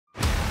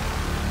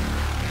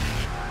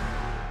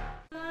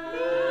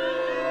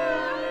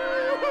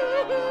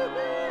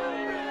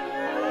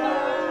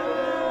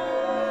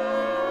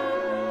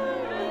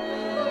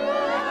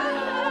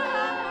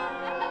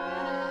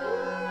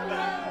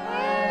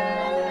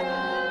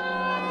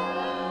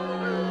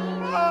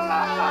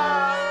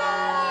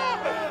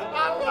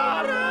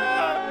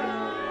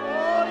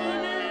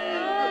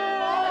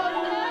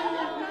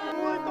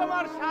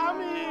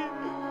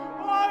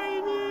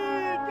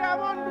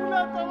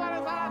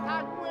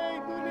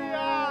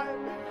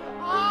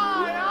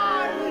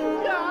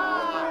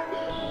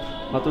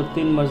মাত্র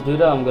 3 মাস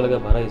ধরে আমগুলো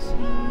ভাড়াইছে।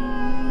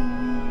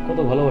 কত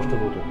ভালোবাসতো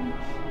বউটা,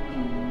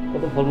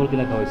 কত ফলমূল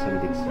কিনা খাওয়াইছে আমি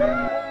দেখছি।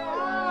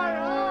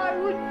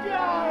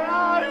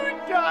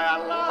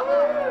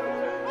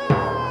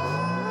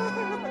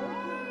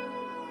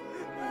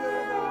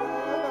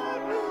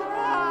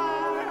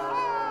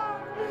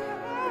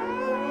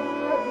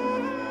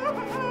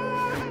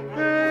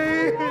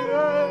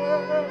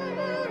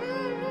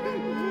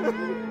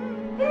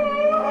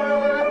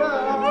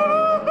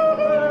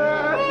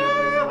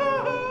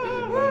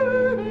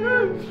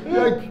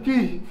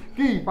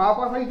 কি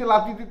পাপা সাইতে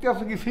লাতি দিতে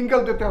আসো কি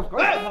সিঙ্গেল দিতে আসো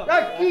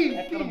কি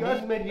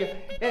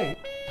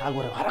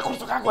কাগরে ভাড়া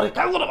করছো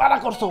কাগরে ভাড়া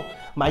করছো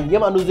মাইয়া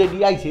মানুষ যে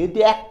আইছে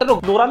একটারও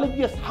নোরালি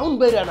দিয়ে সাউন্ড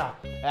বেরিয়ে না।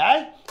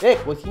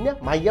 কইছি না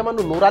মাইয়া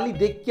মানুষ নোরালি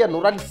দেখিয়া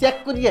নোরালি চেক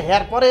করিয়া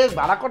হেয়ার পরে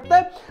ভাড়া করতে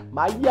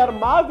মাইয়ার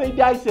মা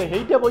যেইটা আইছে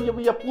সেইটা বইয়া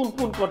বইয়া পুন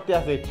পুন করতে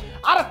আছে।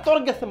 আর তোর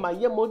গেছে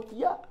মাইয়া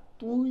মরিয়া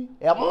তুই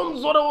এমন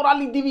জোরে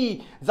ওরালি দিবি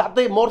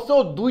যাতে মরছে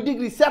 2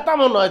 ডিগ্রি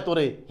চেতামো নয়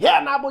তোরে।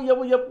 হ্যাঁ না বইয়া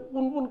বইয়া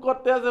পুন পুন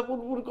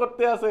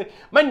করতে আছে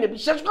মাইনে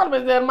বিশ্বাস করবে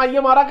যে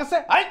মাইয়া মারা গেছে।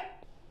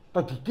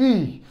 তা কি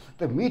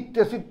তো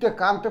মিটতে সিটতে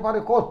কানতে পারে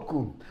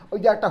কতকুন। ওই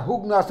যে একটা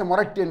হুগনা আছে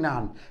মরাইটে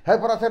নান,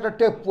 এরপর আছে একটা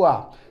টেপুয়া,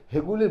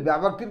 সেগুলির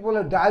ব্যবহার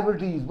বলে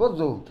ডায়াবেটিস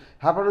বুঝছো।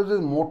 তারপরে যে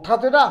মোটা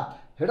যেটা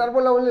সেটার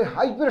বলে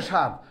হাই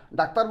প্রেশার।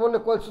 ডাক্তার বলে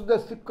কয়েছে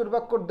সিক্কর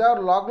ব্যাক্কর দেওয়ার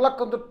লগ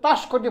কিন্তু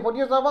টাস করে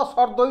পড়িয়ে যাবা,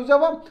 সর্দ হয়ে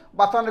যাবা,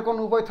 বাঁচানোর কোনো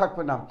উপায়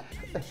থাকবে না।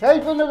 সেই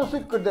জন্য তো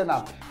সিক্কর দেয় না।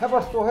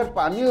 এবার চোখের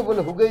পানিও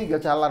বলে হুগেই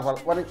গেছে আল্লাহর ভালো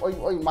মানে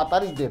ওই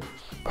মাতারই দেব।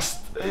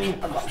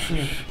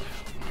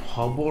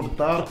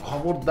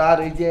 খবরদার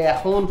এই যে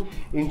এখন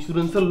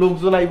ইন্স্যুরেন্সের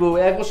লোকজন আইব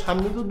এখন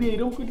সামনে যদি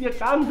এরকম করিয়া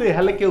কান দেয়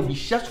হলে কেউ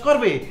বিশ্বাস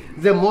করবে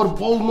যে মোর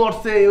বউ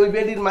মরছে, ওই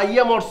বেডির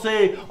মাইয়া মরছে,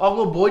 অগ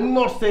বোন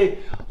মরছে।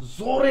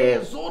 জোরে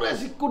জোরে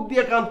সিকিউর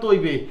দিয়ে কানতে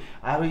হইবে।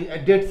 আর ওই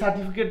ডেথ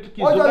সার্টিফিকেট কি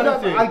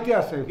আইতে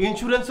আছে?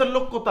 ইন্স্যুরেন্সের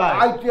লোক কোথায়?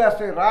 আইতে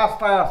আছে,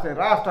 রাস্তায়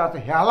আছে।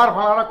 হেলার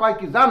ফালারা কয়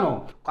কি জানো,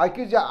 কয়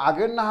কি যে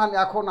আগের নাহান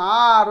এখন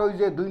আর ওই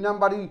যে 2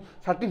 নাম্বারই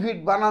সার্টিফিকেট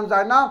বানান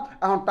যায় না,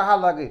 এখন টাকা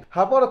লাগে।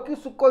 তারপরে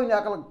কিছু কই না,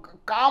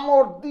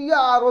 কামড় দিয়া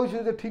আর ওই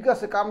যে ঠিক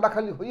আছে কামটা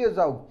খালি হয়ে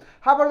যাও।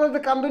 তারপরে যদি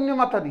কান্দন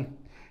নিয়ে মাথারি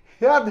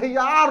হ্যাঁ দেখি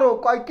আরও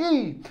কয় কি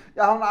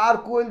এখন আর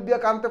কোয়েল দিয়ে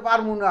কানতে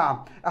পারবো না,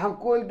 এখন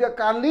কোয়েল দিয়ে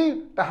কানলি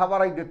টাকা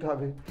বাড়াই দিতে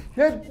হবে।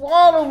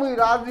 এরপর আমি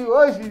রাজি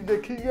হয়েছি যে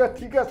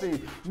ঠিক আছে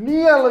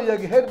নিয়ে লইয়া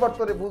গিয়ে এরপর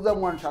তোরে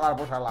বুঝাবো সালার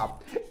বসালাম।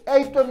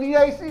 এই তো নিয়ে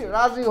আইসি,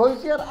 রাজি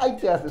হয়েছি আর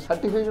আইতে আছে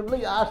সার্টিফিকেট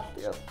লই আসতে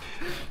আছে।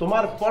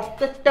 তোমার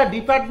প্রত্যেকটা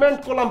ডিপার্টমেন্ট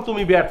কলাম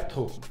তুমি ব্যর্থ,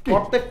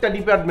 প্রত্যেকটা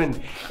ডিপার্টমেন্ট।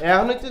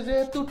 এখন হচ্ছে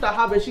যেহেতু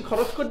টাকা বেশি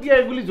খরচ করে দিয়ে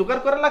এগুলি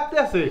জোগাড় করা লাগতে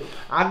আছে,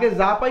 আগে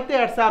যা পাইতে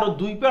আসছে আরো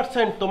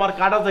 2% তোমার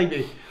কাটা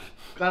যাইবে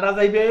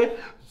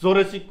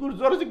জোরে সিকুর।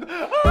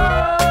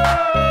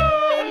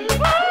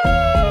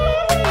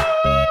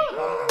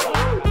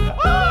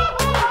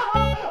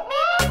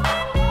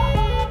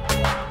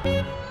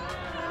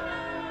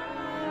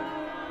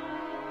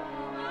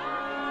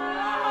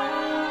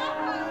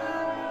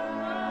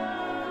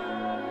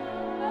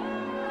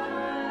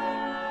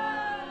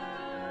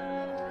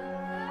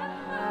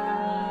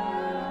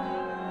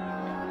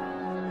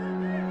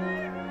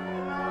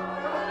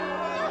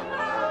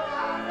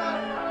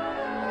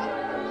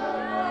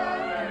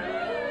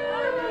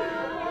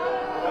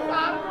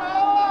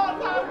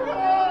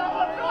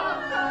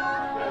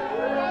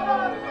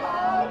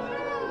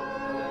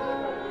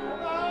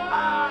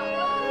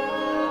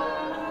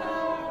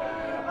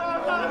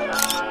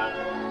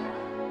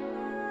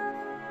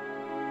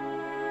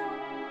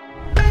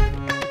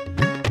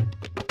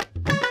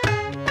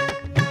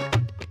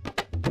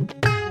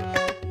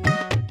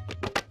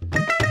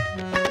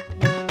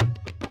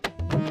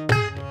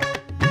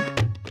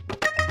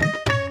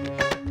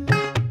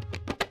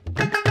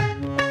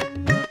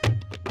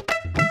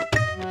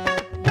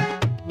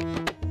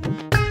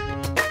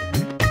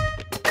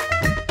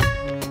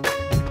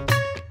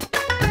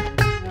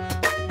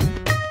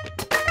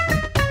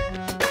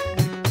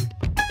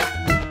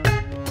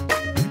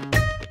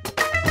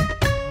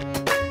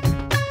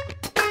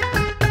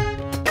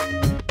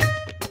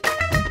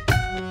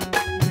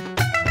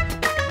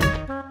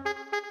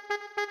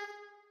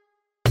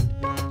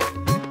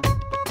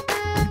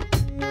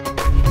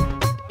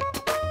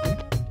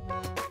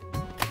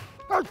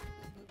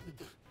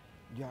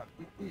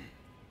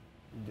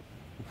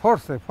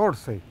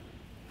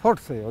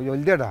 ফোর্সে ওই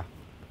হলদিয়াটা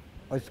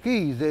ওই কি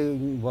যে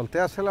বলতে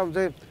আসছিলাম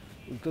যে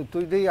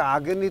তুই যে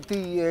আগে নিতি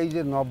এই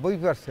যে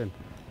 90%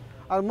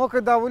 আর মুখে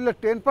দাও বললে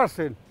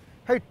 10%,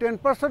 সেই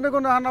 10%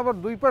 কোনো এখন আবার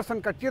 2%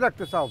 কাটিয়ে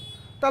রাখতে চাও,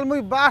 তাহলে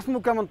মুই বাস মু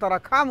কেমন তারা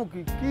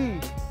খামুকি কি?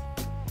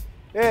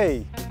 এই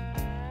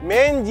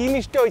মেইন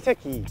জিনিসটা হইছে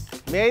কি,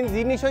 মেইন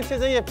জিনিস হইছে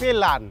যে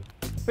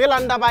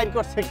পেলানটা বাইর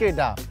করছে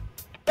কেডা?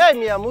 এই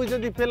মিয়া মুই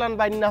যদি পেলান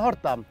বাইর না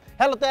হরতাম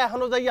হ্যালো তো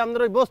এখনো যাই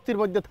আমাদের ওই বস্তির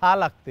মধ্যে থা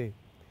লাগতে।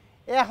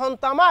 এখন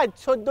তো আমার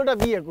 14টা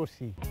বিয়ে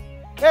করছি।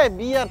 এই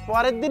বিয়ের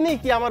পরের দিনই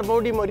কি আমার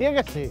বউডি মরিয়ে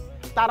গেছে?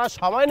 তারা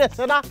সময়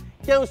নেছে না,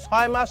 কেউ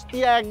 6 মাস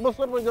দিয়ে 1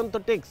 বছর পর্যন্ত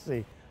টেকছে।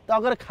 তো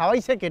ওকে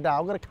খাওয়াইছে কেটা?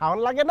 ওকে খাওয়ান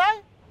লাগে না?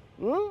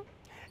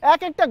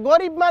 এক একটা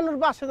গরিব মানুষ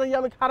বাসে যাই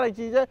আমি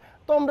খারাইছি যে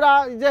তোমরা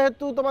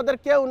যেহেতু তোমাদের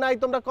কেউ নাই,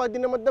 তোমরা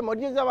কয়দিনের মধ্যে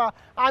মরিয়ে যাওয়া,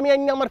 আমি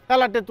আমার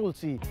ফ্ল্যাটে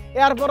তুলছি।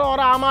 এরপরে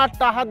ওরা আমার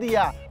টাকা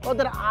দিয়া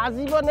ওদের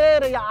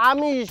আজীবনের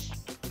আমিষ,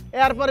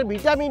 এরপরে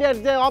ভিটামিনের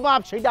যে অভাব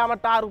সেটা আমার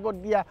টাকার উপর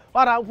দিয়া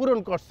ওরা পূরণ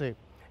করছে।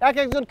 এক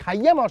একজন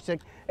খাইয়ে মরছে।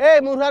 এই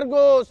মুরহার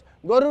গোস,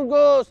 গরুর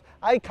গোস,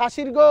 এই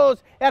খাসির গোস,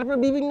 এরপরে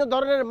বিভিন্ন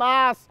ধরনের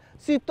মাছ,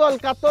 শীতল,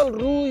 কাতল,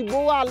 রুই,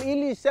 বোয়াল,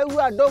 ইলিশ,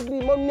 সেউয়া, ডগরি,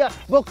 মমিয়া,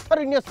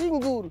 বক্তরিনিয়া,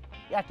 সিঙ্গুর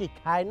একই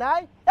খায়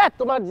নাই।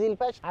 তোমার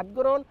জিলপায় স্বাদ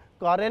গ্রহণ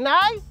করে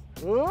নাই।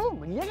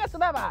 ভুলিয়ে গেছে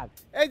বাবা।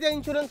 এই যে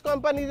ইন্স্যুরেন্স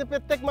কোম্পানি যে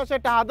প্রত্যেক মাসে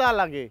টাকা দেওয়া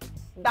লাগে,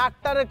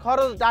 ডাক্তারের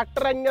খরচ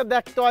ডাক্তার আইনে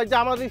দেখতে হয় যে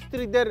আমাদের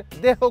স্ত্রীদের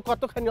দেহ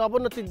কতখানি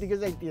অবনতির দিকে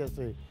যাইতে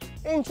আছে।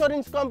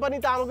 ইন্স্যুরেন্স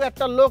কোম্পানিতে আমাকে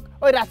একটা লোক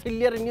ওই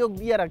রাসিলিয়ার নিয়োগ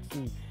দিয়ে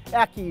রাখছি।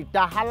 একই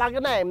টাহা লাগে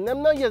না, এমনি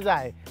এমনি হয়ে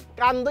যায়।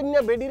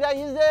 কান্দন্যা বেডিরা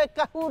যে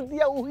কাকুর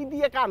দিয়ে উহি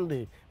দিয়ে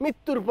কান্দে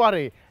মৃত্যুর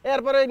পরে,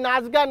 এরপরে ওই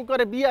নাচ গান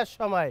করে বিয়ার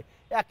সময়।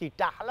 একই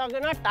টাহা লাগে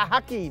না, টাহা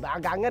কি বা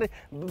গাঙের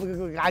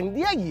গান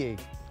দিয়ে গিয়ে।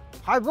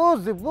 হ্যাঁ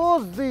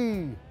বুঝছি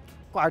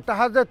কয়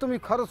টাকা যে তুমি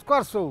খরচ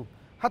করছো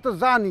হ্যাঁ তো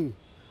জানি।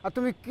 আর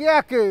তুমি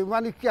কে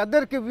মানে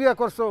কেদেরকে বিয়ে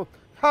করছো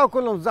হ্যাঁ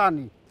করলাম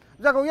জানি।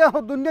 দেখো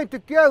এখন দুনিয়াতে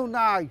কেউ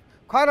নাই,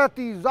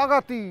 খরাতি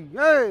জগাতি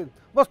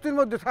বস্তির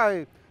মধ্যে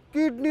থাকে।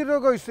 কিডনি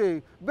রোগ হয়েছে,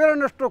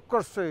 ব্রেন স্ট্রোক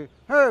করছে,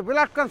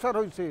 ব্লাড ক্যান্সার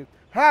হয়েছে।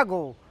 হ্যাঁ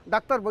গো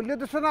ডাক্তার বললে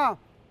দিছে না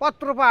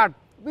পত্রপাঠ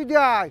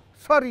বিদায়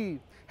সরি।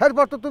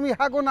 এরপর তো তুমি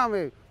হ্যাঁ গো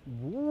নামে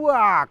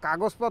বুয়া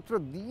কাগজপত্র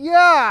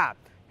দিয়া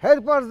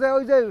এরপর যে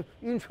ওই যে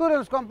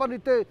ইন্স্যুরেন্স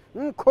কোম্পানিতে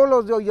খোলো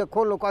যে ওই যে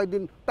খোলো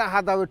কয়দিন টাকা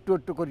দাও একটু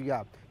একটু করিয়া।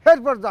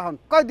 এরপর যখন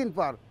কয়দিন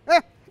পর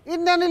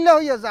ইন্ডিয়া নিলে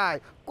হইয়া যায়,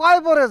 কয়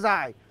পরে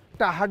যায়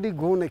টাহাডি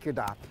গুনে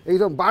কেডা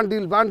এইরকম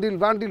বান্ডিল বান্ডিল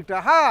বান্ডিল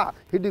টাহা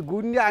হিডি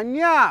গুনিয়া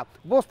আনিয়া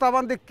বস্তা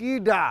বান্ধে কি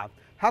ডাক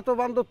হাত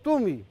বান্ধ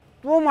তুমি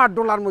তোমার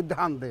ডলার মধ্যে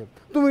হান দে।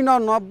 তুমি নাও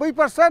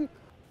 90%,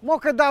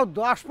 মুখে দাও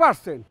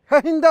 10%,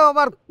 হিন্দাও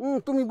আবার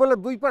তুমি বলে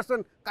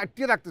 2%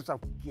 কাটিয়ে রাখতে চাও।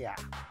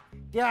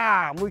 ক্যা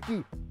মুই কি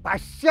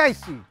পাশে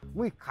আইছি?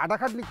 মুই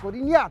খাটাখাটনি করি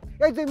নিয়া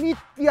এই যে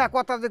মিথ্যা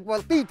কথা যে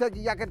বলতেই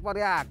থাকি একের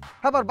পরে এক।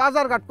 আবার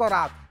বাজারঘাট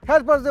করা,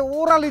 এরপর যে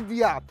ওরালি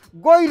দিয়া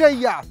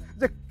গৈরাইয়া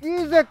যে কি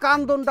যে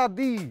কান্দনটা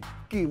দি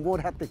কি মোর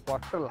হাতে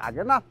কষ্ট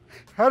লাগে না?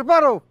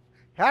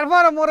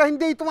 হেরবারও মোর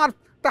হিন্দেই তোমার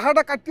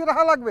টাকাটা কাটিয়ে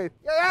রাখা লাগবে।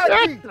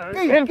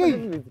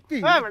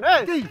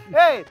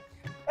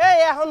 এই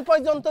এখন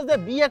পর্যন্ত যে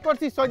বিয়ে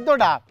করছি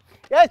 14টা,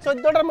 এই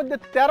 14টার মধ্যে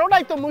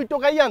 13টাই তো মুই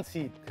টোকাই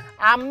আনছি।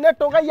 আমনে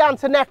টোকাই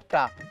আনছেন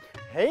একটা,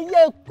 এই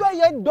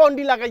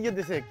দণ্ডি লাগাইয়ে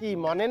দিছে কি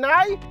মনে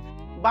নাই?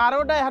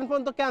 12টা এখন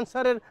পর্যন্ত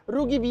ক্যান্সারের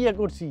রুগী বিয়ে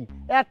করছি,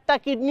 একটা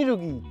কিডনি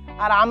রুগী।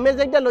 আর আম্মে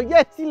যেটা লইয়া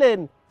এসেছিলেন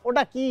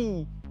ওটা কি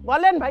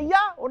বলেন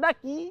ভাইয়া? ওটা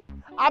কি?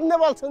 আপনি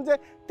বলছেন যে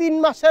 3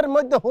 মাসের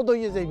মধ্যে হুদ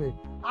হয়ে যাইবে।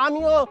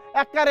 আমিও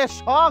একারে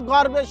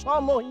স্বগর্বে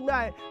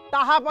স্বমহিমায়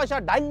টাকা পয়সা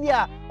ডাইলিয়া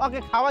ওকে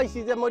খাওয়াইছি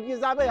যে মরিয়ে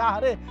যাবে।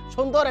 আরে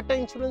সুন্দর একটা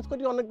ইন্স্যুরেন্স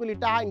করি অনেকগুলি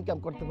টাকা ইনকাম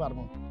করতে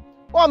পারবো।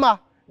 ও মা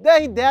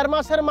দেখি 1.5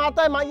 মাসের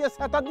মাথায় মাইয়ে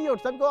সেটা দিয়ে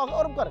উঠছে।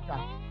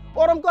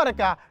 ওরম করে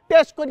কা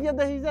টেস্ট করিয়ে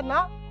দেখি যে না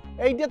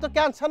এইটা তো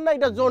ক্যান্সার না,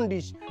 এটা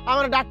জন্ডিস।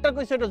 আমার ডাক্তার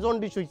কইছে এটা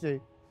জন্ডিস হইছে।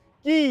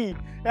 কি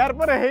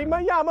এরপরে হেই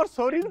মাইয়া আমার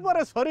শরীর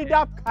পরে শরীর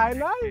ডাব খায়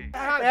নাই।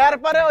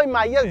 এরপরে ওই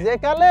মাইয়া যে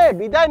কালে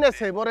বিদায়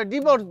নেছে মোরে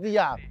ডিভোর্স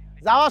দিয়া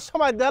যাওয়ার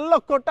সময় 1.5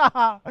 লক্ষ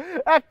টাকা,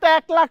 একটা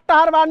 1 লাখ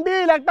টাকার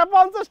বান্ডিল, একটা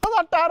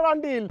 50,000 টাকার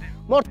বান্ডিল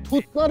মোর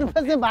থুতমার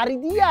ফেসে বাড়ি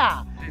দিয়া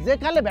যে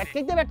কালে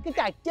ভেটকাইতে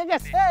আটকে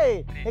গেছে।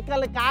 এ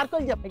কালে কার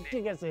কইয়া ফেটকে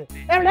গেছে?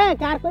 এমনে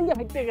কার কইয়া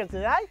ফেটকে গেছে?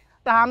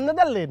 তা আমনে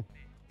দিলেন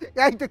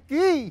এই তো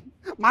কি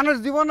মানুষ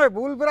জীবনে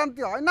ভুল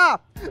ভ্রান্তি হয় না?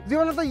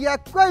 জীবনে তো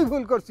একই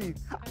ভুল করছি।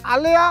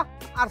 আলেয়া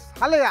আর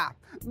সালেয়া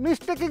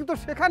মিস্টেকিং তো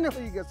সেখানে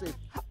হয়ে গেছে।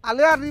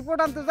 আলেয়ার রিপোর্ট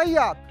আনতে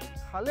যাইয়া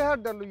সালেহার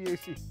ডাল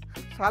লইয়েছি,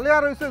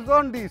 সালেহার হয়েছে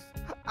জন্ডিস,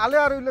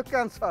 আলেয়ার হইল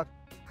ক্যান্সার।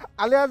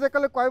 আলেয়া যে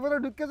কালে কয় বলে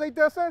ঢুকে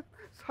যাইতে আছে,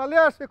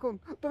 সালেহা সেখন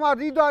তোমার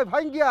হৃদয়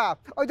ভাঙ্গিয়া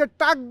ওই যে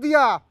টাক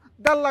দিয়া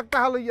 1.5 লাখ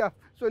টাকা লইয়া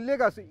চলে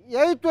গেছে।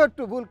 এই তো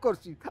একটু ভুল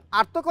করছি,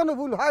 আর তো কোনো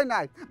ভুল হয়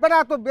নাই। বেটা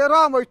এত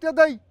বেরম ওইটা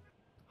দেই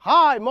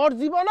হয় মোর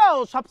জীবনেও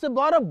সবচেয়ে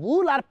বড়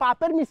ভুল আর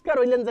পাপের মিসকার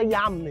হইলেন যে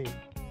আমনে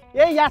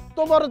এই এত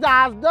বড় যে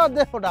আজ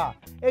দেখোটা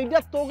এইটা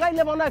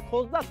তোগাইলে মনে হয়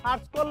খোঁজটা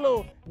সার্চ করলো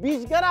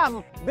 20 গ্রাম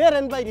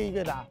বেরেন বাইরে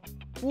বেরা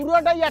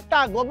পুরোটাই একটা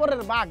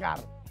গোবরের বাগার।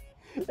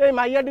 এই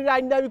মাইয়াটির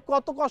আইনটা আমি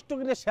কত কষ্ট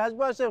করে শেষ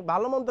বয়সে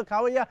ভালো মন্দ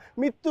খাওয়াইয়া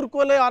মৃত্যুর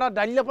কোলে ওরা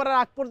ডাইলে পড়ার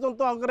আগ পর্যন্ত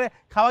করে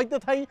খাওয়াইতে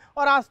থাকি।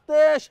 ওরা আসতে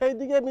সেই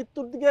দিকে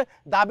মৃত্যুর দিকে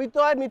দাবিত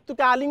হয়,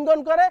 মৃত্যুকে আলিঙ্গন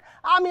করে।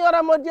 আমি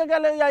ওরা মরিয়ে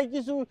গেলে এই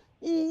কিছু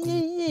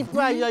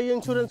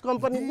ইন্স্যুরেন্স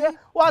কোম্পানি দিয়ে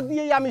ও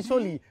দিয়েই আমি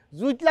চলি।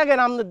 জুইট লাগে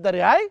নামদের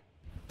দ্বারে আয়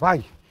ভাই।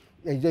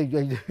 এই যে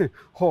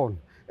হন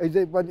এই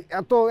যে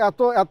এত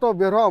এত এত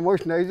বেরম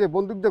হইস না। এই যে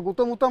বন্দুক দিয়ে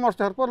গুতো মুতো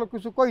মারছে এরপর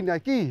কিছু কই নাই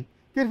কি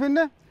কিরফিন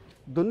না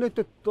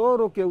দুনিয়াতে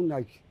তোরও কেউ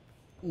নাই,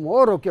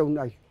 মোরও কেউ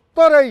নাই।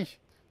 তোর এই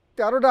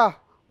 13টা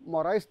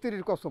মরা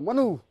স্ত্রীর কসম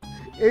মানু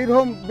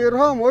এইরকম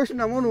বেরম হইস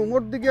না মনু।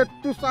 মোর দিকে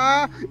একটু চা,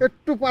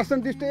 একটু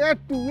পার্সেন্টেজটা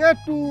একটু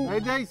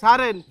এই যে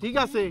সারেন। ঠিক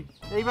আছে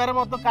এইবারের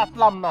মতো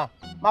কাটলাম না,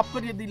 মাফ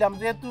করিয়ে দিলাম,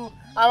 যেহেতু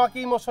আমাকে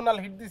ইমোশনাল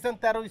হিট দিচ্ছেন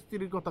 13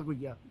 স্ত্রীর কথা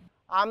কইয়া।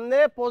 আপনি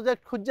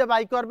প্রজেক্ট খুঁজে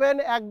বাই করবেন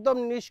একদম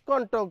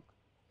নিষ্কণ্টক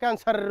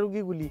ক্যান্সারের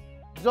রোগীগুলি।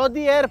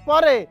 যদি এর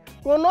পরে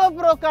কোনো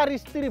প্রকার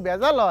স্ত্রী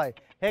ভেজাল হয়,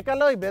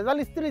 সেকালে ওই ভেজাল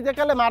স্ত্রী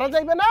যেকালে মারা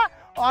যাইবে না,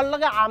 ওর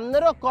লগে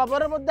আমনেরও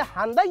কবরের মধ্যে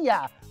হান্দাইয়া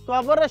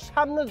কবরের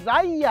সামনে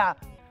যাইয়া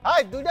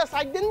হাই 2টা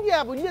সাইড দিন গিয়া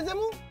বুঝিয়ে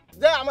যাবো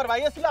যে আমার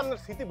ভাই ছিল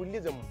আপনার স্মৃতি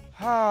ভুলিয়ে যাবো।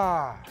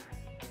 হ্যাঁ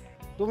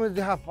তুমি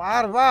যাহা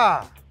পারবা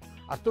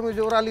আর তুমি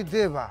যে ওরালি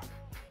দেবা,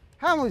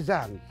 হ্যাঁ আমি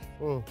জানি।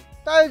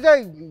 তাই যে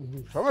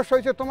সমস্যা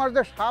হয়েছে তোমার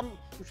যে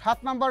 7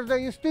 নাম্বার যে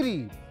স্ত্রী,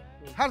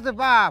 হ্যাঁ যে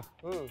বাপ,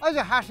 ওই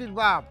যে হাসির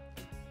বাপ,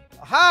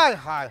 হায়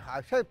হায়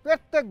হায়, সেই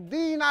প্রত্যেক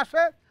দিন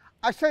আসে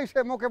আর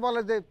সে মুখে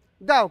বলে যে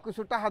দাও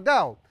কিছু টাকা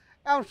দাও।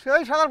 এখন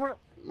সেই সারা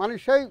মানে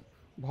সেই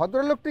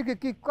ভদ্রলোকটিকে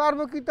কি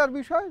করবো কি তার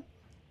বিষয়?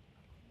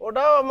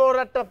 ওটাও মোর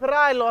একটা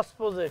প্রায় লস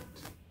প্রজেক্ট।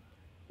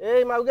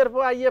 এই মাউগের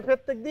পর আইয়ে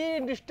প্রত্যেক দিন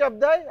ডিস্টার্ব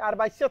দেয়, আর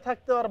বাচ্চা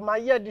থাকতে আর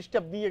মাইয়া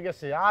ডিস্টার্ব দিয়ে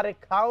গেছে। আরে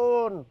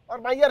খাওন, আর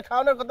মাইয়ার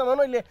খাওয়ানোর কথা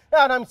মনে হইলে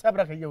আর আমি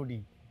সাবরা খাইয়া উঠি।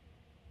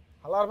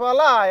 হালার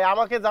পালাই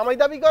আমাকে জামাই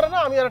দাবি করে না,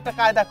 আমি আর একটা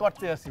কায়দা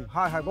করতে আসি।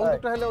 হ্যাঁ হ্যাঁ,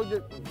 বন্দুকটা হলে ওই যে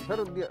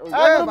ফেরত দিয়ে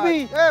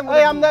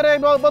এই আপনার এই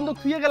বন্দুক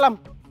থুয়ে গেলাম।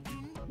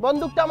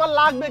 বন্দুকটা আমার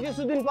লাগবে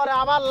কিছুদিন পরে,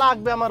 আবার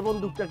লাগবে আমার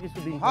বন্দুকটা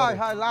কিছুদিন। হ্যাঁ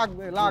হ্যাঁ,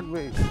 লাগবে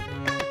লাগবে।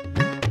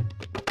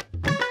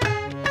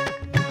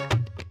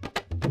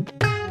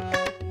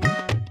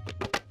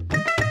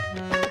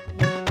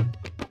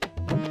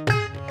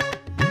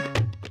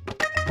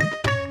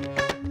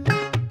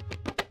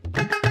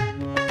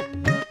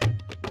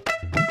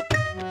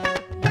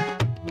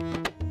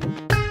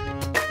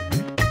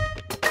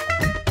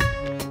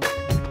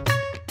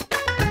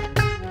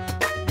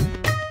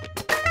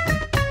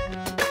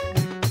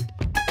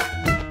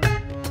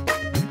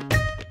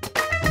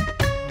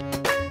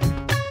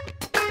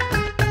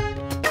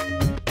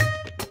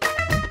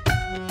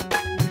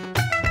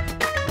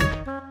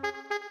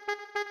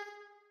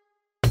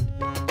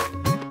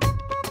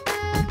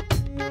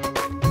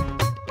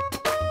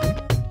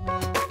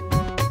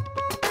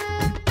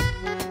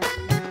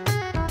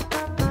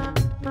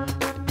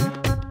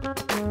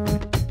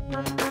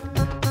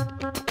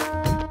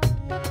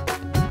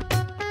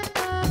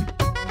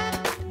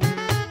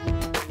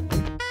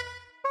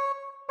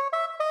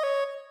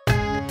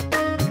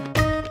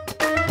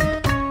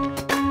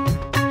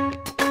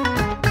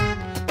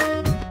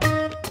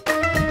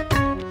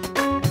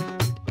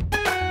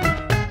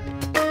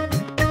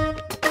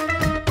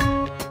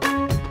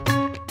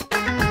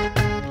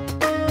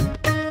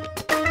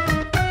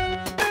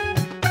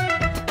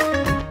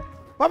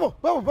 বাবু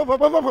বাবু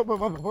বাবু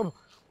বাবু বাবু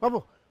বাবু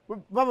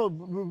বাবু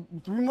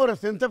তুমি মোরে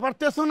চিনতে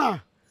পারতেছো না?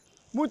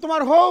 মুই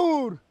তোমার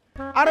হৌর,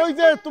 আর ওই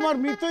যে তোমার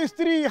মৃত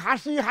স্ত্রী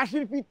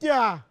হাসির পিতিয়া।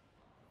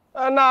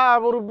 না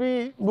মুরব্বী,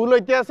 ভুল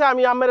হইতে আছে,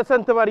 আমি আমার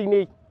চিনতে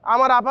পারিনি।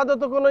 আমার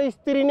আপাতত কোনো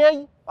স্ত্রী নেই,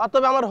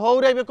 অতএব আমার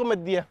হৌরাইবে কমে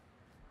দিয়া।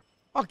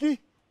 ও কি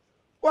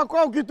ও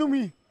কও কি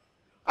তুমি?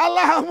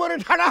 আল্লাহ মোরে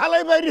ঠাড়া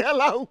হালাই বাইরে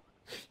হালাও।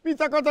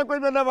 মিথ্যা কথা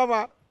কইবে না বাবা,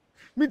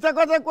 মিথ্যা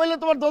কথা কইলে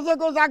তোমার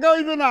দোজখও জায়গা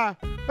হইবে না।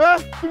 হ্যাঁ,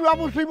 তুমি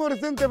অবশ্যই মোরে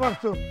চিনতে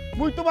পারছো।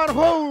 মুই তোমার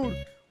হৌর,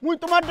 মুই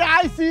তোমার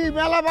আইছি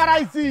মেলা বার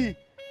আইছি।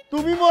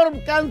 তুমি মোর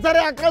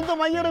ক্যান্সারে আক্রান্ত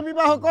মাইয়ের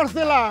বিবাহ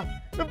করছিলা।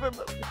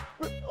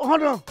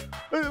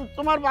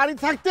 তোমার বাড়ি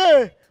থাকতে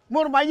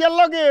মোর মাইয়ার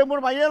লগে, মোর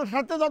মাইয়ার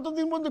সাথে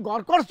যতদিন পর্যন্ত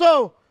ঘর করছো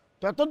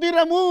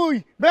ততদিনে মুই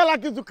বেলা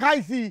কিছু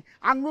খাইছি।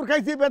 আঙ্গুর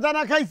খাইছি,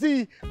 বেদানা খাইছি,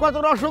 কত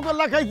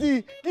রসগোল্লা খাইছি,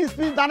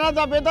 কিসমিস দানা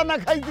বেদানা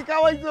খাইছি,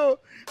 খাওয়াইছো।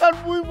 আর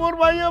মুই মোর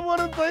মাইয়া মোর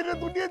তৈরি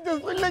দুনিয়াতে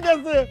চলে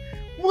গেছে।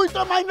 মুই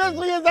তো মাইনাস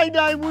হয়ে যাই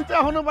নাই, মুই তো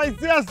এখনো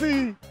বাইসে আছি।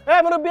 এ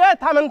মুরব্বী,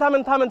 থামেন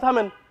থামেন থামেন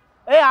থামেন।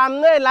 এই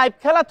আমনে লাইভ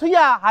খেলা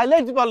থুইয়া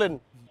হাইলাইট বলেন।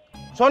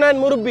 শোনেন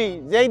মুরব্বী,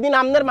 যেই দিন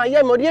আমনের মাইয়া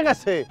মরিয়ে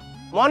গেছে,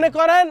 মনে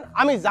করেন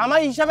আমি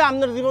জামাই হিসাবে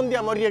আমনের জীবন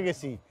দিয়ে মরিয়ে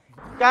গেছি।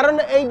 কারণ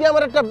এইটা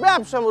আমার একটা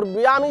ব্যবসা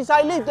মুরব্বী, আমি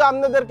চাইলেই তো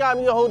আপনাদেরকে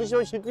আমি হৌর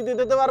হিসেবে স্বীকৃতি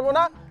দিতে পারবো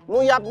না।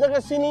 মুই আপনাকে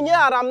চিনি নিয়ে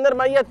আর আমনের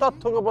মাইয়া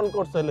তথ্য গোপন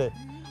করছিলে।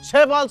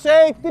 সে বলছে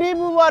এই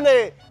ত্রিভুবনে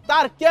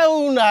তার কেউ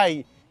নাই,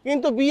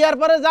 কিন্তু বিয়ার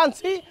পরে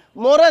জানছি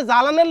মোরে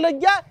জ্বালানের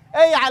লইয়া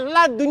এই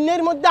আল্লাহ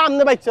দুনিয়ার মধ্যে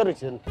আমনে বাচ্চা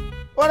রয়েছেন।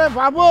 ওরে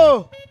বাবু,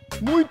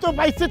 মুই তো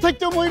বাইসে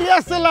থাকতে মরে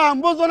আসছিলাম,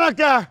 বোঝো না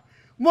কে?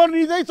 মোর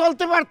নিজেই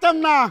চলতে পারতাম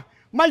না,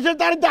 মাইসের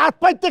দাঁড়িয়ে হাত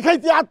পাইতে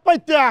খাইছি, হাত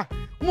পাইতে।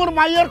 মোর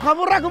মাইয়ের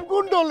খবর রাখুন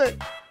কোন ডলে।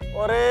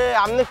 ওরে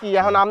আপনি কি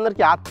এখন আপনার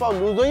কি হাত পা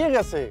লুজ হয়ে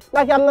গেছে,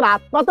 নাকি আপনার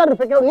হাত পাতার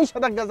রূপে কেউ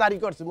নিষেধাজ্ঞা জারি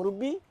করছে?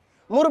 মুরব্বী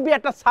মুরব্বী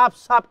একটা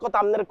সাফ কথা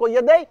আপনার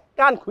কইয়া দেয়,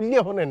 কান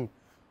খুলিয়ে শোনেন।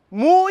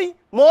 মুই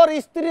মোর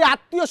স্ত্রীর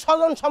আত্মীয়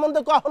স্বজন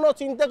সম্বন্ধে কখনো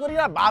চিন্তা করি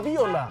না,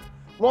 ভাবিও না।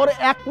 মোর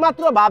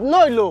একমাত্র ভাবনা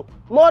হইল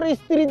মোর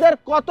স্ত্রীদের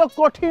কত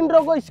কঠিন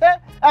রোগ হইছে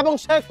এবং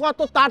সে কত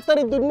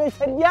তাড়াতাড়ি দুনিয়ায়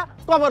ছেড়িয়া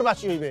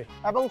কবরবাসী হইবে,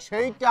 এবং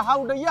সেই টাহা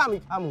উঠাইয়া আমি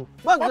খামু।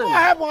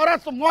 হ্যাঁ, মরা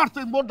তো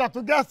মরছে, মোরটা তো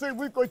গেছে।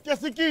 মুই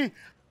কইতেছি কি,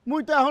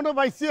 মুই তো এখনো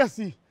বাইসে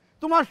আছি।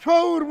 তোমার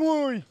সৌর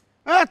মুই,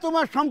 হ্যাঁ,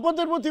 তোমার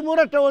সম্পদের প্রতি মোর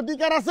একটা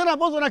অধিকার আছে না,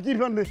 বোঝো না কি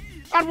জন্যে?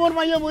 আর মোর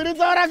মাইয়া মরে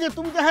যাওয়ার আগে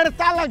তুমি তো হ্যাঁ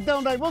তালাক দাও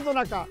নাই, বোঝো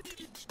না কা?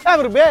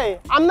 বে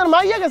আপনার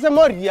মাইয়া গেছে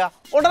মর গিয়া,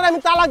 ওটার আমি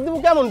তালাক দিব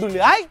কেমন ডুলি?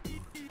 আই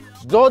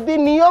যদি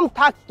নিয়ম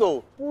থাকতো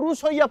পুরুষ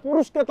হইয়া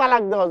পুরুষকে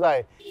তালাক দেওয়া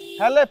যায়,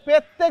 তাহলে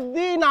প্রত্যেক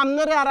দিন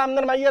আপনারে আর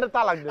আপনার মাইয়ারে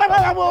তালাক দেব।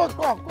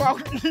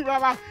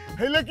 বাবা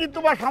হেলে কি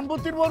তোমার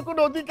সম্পত্তির মোর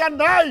কোনো অধিকার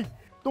নাই?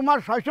 তোমার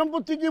সয়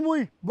সম্পত্তি কি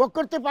মুই ভোগ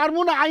করতে পারবো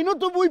না? আইনও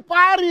তো মুই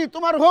পারি,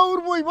 তোমার হৌর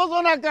মুই বোঝো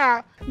না কা?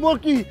 মোর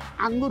কি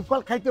আঙ্গুর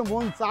ফল খাইতে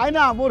মন চায়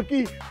না? মোর কি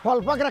ফল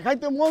পাকড়া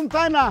খাইতে মন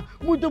চায় না?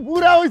 মুই তো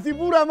বুড়া হয়েছি,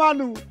 বুড়া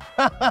মানুষ।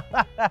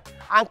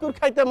 আঙ্কুর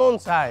খাইতে মন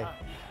চায়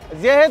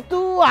যেহেতু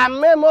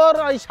আমি মোর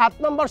ওই 7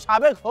 নম্বর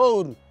সাবেক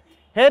হৌর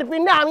হের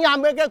পিনে আমি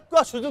আমাকে একটু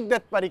সুযোগ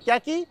দিতে পারি। কে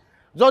কি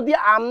যদি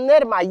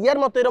আমনের মাইয়ার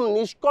মতো এরকম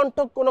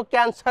নিষ্কণ্ঠক কোনো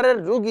ক্যান্সারের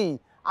রোগী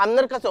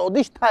আমনের কাছে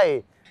অধিষ্ঠায়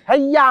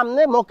হইয়া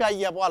আমনে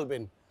মোকাইয়া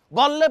বলবেন,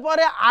 বললে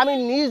পরে আমি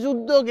নিজ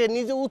উদ্যোগে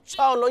নিজে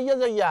উৎসাহ লইয়া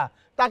যাইয়া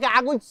তাকে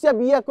আগুচ্ছা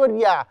বিয়ে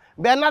করিয়া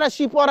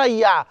বেনারসি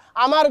পরাইয়া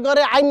আমার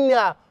ঘরে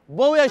আইনা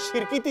বউয়ের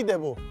স্বীকৃতি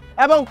দেব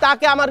এবং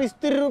তাকে আমার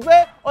স্ত্রী রূপে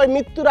ওই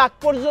মৃত্যুর আগ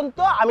পর্যন্ত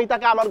আমি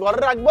তাকে আমার ঘরে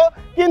রাখবো।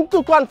 কিন্তু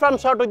কনফার্ম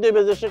শর্ট হয়ে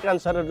দেবে যে সে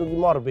ক্যান্সারের রোগী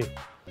মরবে।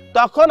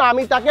 তখন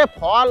আমি তাকে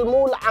ফল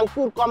মূল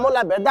আঙ্কুর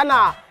কমলা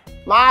বেদানা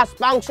মাছ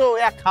মাংস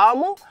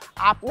খাওয়ামু,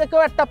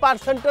 আপনাকেও একটা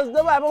পার্সেন্টেজ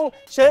দেবো এবং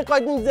সে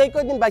কয়দিন যেই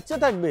কয়দিন বাচ্চা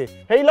থাকবে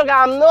সেই লোক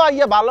আপনিও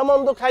আইয়া ভালো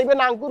মন্দ খাইবেন,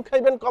 আঙ্কুর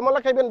খাইবেন, কমলা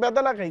খাইবেন,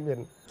 বেদানা খাইবেন।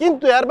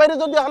 কিন্তু এর বাইরে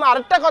যদি এখন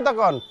আরেকটা কথা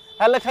কন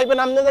তাহলে খাইবেন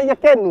আপনি যাইয়া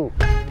কেন?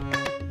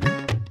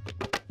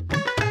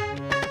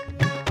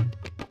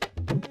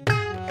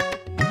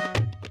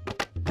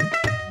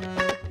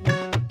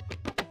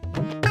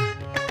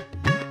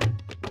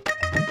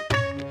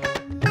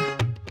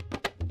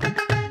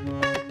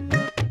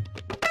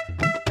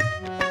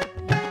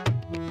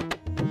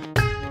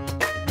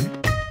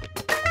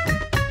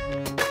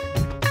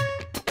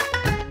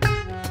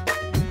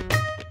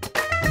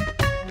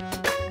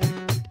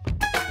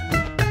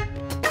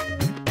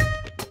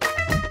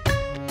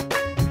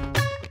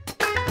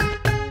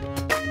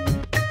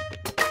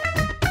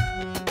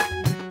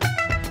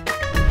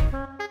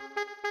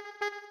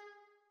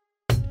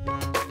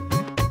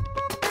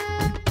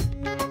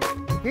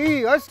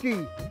 কি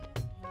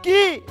কি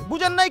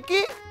বুঝেন নাই? কি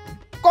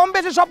কম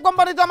বেশি সব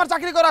কোম্পানি তো আমার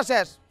চাকরি করা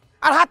শেষ,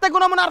 আর হাতে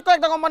গোনা মনে আর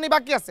কয়েকটা কোম্পানি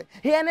বাকি আছে।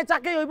 হে এনে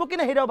চাকরি হইব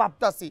কিনা হেরাও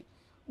ভাবতাছি।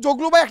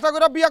 জগলু ভাই একটা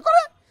করে বিয়ে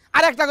করে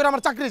আর একটা করে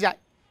আমার চাকরি যায়।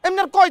 এমনি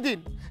আর কয়দিন?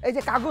 এই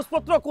যে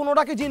কাগজপত্র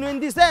কোনোটাকে জেনুইন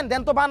দিছেন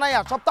দেন তো বানাইয়া,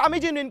 সব তো আমি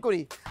জেনুইন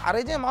করি। আর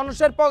এই যে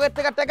মানুষের পকেট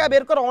থেকে টাকা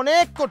বের করা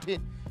অনেক কঠিন,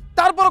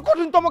 তারপর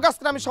কঠিনতম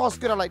কাজটা আমি সহজ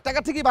করে লাই, টাকা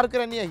ঠিকই বার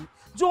করে নিয়ে আই।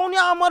 যখনই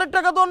আমার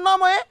টাকা তোর নাম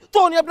হয়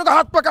তখনই আপনাকে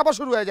হাত পা কাঁপা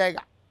শুরু হয়ে যায়।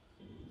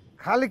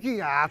 খালি কি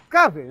হাত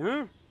কাঁপে?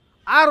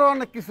 আরো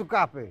অনেক কিছু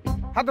কাঁপে,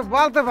 হয়তো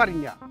বলতে পারি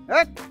না।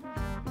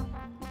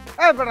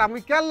 এবার আমি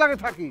কেন লাগে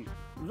থাকি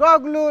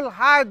জগলুল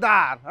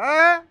হায়দার,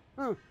 হ্যাঁ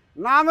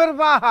নামের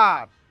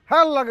বাহার,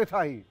 হেল লাগে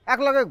থাই এক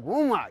লাগে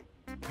ঘুমাই।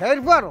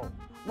 এরপরও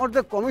মোর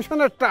যে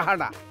কমিশনের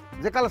টাহাটা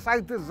যে কাল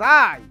চাইতে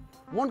যায়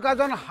মন কাজ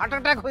যেন হার্ট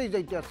অ্যাটাক হয়ে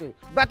যাইতে আছে,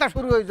 ব্যথা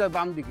শুরু হয়ে যায়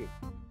বাম দিকে।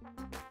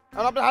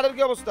 আর আপনার হাড়ের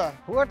কি অবস্থা?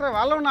 খুব একটা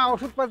ভালো না,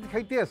 ওষুধপাতি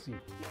খাইতে আছি।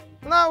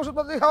 না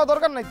ওষুধপাতি খাওয়া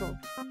দরকার নাই তো,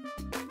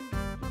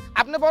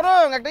 আপনি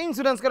বরং একটা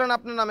ইন্স্যুরেন্স করেন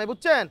আপনার নামে,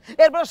 বুঝছেন?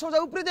 এরপর সোজা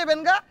উপরে যাবেন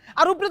গা,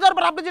 আর উপরে যাওয়ার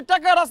পর আপনি যে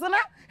টাকা আছে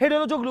না হেডে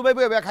হলো জগলু ভাই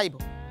বয়ে খাইব।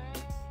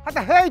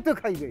 আচ্ছা হেই তো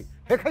খাইবে,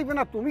 হে খাইবে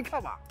না তুমি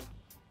খাবা?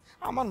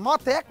 আমার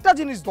মাথায় একটা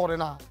জিনিস ধরে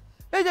না,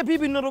 এই যে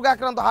বিভিন্ন রোগে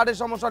আক্রান্ত, হার্টের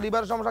সমস্যা,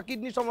 লিভারের সমস্যা,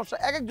 কিডনির সমস্যা,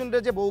 এক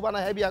একজনের যে বউ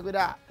বানায় হ্যাঁ বিয়া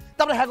কইরা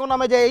তারপরে হ্যাঁ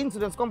নামে যে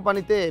ইন্স্যুরেন্স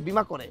কোম্পানিতে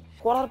বিমা করে,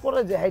 করার পরে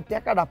যে হ্যাঁ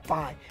টাকাটা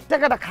পায়,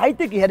 টাকাটা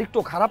খাইতে কি হ্যাঁ একটু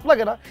খারাপ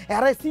লাগে না?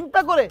 হ্যাঁ চিন্তা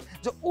করে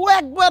যে ও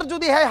একবার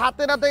যদি হ্যাঁ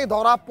হাতে নাতে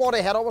ধরা পড়ে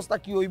হ্যাঁ অবস্থা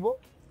কি হইব?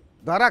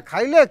 ধরা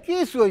খাইলে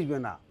কিছু হইবে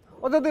না,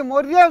 ও যদি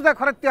মরিয়াও যায়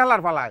ঘরের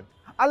তেহালার ফালায়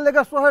আর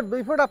লেগে শহরের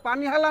 2 ফোঁটা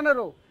পানি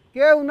হালানেরও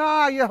কেউ না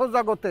ইয়ে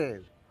জগতে।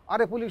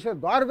 আরে পুলিশে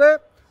ধরবে,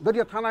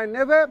 ধরিয়ে থানায়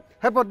নেবে,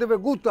 হেপর দেবে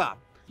গুতা।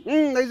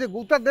 এই যে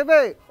গুতা দেবে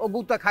ও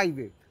গুতা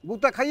খাইবে,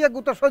 গুতা খাইয়ে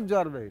গুতা সহ্য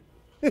করবে।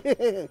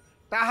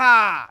 টাহা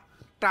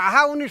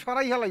টাহা উনি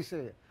সরাই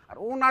হেলাইছে, আর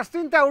ওনার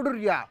চিন্তা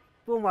উডুরিয়া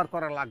তোমার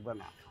করা লাগবে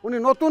না, উনি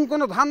নতুন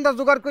কোনো ধান্দা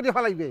জোগাড় করে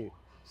ফেলাইবে।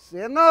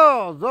 সেনো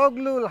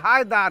জগলুল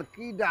হায়দার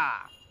কিডা?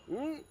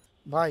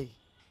 ভাই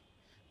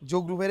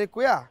জগলু ভাইরে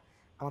কইয়া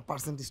আমার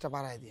পার্সেন্টেজটা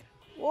বাড়াই দিন।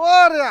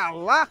 ওরে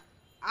আল্লাহ,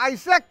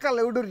 আইসা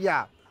কালে উডুরিয়া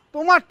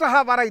তোমার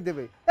টাহা বাড়াই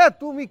দেবে?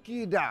 তুমি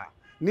কিডা?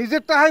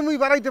 নিজের টাহাই মুই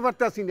বাড়াইতে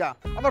পারতেছি না,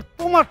 আবার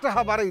তোমার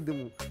টাহা বাড়াই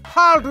দেবো?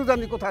 ফালতু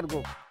জানি কোথার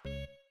গো।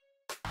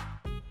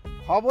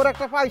 খবর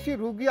একটা পাইছি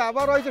রুগী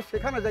আবার হয়েছে,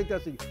 সেখানে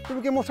যাইতেছি। তুমি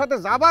কি মোর সাথে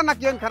যাবা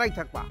নাকি আমি খারাই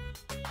থাকবা?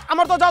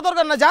 আমার তো যাওয়া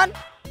দরকার না, যান।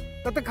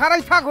 তাতে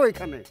খারাই থাকো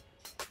এখানে।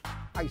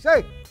 আইসে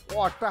ও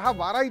টাহা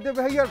বাড়াই দেবে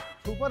হইয়ার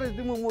সুপারিশ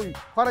দিমু মুই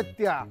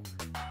খরত্যা।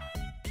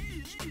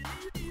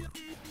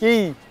 কি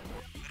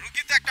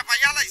রুগীতে একটা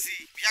পাইয়া লাইছি,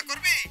 বিয়া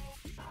করবি?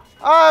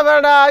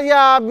 বেটা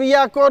ইয়া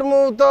বিয়া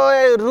করমু তো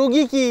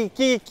রুগী কি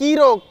কি কি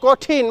রোগ?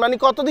 কঠিন মানে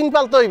কতদিন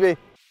পালতে হইবে?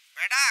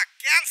 বেটা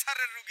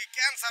ক্যান্সারের রুগী,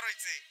 ক্যান্সার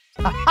হইছে।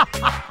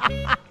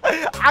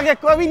 আগে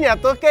কবি না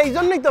তোকে এই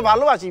জন্যই তো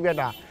ভালোবাসি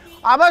বেটা।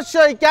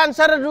 অবশ্যই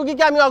ক্যান্সারের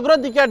রুগীকে আমি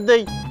অগ্রাধিকার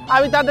দেই,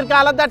 আমি তাদেরকে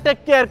আলাদা টেক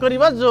কেয়ার করি,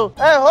 বুঝছো?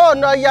 হো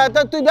ইয়া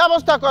তুই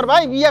ব্যবস্থা কর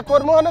ভাই, বিয়া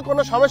করবো মানে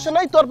কোনো সমস্যা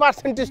নাই, তোর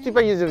পার্সেন্টেজ তুই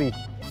পাইয়ে যাবি।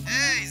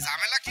 এই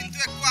ঝামেলা কিন্তু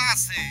একটু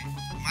আছে,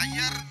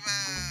 মাইয়ার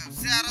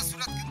চেহারা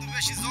সুরত কিন্তু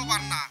বেশি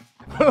জোবার না।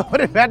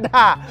 ওরে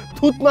বেটা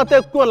থুতমাতে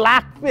একটু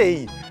লাগবেই,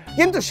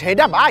 কিন্তু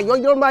সেটা ভাই ওই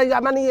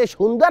মানে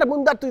সুন্দর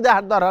বুন্দার তুই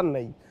দেখার দরকার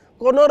নেই।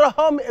 কোন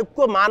রকম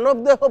একটু মানব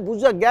দেহ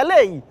বুঝে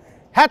গেলেই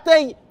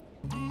হাতেই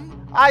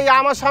আই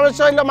আমার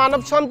সমস্যা হইলো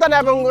মানব সন্তান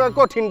এবং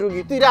কঠিন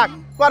রোগী তুই রাখ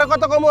পরে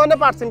কত কম হলে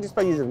পার্সেন্টেজ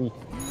পাইয়ে যাবি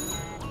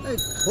এই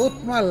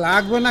থতমা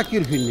লাগবে না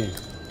কিরফিনে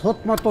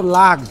থতমা তো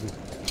লাগবে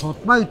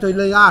থতমাই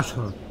তৈলে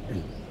আসল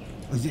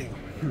ওই যে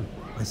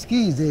কি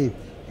যে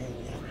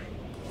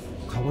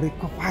খবরে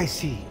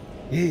পাইছি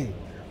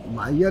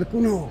মাইয়ার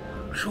কোনো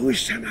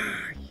সমস্যা নাই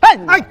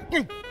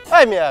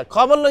এই মিয়া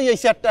খবর লই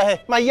আইছি একটা হে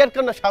মাইয়ার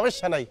কোনো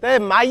সমস্যা নাই তে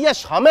মাইয়া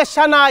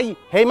সমস্যা নাই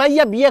হে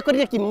মাইয়া বিয়ে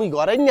করিয়ে কি মুই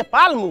ঘরে নিয়ে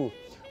পালমু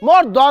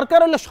মোর দরকার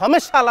হলো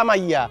সমস্যা আলা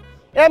মাইয়া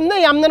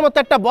এমনি আমনের মতো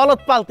একটা বলদ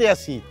পালতে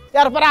আসি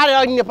এরপর আর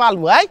অন্য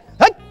পালমু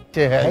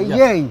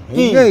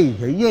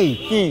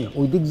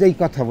ওই দিক যাই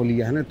কথা বলি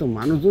এখানে তো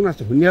মানুষজন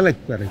আছে হুনিয়া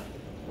লাগতে পারে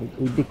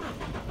ওই দিক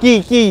কি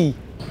কি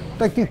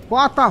তাই কি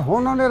কথা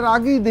হননের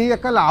আগেই দিয়ে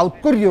কালে আউট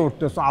করিয়ে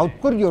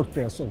উঠতে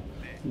আসো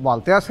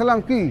বলতে আসলাম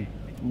কি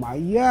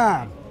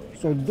মাইয়ার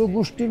 14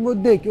 গোষ্ঠীর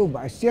মধ্যে কেউ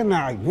বাঁচিয়ে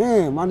নাই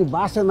হ্যাঁ মানে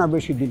বাঁচে না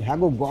বেশি দিন হ্যাঁ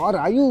গো গড়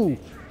আয়ু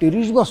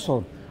 30 বছর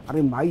আর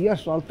এই মাইয়ার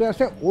চলতে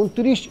আছে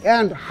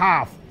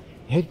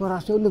 29.5 এরপর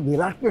আছে হলো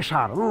বিরাট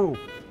প্রেশার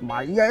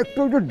মাইয়া একটু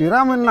একটু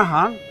ডেরামের না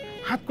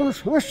হাত কোনো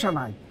সমস্যা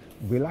নাই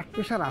ব্লাড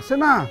প্রেশার আছে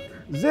না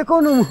যে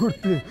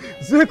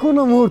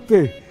কোনো মুহূর্তে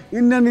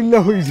ইন্নানিল্লা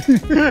হয়েছে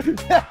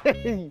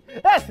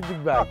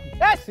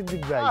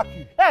সিদ্দিক ভাই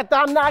তো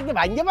আপনি আগে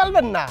ভাঙিয়ে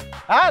পারবেন না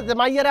হ্যাঁ যে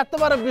মাইয়ার এত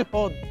বড়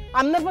বিপদ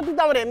আপনার প্রতি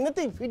তো আমার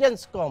এমনিতেই ফিডেন্স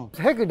কম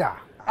হেকিডা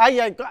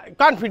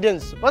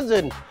কনফিডেন্স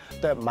বুঝছেন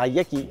তো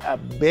মাইয়া কি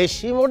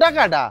বেশি মোটা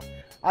কাটা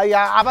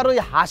আবার ওই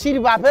হাসির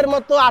বাপের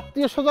মতো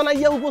আত্মীয় স্বজন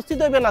আইয়া উপস্থিত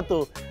হইবে না তো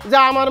যে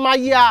আমার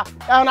মাইয়া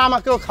এখন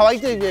আমাকেও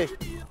খাওয়াইতে হইবে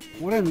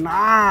ওরে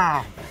না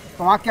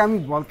তোমাকে আমি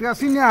বলতে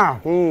আসি না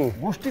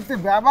গোষ্ঠীতে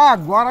বাবা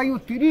গড়াইও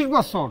 30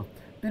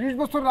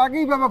 বছর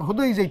আগেই বাবা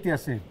ঘুদেই যাইতে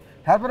আছে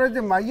তারপরে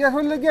যে মাইয়া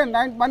হইলে গিয়ে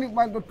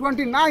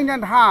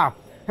 29.5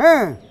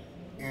 হ্যাঁ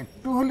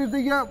একটু হলে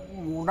দিয়া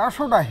মোড়া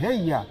সোডা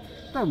হেইয়া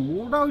তা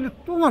মোড়া হইলে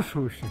তোমার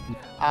সমস্যা কি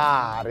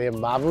আরে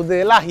বাবুদে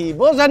এলাহি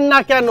বোঝেন না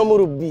কেন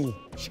মুরব্বী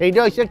সেইটা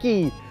হইছে কি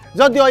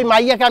যদি ওই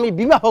মাইয়াকে আমি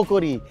বিবাহ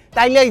করি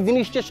তাইলে এই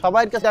জিনিসটা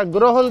সবার কাছে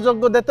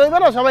গ্রহণযোগ্য দিতে হইবে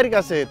না সবার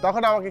কাছে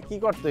তখন আমাকে কি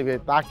করতে হইবে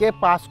তাকে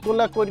 5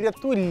 কোলা করিয়া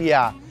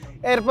তুলিয়া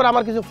এরপর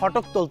আমার কিছু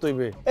ফটক তুলতে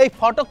হইবে এই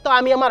ফটক তো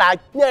আমি আমার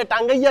আত্মীয়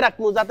টাঙ্গাইয়া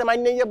রাখবো যাতে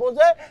মাইনাইয়া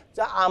বোঝে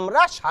যে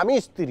আমরা স্বামী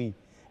স্ত্রী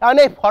এখন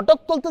এই ফটক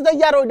তুলতে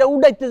যাই আর ওইটা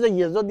উড়াইতে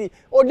যাইয়ে যদি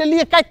ওইটা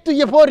নিয়ে কাটতে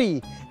গিয়ে পড়ি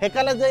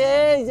সেকালে যে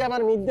এই যে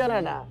আমার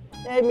মিদ্যানাটা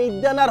এই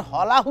মিদ্যানার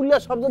হলা হুল্লা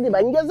সব যদি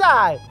ভাঙ্গে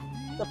যায়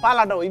তো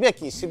পালাটা হইবে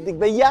কি সিদ্দিক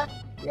ভাইয়া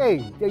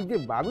এই যে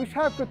বাবু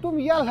সাহেবকে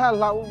তুমি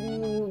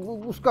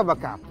উস্কা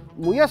বাঁকা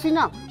মুই আসি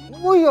না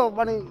মুইও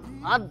মানে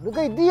আর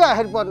ঢুকাই দিয়া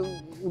এরপর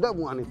উড়া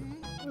মুয়ানি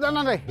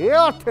জানা না হে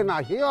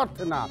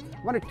অর্থে না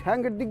মানে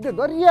ঠ্যাঙ্গের দিক দিয়ে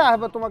ধরিয়া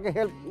হবে তোমাকে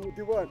হেল্প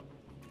দিব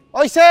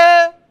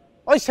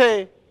ওইসে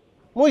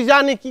মুই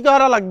জানি কি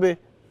করা লাগবে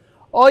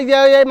ওই যে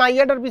এই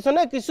মাইয়াটার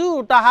পিছনে কিছু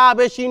টাকা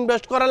বেশি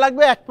ইনভেস্ট করা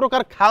লাগবে এক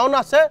প্রকার খাওন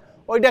আছে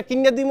ওইটা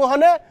কিনে দিমু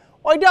হনে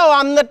ওইটাও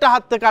আমনেরটা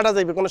হাতে কাটা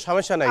যাবে কোনো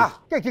সমস্যা নাই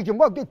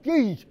কি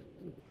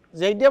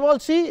যেইটা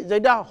বলছি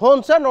যেটা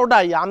হনছেন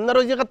ওটাই আপনার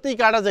ওই জায়গাতেই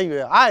কাটা যাইবে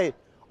আয়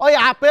ওই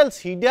আপেল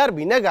সিডার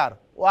ভিনেগার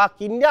ও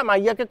কিনিয়া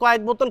মাইয়াকে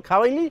কয়েক বোতল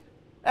খাওয়াইলি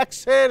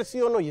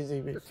এক্সেরসিয়ন হয়ে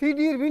যাইবে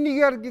সিডির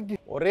ভিনেগার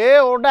ওরে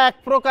ওটা এক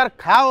প্রকার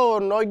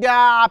খাওন ওইটা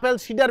আপেল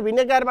সিডার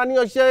ভিনেগার মানে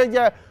হচ্ছে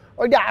যে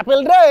ওইটা আপেল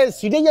রে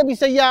সিডাইয়া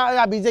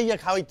ভিজাইয়া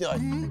খাওয়াইতে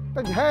হয়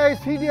হ্যাঁ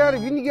সিডিয়ার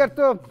ভিনেগার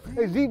তো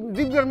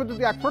জিভের মধ্যে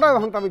এক ফোঁটা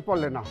এখন তো আমি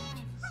পড়লে না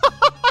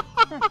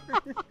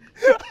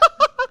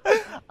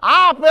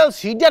আপেল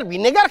সিডার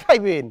ভিনেগার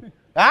খাইবেন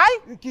আই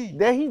কি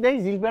দেখি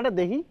জিলপাটা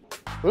দেখি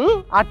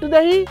আটটু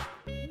দেখি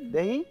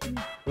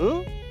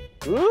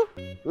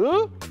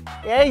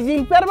এই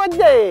জিলপার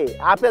মধ্যে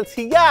আপেল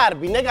সিগার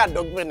ভিনেগার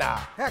ঢুকবে না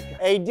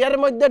এইটার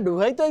মধ্যে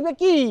ঢুকাইতে হইবে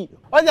কি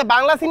ওই যে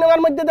বাংলা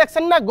সিনেমার মধ্যে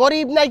দেখছেন না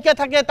গরিব নায়িকা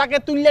থাকে তাকে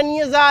তুলে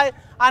নিয়ে যায়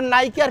আর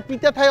নায়িকার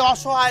পিতে থাকে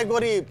অসহায়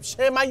গরিব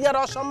সে মাইয়ার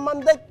অসম্মান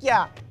দেখিয়া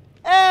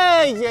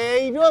এই যে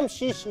এইরকম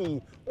শিশি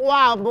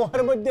ওয়া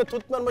মোহের মধ্যে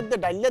থুতমার মধ্যে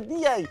ডাইলে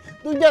দিয়াই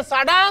দুইটা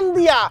সাডান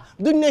দিয়া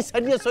দুনিয়ায়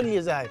ছাড়িয়ে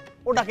চলিয়ে যায়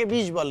ওটাকে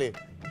বিষ বলে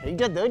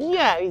এইটা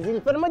ধরিয়া এই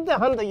জিলপের মধ্যে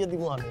হান দাইয়া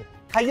দিব আমি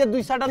খাইয়া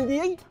 2 সাডান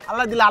দিয়েই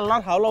আল্লাহ দিলে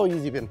আল্লাহর হাওলা হয়ে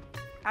যাবেন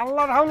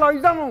আল্লাহর হাওলা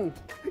হয়ে যাবো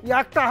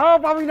একটা হাওয়া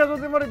পাবি না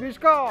যদি মোরে বিষ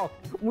খাও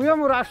মুইয়া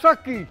মোর আশা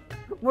কি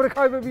মোরে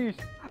খাইবে বিষ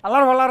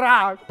আল্লাহর ভালা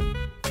রাখ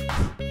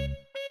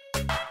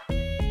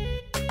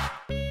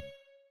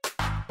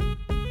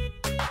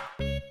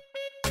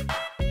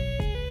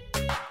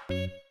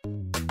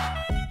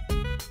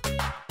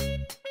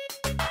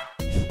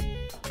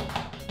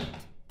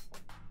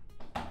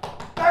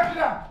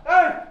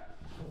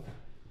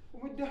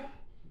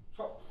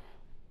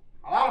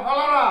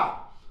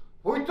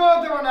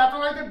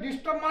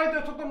ডিস্টার্ব মারাইতে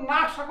তো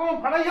নাক সকল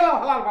ফাটাই গেলাম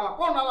হালার ভালা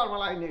কোন হালার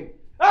ভালা নেই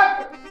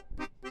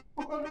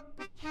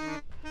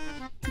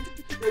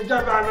এই যে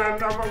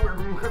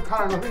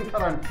খারান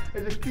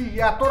এই যে কি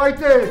এত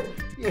রাইতে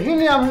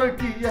এহিনি আপনার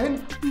কি এহিন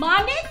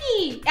মানে কি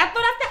এত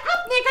রাতে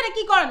আপনি এখানে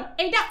কি করেন?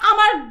 এইটা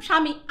আমার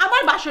স্বামী,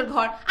 আমার বাসর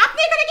ঘর, আপনি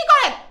এখানে কি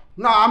করেন?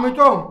 না আমি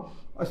তো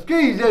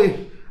স্কিজে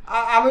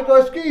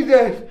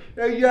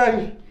এই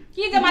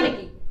কি যে মানে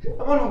কি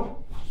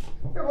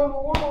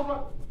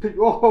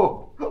ও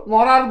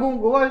মরার ঘুম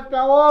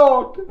ঘুমাইটা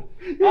ওঠ।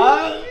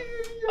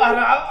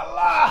 আরে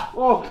আল্লাহ,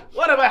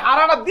 ওরে ভাই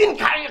হারাটা দিন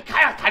খাই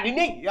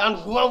নেই,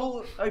 ঘুমাবো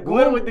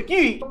ঘুমের মধ্যে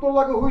কি তোর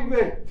লাগে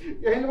হইবে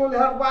এই বলে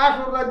আর বাস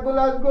রাত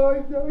বলে আজ গই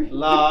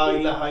লা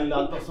ইলাহা ইল্লা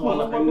আনতা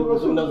সুবহানাকা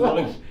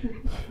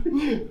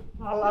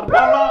আল্লাহর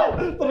বাবা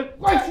তোরে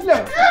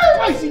কইছিলাম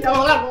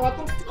আল্লাহর বাবা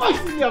তোর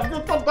কইছিলাম যে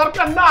তোর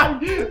দরকার নাই,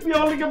 তুই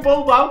আমাকে বউ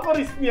ভাও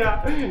করিস না।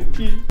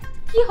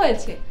 কি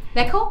হয়েছে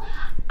দেখো,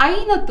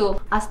 আইনত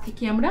আজ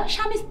থেকে আমরা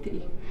স্বামী স্ত্রী,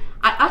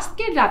 আর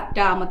আজকের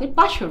রাতটা আমাদের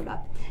বাসর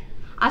রাত।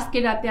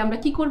 আজকের রাতে আমরা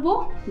কি করব?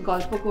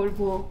 গল্প করব,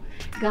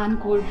 গান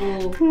করব,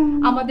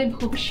 আমাদের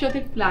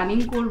ভবিষ্যতের প্ল্যানিং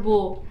করব,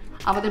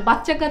 আমাদের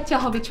বাচ্চা কাচ্চা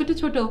হবে ছোট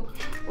ছোট,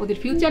 ওদের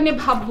ফিউচার নিয়ে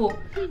ভাববো।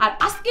 আর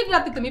আজকের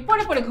রাতে তুমি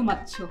পরে পরে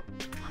ঘুমাচ্ছ।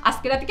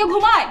 আজকের রাতে কেউ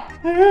ঘুমায়?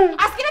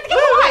 আজকের রাতে কেউ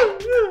ঘুমায়?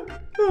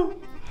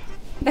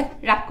 দেখ,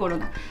 রাগ করো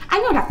না,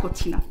 আমিও রাগ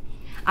করছি না।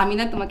 আমি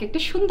না তোমাকে একটা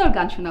সুন্দর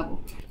গান শোনাবো,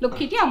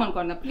 লক্ষ্মীটি এমন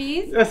কর না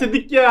প্লিজ।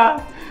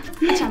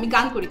 আচ্ছা আমি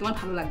গান করি, তোমার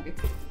ভালো লাগবে।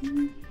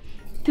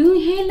 तू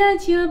है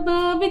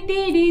लाजवाब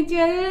तेरे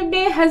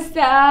जलबे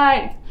हजार,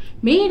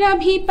 मेरा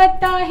भी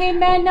पता है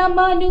मैं न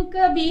मानूं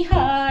कभी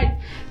हार,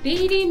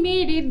 तेरी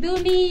मेरी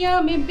दुनिया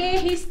में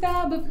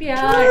बेहिसाब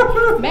प्यार,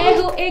 मैं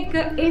हूँ एक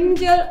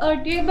एंजल और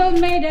डेविल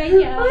मेरा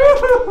यार,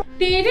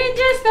 तेरे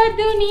जैसा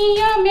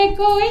दुनिया में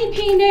कोई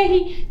भी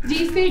नहीं,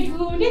 जिसे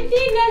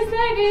ढूंढती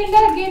नजर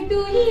लगे तू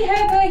ही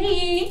है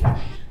वही,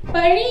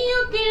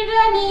 परियों की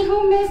रानी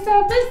हूँ मैं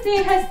सबसे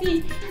हंसी,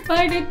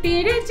 पर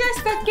तेरे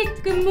जैसा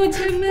किक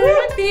मुझे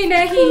मिलती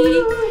नहीं,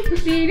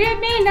 तेरे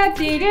बिना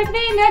तेरे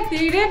बिना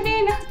तेरे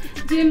बिना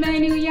जे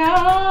मैनू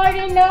यार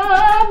ना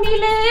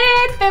मिले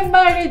ते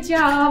मर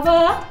जावा,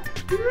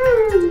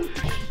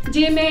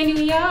 जे मैनू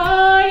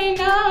यार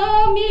ना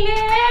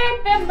मिले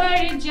ते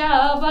मर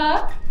जावा,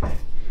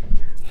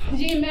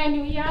 जे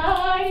मैनू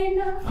यार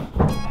ना।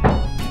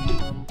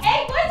 ए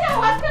कोई जाओ,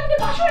 আজকে আমাদের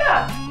বাসরা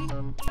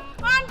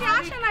আন্টি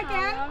আসে না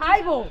কেন?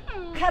 আইবো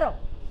খারো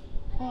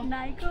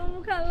নাইকো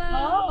মুখালা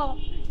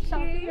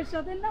শান্তির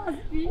সাথে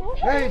নাচবি।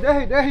 এই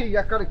দেহি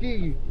একার কি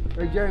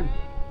এই যে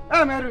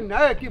মেরুন না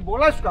কি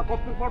বলাস কা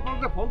কতক্ষণ পর পর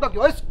ফোনটা কি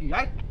হইস কি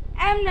আই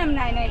এমন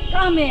নাই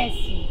কামে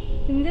আছি,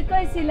 তুমি যে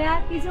কইছিলা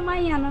কিছু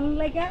মাইয়া আনন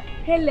লাগা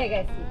ফেলে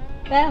গেছি,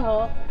 দেখো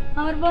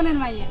আমার বোনের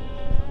মাইয়া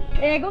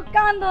এগো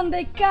কান্দন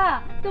দেখা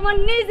তোমার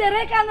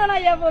নিজেরে কান্দন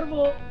আইয়া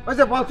পড়বো। ওই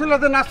যে বলছিল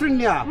যে নাসরিন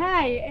নিয়া।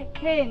 হ্যাঁ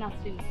হে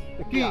নাসরিন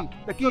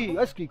কি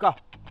হইস কি কা?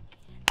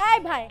 এই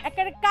ভাই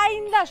একেবারে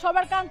কাইন্দা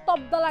সবার কান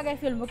তবদা লাগাই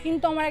ফেলবো,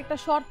 কিন্তু আমার একটা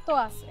শর্ত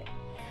আছে,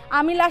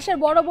 আমি লাশের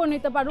বড় বোন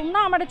নিতে পারুম না,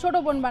 আমার ছোট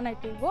বোন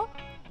বানাইতে হইব,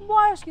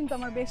 বয়স কিন্তু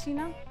আমার বেশি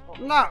না।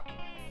 না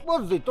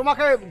বুঝছি,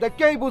 তোমাকে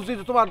দেখেই বুঝছি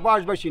যে তোমার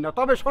বয়স বেশি না।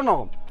 তবে শোনো,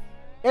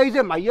 এই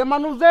যে মাইয়া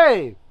মানুষ যে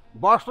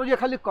বয়স যে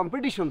খালি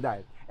কম্পিটিশন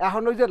দেয়,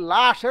 এখন ওই যে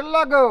লাশের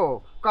লাগেও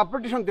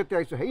কম্পিটিশন দিতে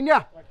আইছো, হেই না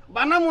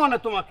বানাবো না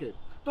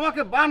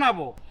তোমাকে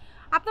বানাবো।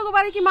 আপনাকে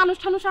বাড়ি কি মানুষ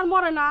ঠানুষ আর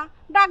মরে না?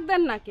 ডাক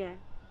দেন না কে?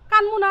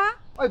 কানমু না?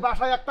 ওই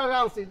বাসায় একটা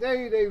আনছি যে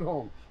এই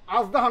হোম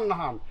আজদাহান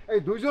নাহান এই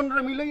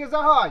দুইজনের মিলিয়ে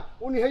যা হয়,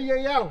 উনি হেই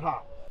এই আলহা,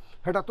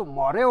 সেটা তো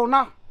মরেও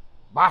না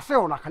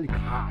বাসেও না, খালি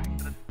খায়।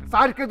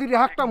 4 কেজির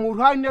একটা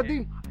মুরহাই নিয়ে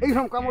দিন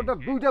এইরকম কামড়টা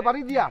 2টা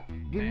বাড়ি দিয়া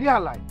গিল্লি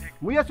হালাই।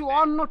 মুই আছি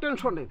অন্য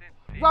টেনশনে,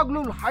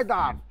 জগলুল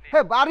হায়দার হে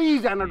বাড়ি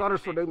যায় না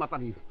ডরের চোটে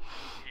মাতারি।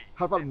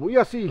 তারপর মুই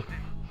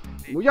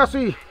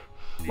আছি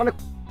মানে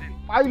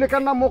পাইলে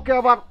কেন না মোকে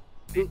আবার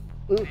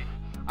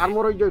আর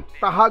মোর ওই যে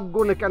তাহাক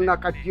গুনে কেন না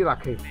কাটিয়ে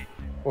রাখে।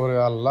 ওরে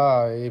আল্লাহ,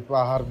 এই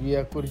পাহাড়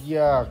বিয়া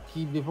করিয়া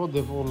কি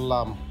বিপদে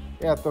পড়লাম,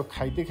 এত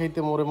খাইতে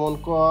খাইতে মোরে মন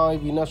কয়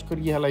বিনাশ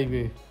করিয়া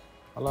হেলাইবে।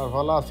 আল্লাহর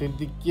ভালা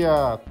সিদ্দিকিয়া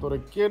তোরে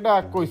কেডা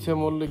কইছে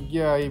মরলে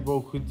গিয়া এই বউ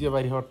খুঁজিয়া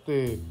বাড়ি হরতে,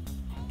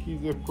 কি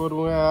যে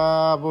করবো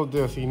বলতে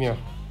আছি না।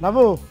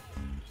 বাবু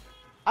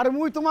আরে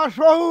মুই তোমার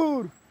শহুর,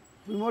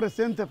 তুমি মোরে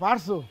চিনতে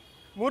পারছো?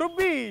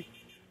 মুরব্বী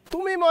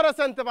তুমি মরে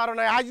চিনতে পারো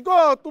না, আজ গো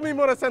তুমি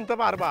মরে চিনতে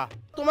পারবা।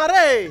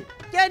 তোমারে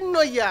কেন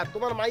নইয়া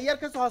তোমার মাইয়ার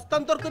কাছে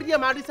হস্তান্তর করিয়া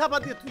মাটি চাপা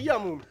দিয়ে থুইয়া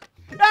মুম।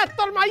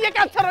 তোর মাইয়া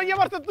ক্যান্সার হইয়া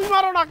মারছে, তুই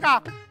মারো না কা?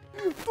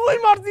 তুই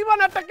মোর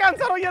জীবনে একটা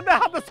ক্যান্সার হইয়া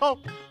দেখা দেছ।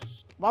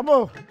 বাবু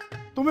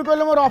তুমি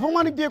কইলে মোর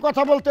অপমানিক দিয়ে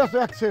কথা বলতে আছো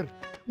একসের।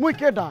 মুই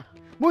কেডা?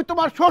 মুই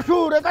তোমার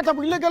শ্বশুর, এ কথা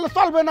ভুলে গেলে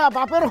চলবে না,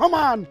 বাপের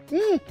সমান।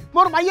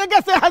 মোর মাইয়া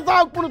গেছে,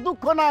 যাও কোনো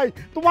দুঃখ নাই,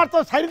 তোমার তো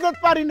ছাড়ি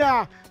দিতে পারি না।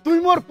 তুই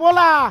মোর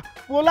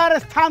পোলার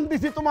স্থান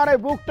দিছি তোমার এই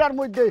বুকটার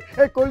মধ্যে,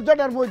 এই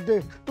কলজাটার মধ্যে।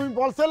 তুমি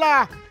বলছিলা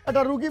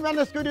একটা রুগী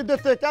ম্যানেজ করে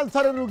দিতে,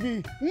 ক্যান্সারের রুগী,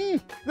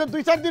 যে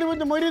 2-4 দিনের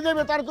মধ্যে মরে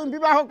যাবে, তার তুমি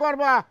বিবাহ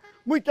করবা।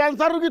 মুই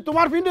ক্যান্সার রুগী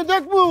তোমার পিণ্ডে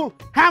দেখবো?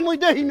 হ্যাঁ মুই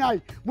দেখি নাই,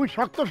 মুই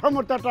শক্ত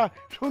সমর্থ একটা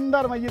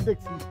সুন্দর মাইয়ে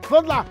দেখছি,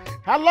 বুঝলা?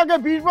 হ্যাঁ লগে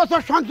 20 বছর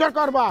সংসার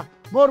করবা,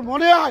 মোর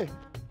মনে হয়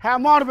হ্যাঁ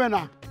মরবে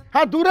না।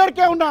 হ্যাঁ দূরের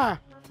কেউ না,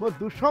 মোর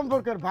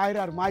দুঃসম্পর্কের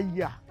ভাইরার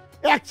মাইয়া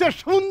একসে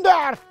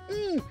সুন্দর,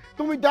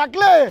 তুমি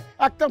দেখলে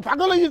একদম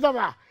পাগল হয়ে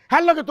যাবা।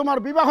 হ্যাঁ লগে তোমার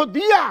বিবাহ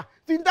দিয়া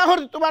চিন্তা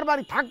করি তোমার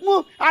বাড়ি থাকবো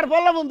আর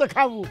বলা বন্ধ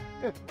খাবো।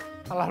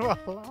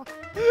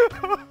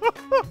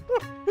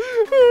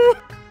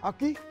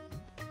 কি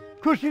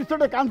খুশির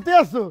চোটে কাঁদতে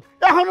আসছো?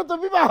 এখনো তো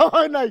বিবাহ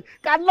হয় নাই,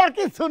 কান্নার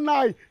কিছু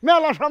নাই,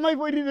 মেলা সময়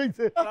পড়ে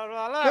রয়েছে।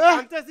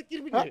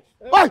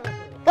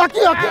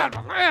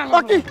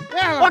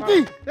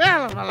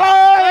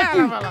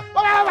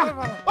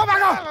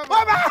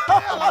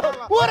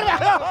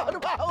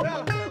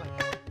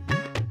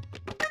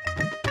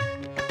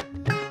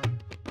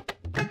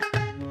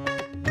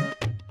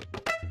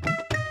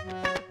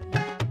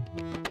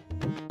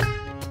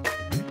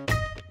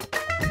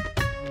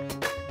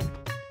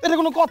 এটা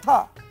কোনো কথা?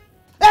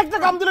 একটা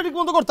কাম দিলে ঠিক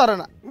মতো করতে পারে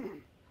না।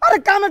 আরে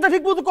কাম একটা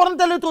ঠিক মতো করেন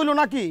তাহলে তো হইলো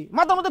নাকি?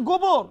 মাথার মধ্যে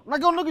গোবর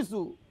নাকি অন্য কিছু?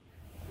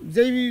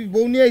 যেই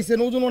বউ নিয়ে আইসেন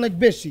ওজন অনেক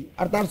বেশি,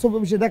 আর তার সব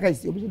অফিসে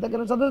দেখাইছি, অফিসে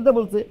দেখানোর সাথে সাথে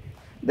বলছে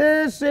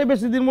দেশে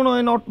বেশি দিন মনে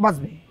হয় নট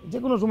বাঁচবে, যে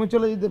কোনো সময়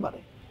চলে যেতে পারে,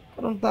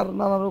 কারণ তার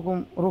নানা রকম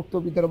রক্ত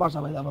ভিতরে বাসা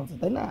বাইদা বলছে,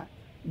 তাই না?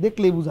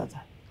 দেখলেই বোঝা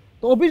যায়।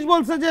 তো অফিস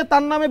বলছে যে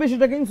তার নামে বেশি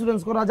টাকা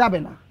ইন্স্যুরেন্স করা যাবে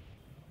না।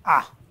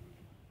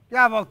 কে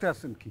বলতে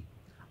আসছেন কি?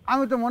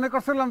 আমি তো মনে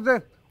করছিলাম যে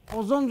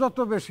ওজন যত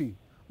বেশি,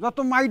 যত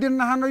মাইডের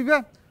নাহান হইবে,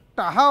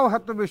 টাহাও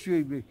এত বেশি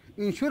হইবে,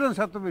 ইন্স্যুরেন্স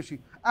এত বেশি।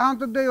 এখন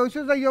তো দেয়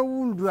হয়েছে যাইয়া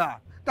উল্টা,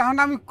 তখন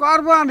আমি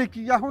করবো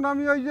নাকি? এখন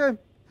আমি ওই যে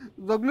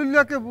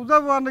জগলুল্লাহকে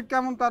বুঝাবো অনেক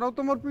কেমন, তারাও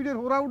তোমার পিঠের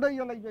হোরা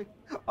উঠাইয়া লাগবে।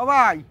 ও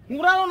ভাই,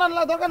 মুরানো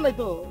না দরকার নাই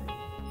তো,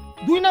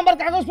 2 নাম্বার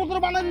কাগজপত্র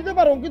বানিয়ে দিতে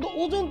পারো, কিন্তু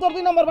ওজন তো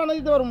 2 নাম্বার বানিয়ে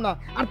দিতে পারবো না।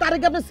 আর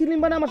তারিখে আপনি সিলিম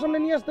বানিয়ে আমার সামনে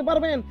নিয়ে আসতে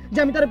পারবেন যে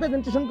আমি তার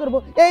প্রেজেন্টেশন করবো?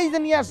 এই যে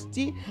নিয়ে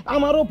আসছি,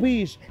 আমার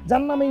অফিস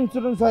যার নামে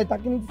ইন্স্যুরেন্স হয়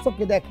তাকে নিজের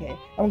চোখে দেখে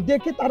এবং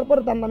দেখে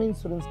তারপরে তার নামে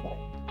ইন্স্যুরেন্স করে।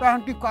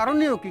 তখন কি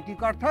করণীয় কি? কি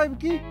করতে হবে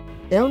কি?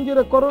 এখন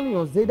যেটা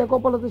করণীয়, যেটা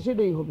কপালাতে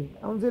সেটাই হবে।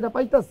 এখন যেটা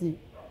পাইতাছি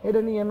এটা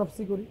নিয়ে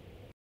এনএফসি করি।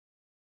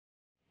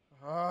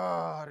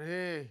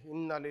 আরে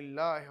ইন্না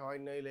লিল্লাহি ওয়া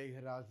ইন্না ইলাইহি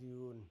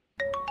রাজিউন।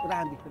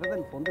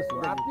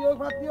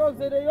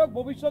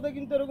 ভবিষ্যতে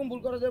কিন্তু এরকম ভুল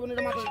করা যাবে না।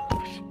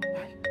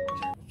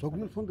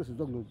 জগলুল ফোন দিছে,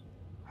 জগলুল।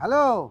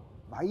 হ্যালো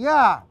ভাইয়া,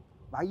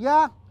 ভাইয়া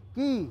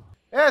কি?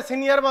 এ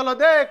সিনিয়র বলো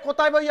দে,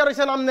 কোথায় বইয়া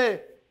রইছেন আমনে?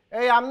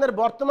 এই আমনের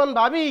বর্তমান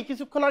ভাবি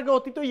কিছুক্ষণ আগে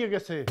অতীত হয়ে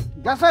গেছে।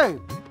 গেছে?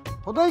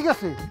 হতেই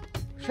গেছে?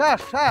 শেষ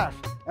শেষ?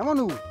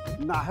 এমনও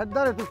নাহের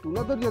দ্বারা একটু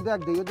তুলে ধরিয়ে দেখ,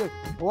 দিয়ে যে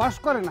ওয়াশ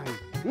করে নাই।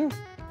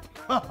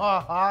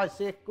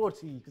 চেক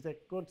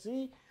করছি।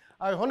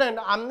 আর শোনেন,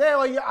 আমনে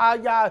ওই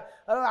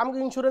আমাকে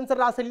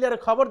ইন্স্যুরেন্সের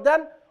রাসেলিয়ার খবর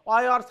দেন,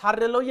 ওই আর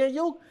সারে লইয়ে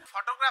যাউক,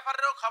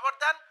 ফটোগ্রাফারেরও খবর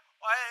দেন,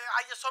 ওই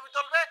আইয়া ছবি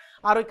তুলবে।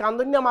 আর ওই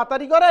কান্দনিয়া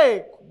মাতারি করে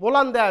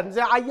বলান দেন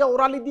যে আইয়া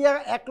ওরালি দিয়ে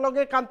এক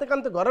লগে কানতে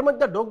কানতে ঘরের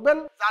মধ্যে ঢুকবেন,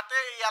 যাতে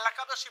এই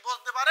এলাকাবাসী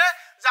বুঝতে পারে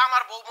যে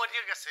আমার বউ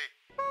মরিয়ে গেছে।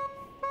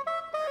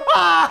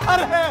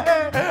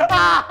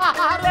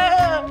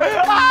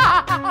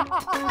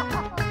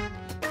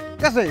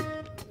 গেছে,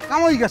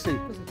 কামই গেছে।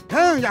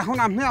 হ্যাঁ, এখন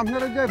আপনি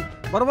আপনারা যে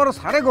বড় বড়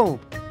সারে গো,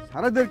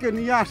 সারেদেরকে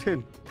নিয়ে আসেন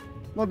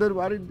আমাদের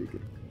বাড়ির দিকে।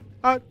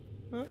 আর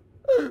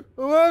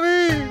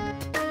ভাবি,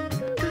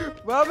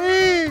 ভাবি,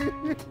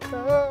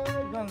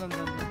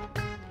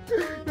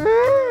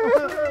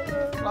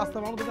 রাস্তা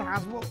মানুষ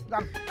হাসবো।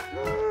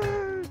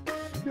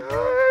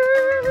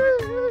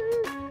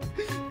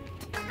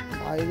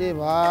 ভাই রে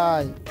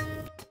ভাই,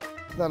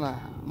 না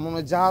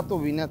মনে যা তো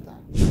অভিনেতা।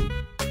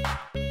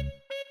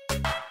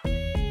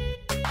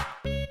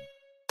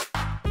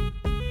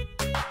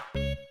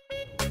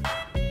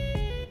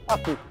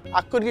 আপনি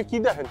আক্করিকে কি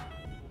দেখেন?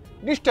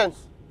 ডিস্টেন্স।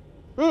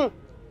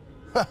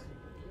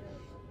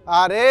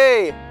 আরে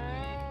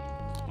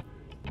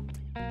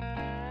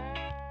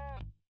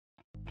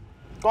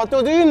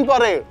কতদিন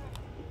পরে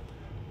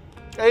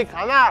এই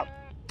খানা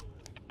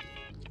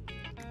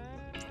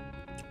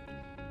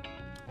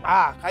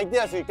খাইতে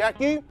আসি।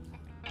 কি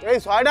এই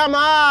 6টা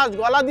মাস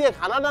গলা দিয়ে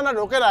খানা দানা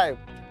ঢোকে রায়,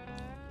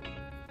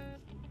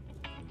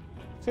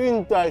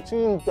 চিন্তায়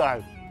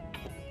চিন্তায়।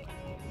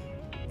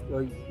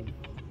 ওই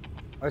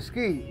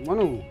আজকে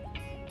মনু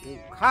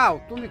খাও,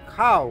 তুমি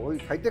খাও, ওই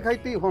খাইতে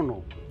খাইতেই হনো,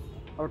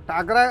 আর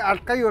টাগরায়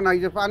আটকাইও নাই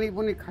যে পানি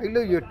পুনি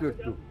খাইলেই একটু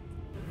একটু।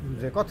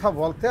 যে কথা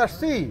বলতে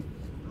আসছি,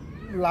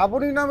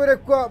 লাবণী নামের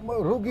এক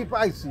রোগী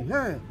পাইছি।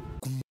 হ্যাঁ,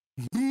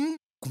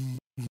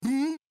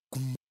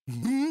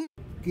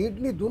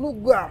 কিডনি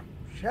দুনুগা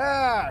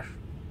শেষ,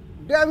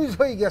 ড্যামেজ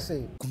হয়ে গেছে।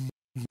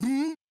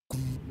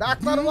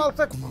 ডাক্তার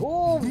বলছে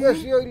খুব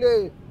বেশি হইলে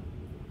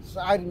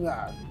 4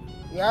 মাস,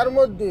 এর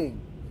মধ্যে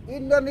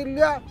ইল্লা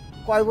নিল্লা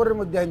কয়বরের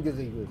মধ্যে আনতে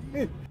যাইবে।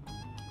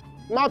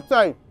 মাপ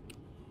চাই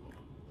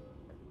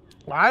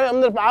ভাই,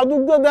 আমাদের পা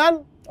দুগ্ধ দেন,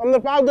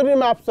 আমাদের পা ধরে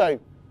মাপ চাই।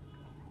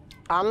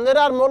 আমাদের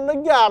আর মোর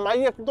লাগিয়া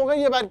মাইয়া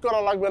তোকে বাইর করা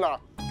লাগবে না,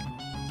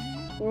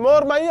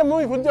 মোর মাইয়া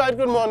মুই খুঁজে বাইর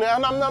করবো।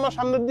 এখন আপনি আমার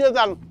সামনে দিয়ে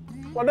যান,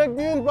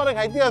 অনেকদিন পরে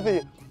খাইতে আছি।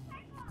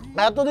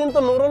 এতদিন তো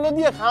নোরলো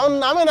দিয়ে খাওয়ার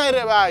নামে নাই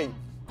রে ভাই।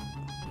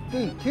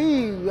 কি কি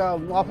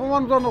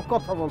অপমানজনক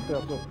কথা বলতে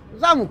আছো?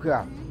 জামুকা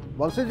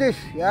বলছে যে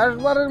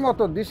শেষবারের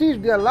মতো this is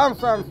the last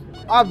chance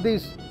of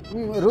this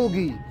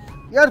রোগী।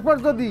 এরপর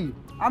যদি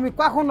আমি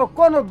কখনো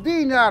কোনো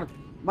দিন আর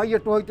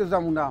মাইয়াটো হইতে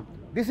যাবো না,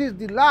 this is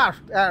the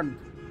last and.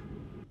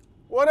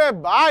 ওরে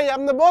ভাই,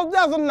 আপনি বলতে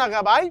আছেন না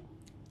কা ভাই?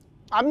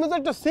 আপনি তো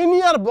একটা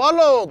সিনিয়র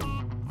বলদ,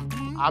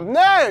 আপনি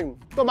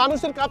তো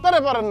মানুষের কাতারে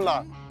পারেন না।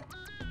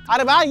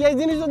 আরে ভাই, এই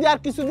জিনিস যদি আর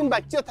কিছুদিন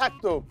বাচ্চা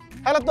থাকতো,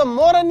 হলে তো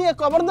মোরে নিয়ে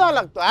কবর দেওয়া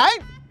লাগতো।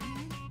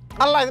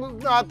 আল্লাহ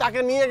তাকে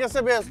নিয়ে গেছে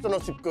বেহেশত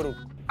নসিব করুক।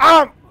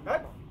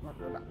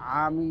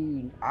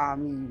 আমিন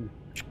আমিন।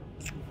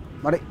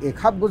 মানে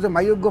এখাব বুঝে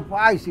মাইয়োগ্য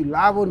পাইছি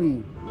লাবণী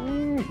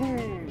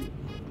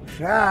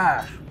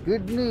শেষ,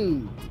 কিডনি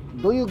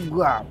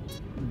দইগা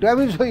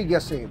ড্যামেজ হয়ে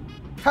গেছে।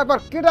 এবার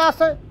কেটা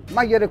আছে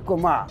মাইয়ার এক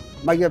মা,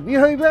 মাইয়া বিয়ে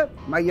হইবে,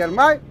 মাইয়ার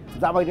মায়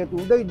জামাইরে তো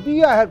উদয়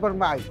দিয়া এরপর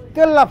মাই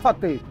তেল্লা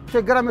ফাতে সে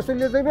গ্রামে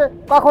চলে যাবে,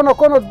 কখনো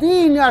কোনো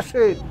দিন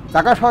আসে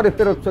ঢাকা শহরে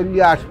ফেরত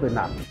চলিয়ে আসবে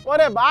না।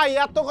 ওরে ভাই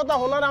এত কথা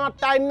শোনার আমার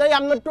টাইম নাই,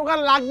 আপনার টোকান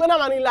লাগবে না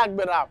মানে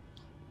লাগবে না,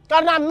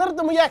 কারণ আপনার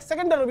তো মুই 1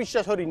 সেকেন্ডেরও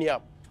বিশ্বাস করিনি।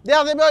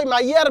 দেখা যাবে ওই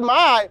মাইয়ার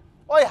মায়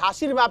ওই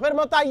হাসির বাপের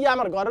মতো আইয়া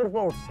আমার ঘরের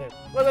উপর উঠছে,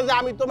 বলবে যে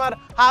আমি তোমার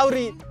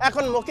হাউরি,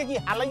 এখন মুখে কি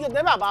হালাইয়ে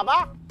দেবা বাবা?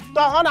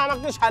 তখন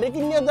আমাকে শাড়ি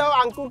কিনিয়ে দাও,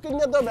 আঙ্কুর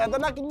কিনিয়ে দাও,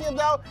 বেদনা কিনিয়ে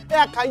দাও,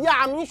 খাইয়া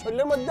আমি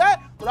শরীরের মধ্যে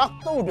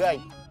রক্ত উঠাই।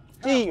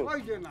 কি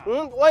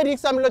ওই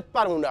রিক্স আমি লইতে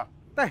পারবো না।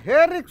 তা হে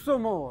রিক্স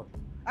মোর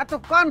এত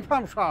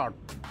কনফার্ম শট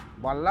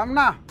বললাম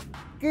না,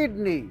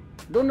 কিডনি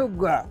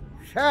দনুগা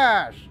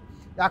শেষ।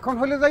 এখন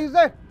হলে যাই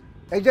যে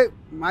এই যে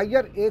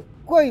মাইয়ার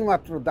একই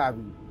মাত্র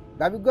দাবি,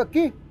 দাবিগা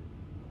কি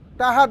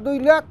টাকা 2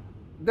 লাখ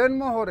দেন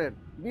মোহরের,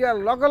 বিয়ার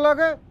লগে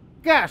লগে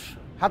ক্যাশ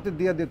হাতে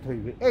দিয়ে দিতে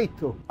হইবে। এই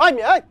তো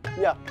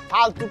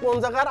ফালতু কোন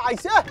জায়গার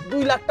আইছে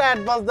 2 লাখ টাকা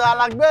অ্যাডভান্স দেওয়া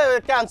লাগবে,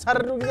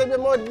 ক্যান্সারের রোগী যাবে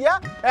মর গিয়া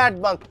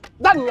অ্যাডভান্স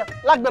দানিয়া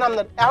লাগবে না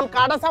আপনার। এখন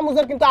কাটা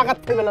চামচের কিন্তু আঘাত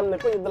খাইবেন আপনি,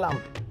 কই দিলাম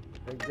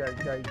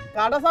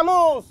কাটা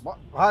চামচ।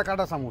 হ্যাঁ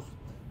কাটা চামচ,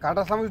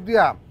 কাটা চামচ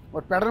দিয়া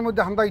ওর প্যাডের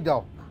মধ্যে হান্দাই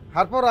দাও,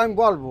 তারপর আমি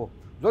বলবো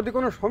যদি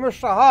কোনো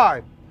সমস্যা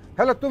হয়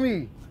তাহলে তুমি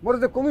মোর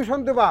যে কমিশন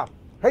দেবা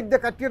হেড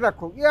দিয়ে কাটিয়ে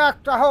রাখো,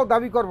 একটা হাও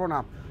দাবি করবো না।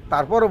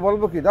 তারপরে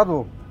বলবো কি দাদু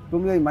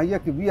তুমি এই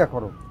মাইয়াকে বিয়ে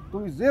করো,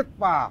 তুমি জেদ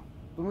পা,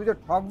 তুমি যে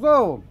ঠকছো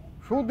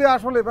সুদে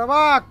আসলে বাবা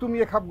তুমি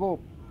এ খাবো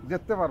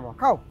যেতে পারবা,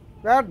 খাও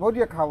পেট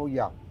ভরিয়ে খাও,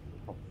 ইয়া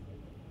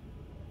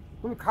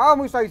তুমি খাও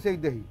মুই চাই সেই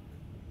দেহি।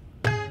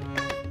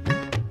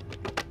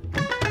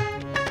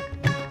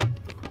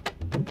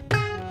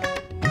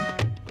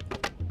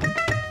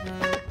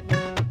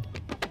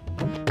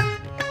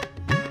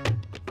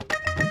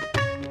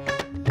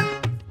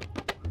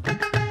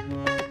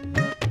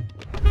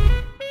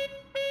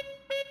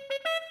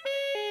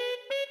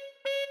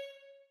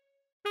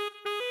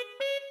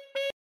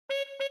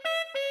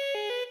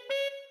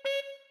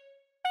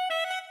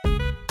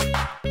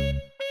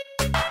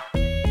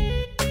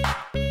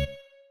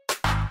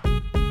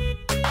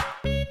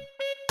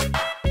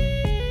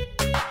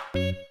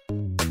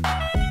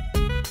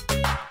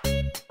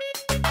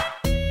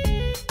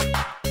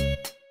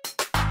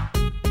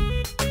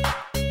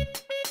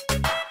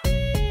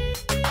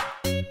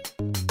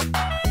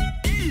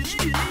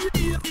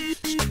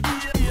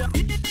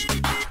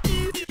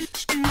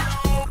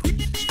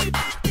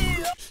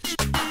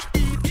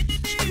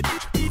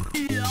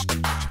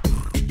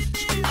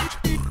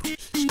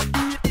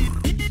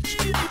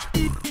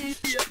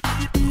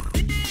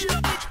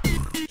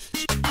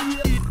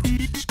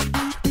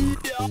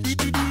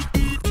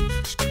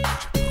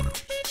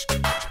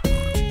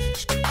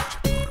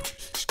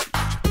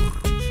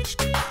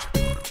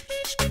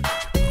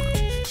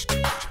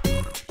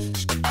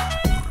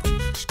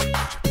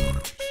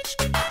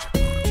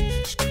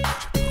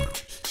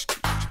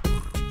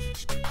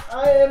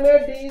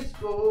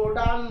 डिस्को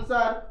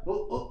डांसर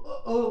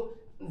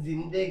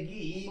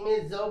जिंदगी में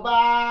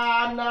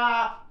जबाना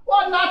ओ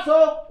नाचो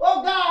ओ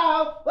गाओ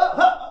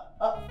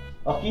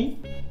अकी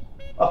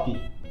अकी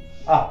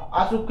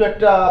আসুক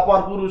একটা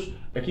পরপুরুষ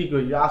কি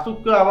কই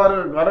আসুক আমার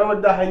ঘরের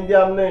মধ্যে হাইন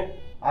দিয়ে আমনে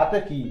আতে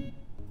কি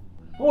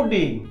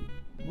পুডিং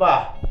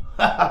বাহ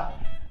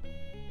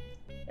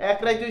এক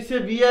রাইত হইছে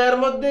বিয়ের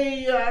মধ্যেই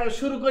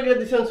শুরু করিয়া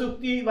দিছেন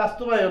চুক্তি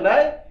বাস্তবায়ন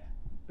নাই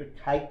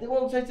খাইতে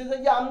মন চাইছে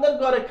যে আমাদের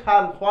ঘরে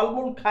খান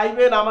ফলমূল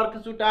খাইবেন আমার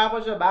কিছু টাকা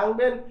পয়সা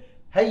ভাঙবেন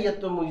হেইয়া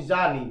তো মুই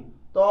জানি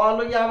তো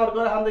লইয়া আমার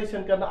ঘরে হান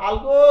দিছেন কেন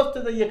আলগোস্তে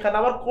যাইয়া খান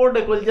আমার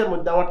কোর্টে কলজের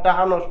মধ্যে আমার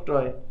টাকা নষ্ট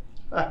হয়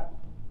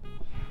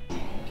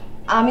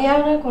আমি আর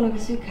না কোনো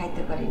কিছুই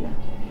খাইতে পারি না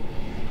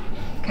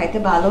খাইতে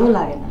ভালোও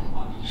লাগে না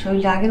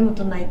শরীর আগের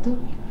মতো নাই তো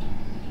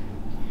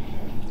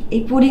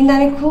এই পুডিংটা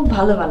আমি খুব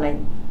ভালো বানাই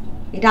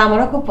এটা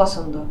আমারও খুব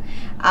পছন্দ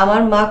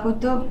আমার মা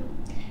কইতো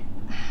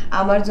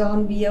আমার যখন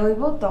বিয়ে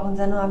হইব তখন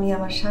যেন আমি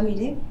আমার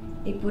স্বামীরে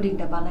এই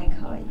পুডিংটা বানাই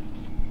খাওয়াই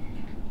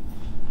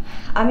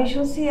আমি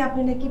শুনছি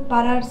আপনি নাকি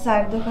পাড়ার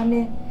চায়ের দোকানে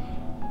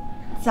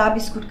চা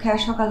বিস্কুট খাওয়া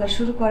সকালে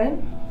শুরু করেন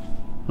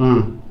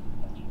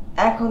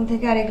এখন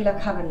থেকে আর এগুলা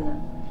খাবেন না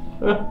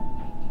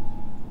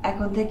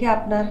এখন থেকে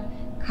আপনার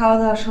খাওয়া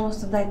দাওয়ার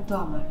সমস্ত দায়িত্ব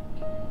আমার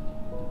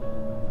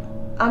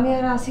আমি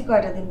আর আছি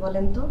কয়টা দিন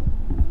বলেন তো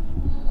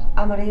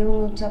আমার এই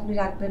অনুরোধটা আপনি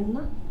রাখবেন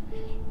না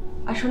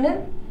আর শুনেন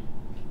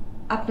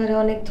আপনারে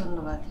অনেক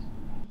ধন্যবাদ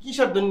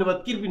কিসের ধন্যবাদ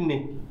কিরবিন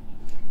নেই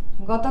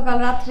গতকাল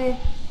রাত্রে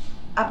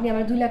আপনি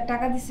আমার 2 লাখ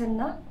টাকা দিবেন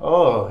না ও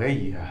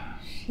হেইয়া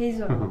সেই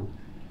জন্য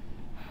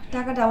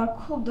টাকাটা আমার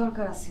খুব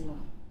দরকার ছিল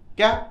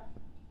কে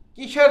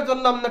কিসের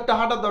জন্য আপনার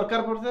টাকাটা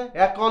দরকার পড়ছে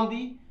এখন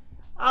দি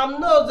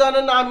আপনিও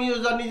জানেন আমিও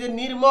জানি যে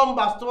নির্মম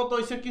বাস্তবতা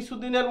হইছে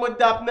কিছুদিনের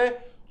মধ্যে আপনি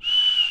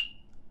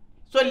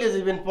চলে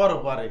যাবেন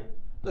পরে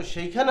তো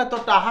সেইখানে তো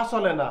টাহা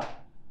চলে না,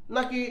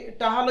 নাকি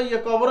টাহা লইয়া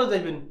কবরে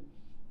যাইবেন?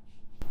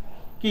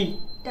 কি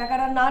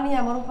টাকাটা না নিয়ে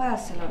আমার উপায়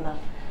আসছিল না।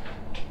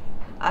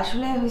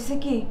 আসলে হয়েছে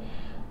কি,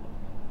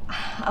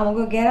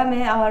 আমাকে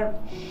গ্রামে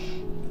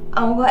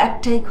আমাকে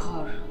একটাই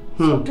ঘর,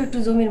 ছোট্ট একটু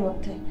জমির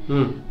মধ্যে।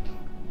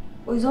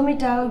 ওই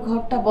জমিটা, ওই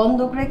ঘরটা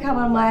বন্ধক রেখে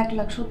আমার মা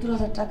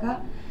 1,70,000 টাকা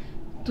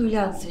তুলে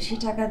আনছে। সেই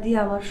টাকা দিয়ে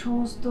আমার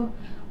সমস্ত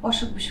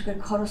অসুখ বিসুখের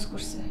খরচ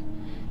করছে।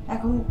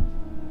 এখন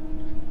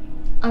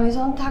আমি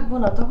যখন থাকবো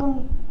না, তখন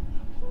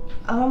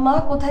আমার মা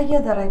কোথায়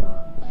গিয়ে দাঁড়াইব?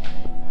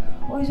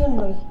 ওই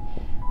জন্যই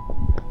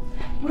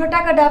পুরো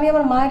টাকাটা আমি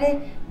আমার মায়ের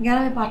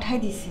গ্রামে পাঠাই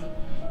দিছি।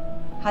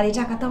 আর এই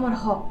টাকা তো আমার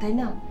হক, তাই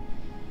না?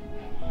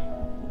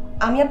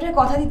 আমি আপনার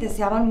কথা দিতেছি,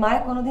 আমার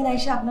মায়ের কোনোদিন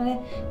এসে আপনারে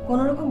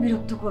কোনো রকম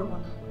বিরক্ত করবো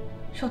না,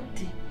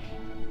 সত্যি।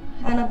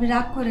 হ্যাঁ, আপনি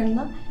রাগ করেন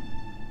না,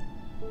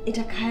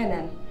 এটা খায়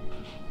নেন।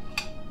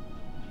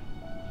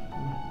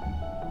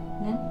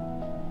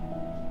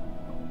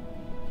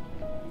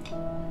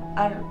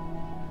 আর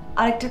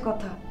আরেকটা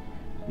কথা,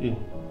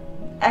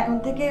 এখন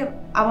থেকে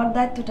আমার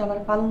দায়িত্বটা আমার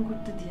পালন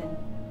করতে দিয়েন।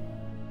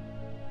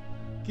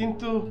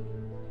 কিন্তু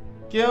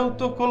কেউ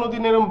তো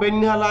কোনোদিন এরকম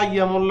বেন্যালা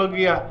ইয়া মল্ল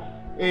গিয়া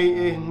এই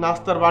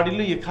নাস্তার বাড়ি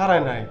লইয়ে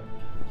খারায় নাই।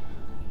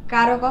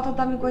 কারো কথা তো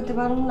আমি কইতে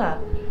পারুম না,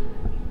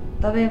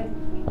 তবে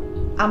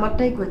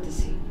আমারটাই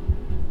কইতেছি।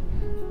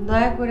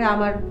 দয়া করে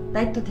আমার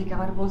দায়িত্ব থেকে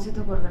আমার বঞ্চিত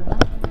করবেন না।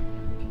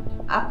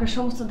 আপনার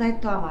সমস্ত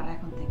দায়িত্ব আমার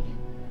এখন থেকে,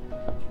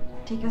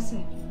 ঠিক আছে?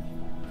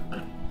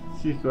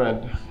 কি করেন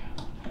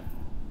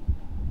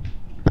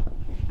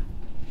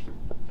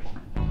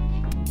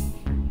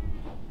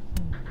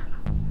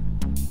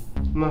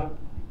না,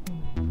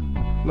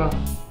 না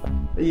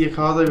ইয়ে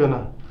খাওয়া যাবে না,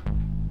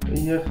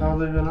 ইয়ে খাওয়া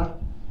যাবে না,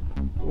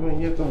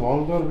 ইয়ে তো ভং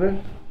করবে।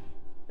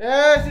 এ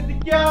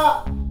সিদ্দিকিয়া,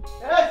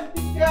 এ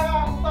সিদ্দিকিয়া,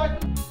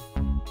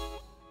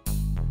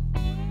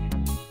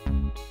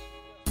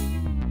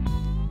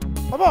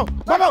 বাবা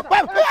বাবা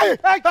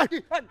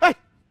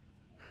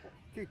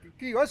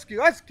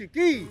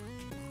কি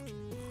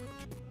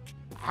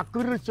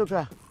আকুরের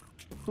চোখা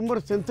তোমার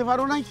চিনতে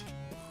পারো নাই?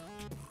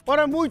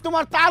 পরে মুই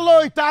তোমার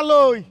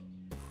তালই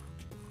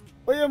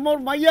ওই যে মোর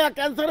মাইয়া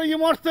ক্যান্সার হয়ে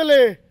মরছেলে,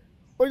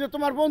 ওই যে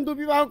তোমার বন্ধু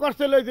বিবাহ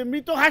করছিল, ওই যে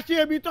মৃত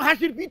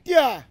হাসির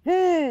পিটিয়া।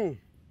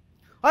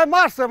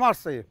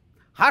 মারছে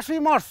হাসি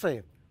মরছে,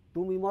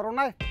 তুমি মরো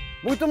নাই।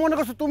 মুই তো মনে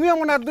করছো তুমিও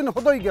মনে একদিন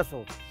হদই গেছো।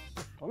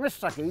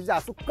 সমস্যা কি? এই যে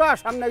আসুক্কা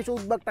সামনে এসে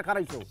উদ্বেগটা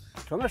খারাইছো,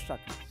 সমস্যা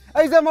কি?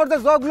 এই যে মোর যে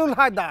জগলুল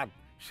হায়দার,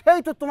 সেই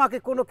তো তোমাকে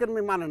কোনো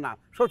কেমনি মানে না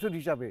শ্বশুর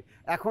হিসাবে।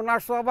 এখন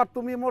আসছো আবার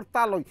তুমি মোর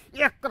তালই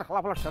একটা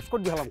হালাফালা শেষ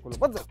করে দিলাম করলো,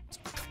 বুঝছো?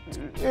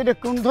 এটা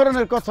কোন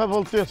ধরনের কথা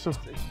বলতে এসো?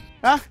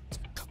 হ্যাঁ,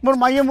 মোর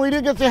মাইয়া মরে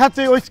গেছে,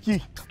 হাতে ওই কি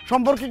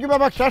সম্পর্কে কি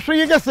বাবা শেষ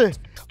হয়ে গেছে?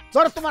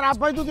 ধরো তোমার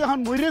আব্বাই যদি এখন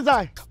মরে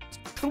যায়,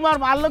 তোমার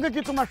মার লগে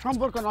কি তোমার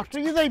সম্পর্ক নষ্ট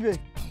হয়ে যাইবে?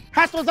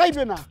 হ্যাঁ, তো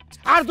যাইবে না।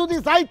 আর যদি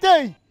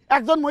যাইতেই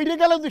একজন মরে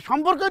গেলে যদি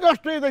সম্পর্ক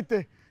নষ্ট হয়ে যাইতে,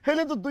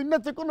 হেলে তো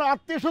দুনিয়াতে কোনো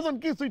আত্মীয় স্বজন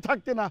কিছুই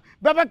থাকতে না,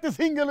 ব্যাপারটা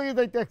সিঙ্গেল হয়ে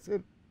যাইতে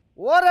একসের।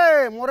 ওরে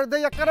মরে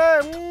দেই একারে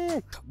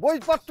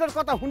বইপত্রের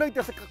কথা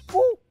শুনাইতেছে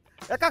কাকু।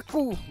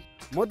 কাকু,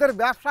 মোদের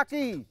ব্যবসা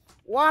কি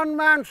ওয়ান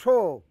ম্যান শো,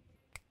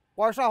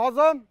 পয়সা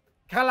হজম,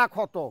 খেলা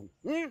খতম।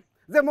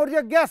 যে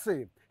মরিয়ে গেছে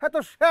হ্যাঁ তো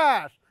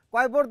শেষ,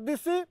 কয়বার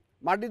দিছি,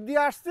 মাটি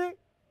দিয়ে আসছি,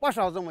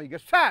 পয়সা হজম হয়ে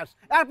গেছে, শেষ।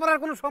 এরপর আর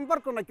কোনো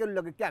সম্পর্ক নাই কেউ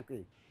লগে। কে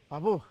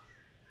বাবু,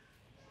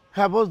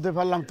 হ্যাঁ বুঝতে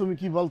পারলাম তুমি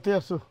কি বলতে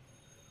আছো।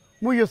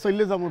 মুইও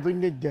চলে যাবো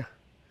দুনিয়া দিয়া,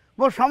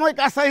 মোর সময়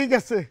কাছাই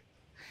গেছে।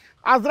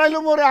 আজরাইল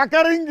মোরে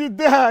আকার ইঙ্গিত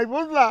দেয়,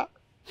 বুঝলা?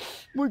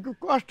 মুই খুব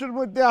কষ্টের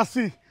মধ্যে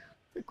আছি।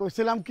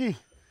 কইছিলাম কি,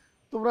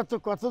 তোমরা তো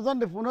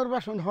কতজনে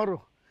পুনর্বাসন হরো,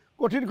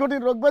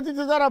 কঠিন রোগ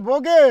ব্যাধিতে যারা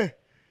ভোগে,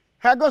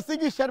 হ্যাঁ গো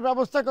চিকিৎসার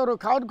ব্যবস্থা করো,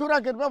 খাওয়ার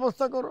খোরাকের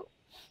ব্যবস্থা করো।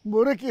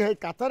 মরে কি হয়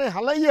কাতারে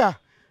হালাইয়া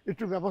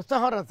একটু ব্যবস্থা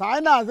করা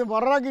যায় না, যে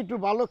মরার আগে একটু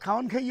ভালো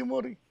খাওয়ান খাইয়ে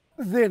মরি?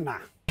 যে না,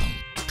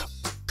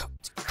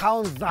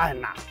 খাওন যায়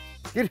না।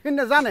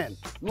 কিরফিনে জানেন,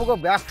 মুগো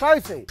ব্যবসা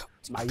হয়েছে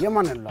মাইয়ে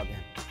মানের লগে।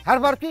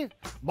 হারবার কি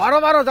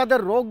বারো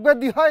যাদের রোগ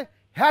ব্যাধি হয়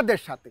হ্যাঁদের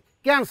সাথে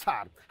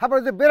ক্যান্সার,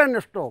 তারপরে যে ব্রেন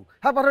স্ট্রোক,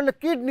 তারপর হলে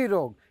কিডনি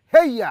রোগ,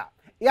 হেইয়া।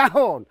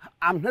 এখন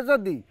আপনি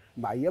যদি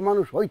মাইয়ে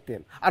মানুষ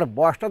হইতেন আর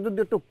বয়সটা যদি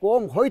একটু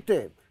কম হইতে,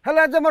 হলে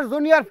যে আমার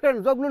জুনিয়র ফ্রেন্ড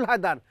জগলুল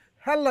হায়দার,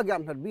 হ্যাঁ লাগে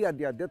আপনার বিয়া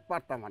দিয়া দিতে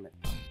পারতাম। মানে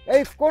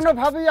এই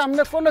কোনোভাবেই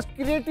আপনি কোনো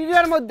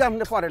ক্রাইটেরিয়ার মধ্যে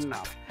আপনি পড়েন না।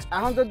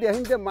 এখন যদি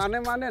এখন যে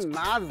মানে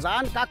না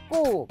যান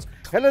কাকু,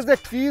 হেলে যে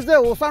কি যে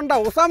ওসানটা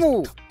ওসামু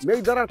মেঘ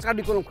ধরার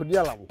কাটি কোনো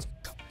খুঁজিয়ালাম।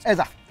 এ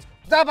যা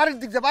যা বাড়ির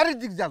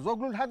দিক যা,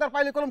 জগলুল হায়দার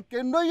পাইলে কোনো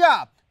কেন্দ্রইয়া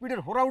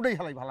পিঠের হোরা উঠেই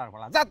হেলাই ভালার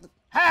ভালা যা।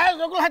 হ্যাঁ,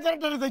 জগলুল হায়দার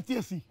যাইতে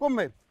আছি।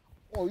 কমবে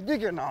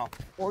ওইদিকে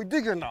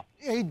না,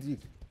 এই দিক।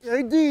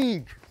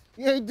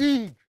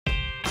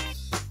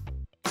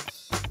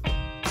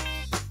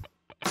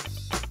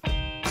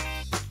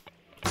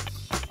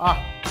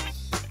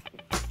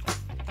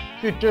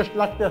 কি টেস্ট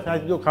লাগতেছে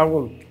আজকে খাবো।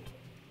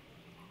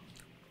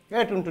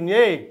 টুনটুনি,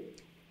 এই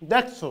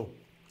দেখছো,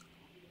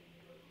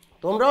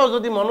 তোমরাও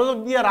যদি মনোযোগ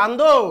দিয়ে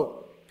রান্ধো,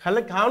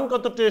 খালে খাওন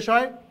কত টেস্ট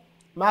হয়।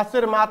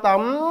 মাছের মাথা,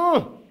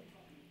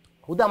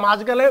 হুদা মাছ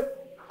গেলে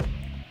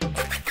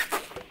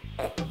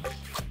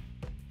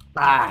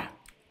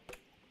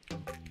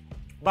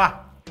বাহ,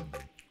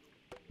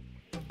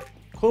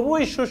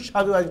 খুবই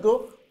সুস্বাদু আজকে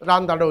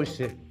রান্নাটা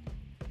হইছে।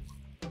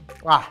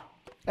 আহ,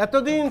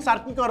 এতদিন স্যার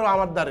কি করো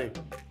আমার দ্বারে,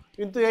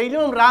 কিন্তু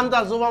এইরকম রান্দা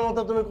জোবা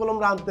মতো তুমি কলম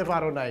রাঁধতে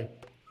পারো নাই।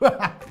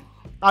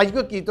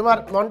 আজকে কি তোমার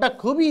মনটা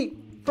খুবই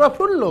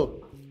প্রফুল্ল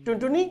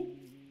টুনটুনি?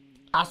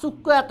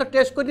 আসুক্য এত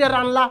টেস্ট করিয়া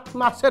রান্না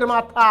মাছের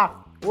মাথা,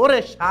 ওরে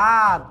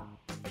স্বাদ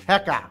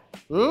হ্যাকা।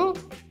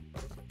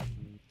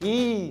 কি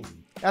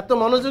এত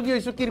মনোযোগী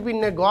হইছো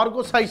কিরপিনে, ঘর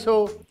গোছাইছো,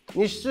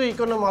 নিশ্চয়ই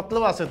কোনো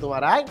মতলব আছে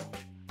তোমার। আয়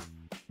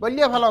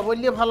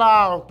বললিয়ে ভালো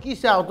কি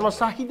চাও, তোমার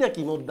চাহিদা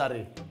কি মোর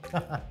দ্বারে?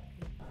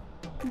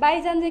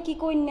 ভাইজান যে কি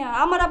কইনা,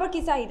 আমার আবার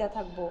কি চাহিদা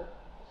থাকবো?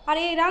 আর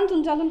এই রান্ধুন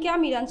চান্ধুন কি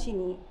আমি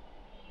রাঁধছিনি,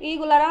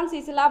 এইগুলা রাঁধছি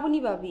লাবণী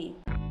ভাবি।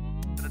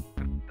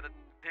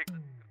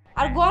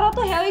 আর গড়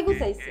তো হ্যাঁই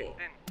গুছাইছে,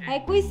 হ্যাঁ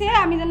কইছে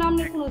আমি যেন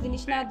আপনার কোনো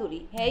জিনিস না ধরি,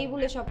 হ্যাঁ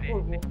বলে সব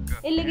করবো।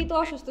 এর লেগে তো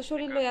অসুস্থ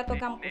শরীর লই এত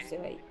কাম করছে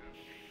ভাই।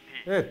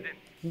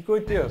 কি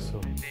কইতে আছো?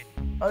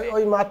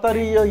 ওই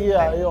মাতারি ওই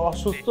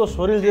অসুস্থ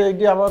শরীর যে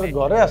এইটি আমার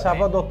ঘরে আছে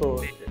আপাতত,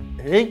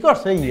 এই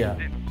করছে ইয়া।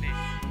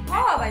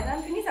 হ্যাঁ ভাইজান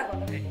তুমি মিছা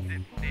কথা কইছো।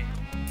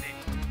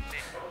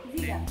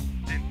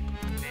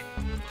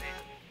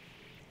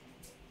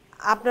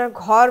 আপনার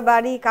ঘর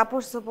বাড়ি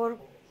কাপড় চোপড়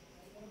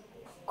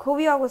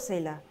খুবই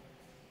অগোছাইলা,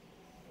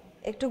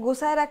 একটু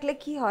গোছায় রাখলে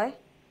কি হয়?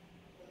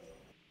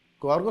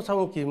 ঘর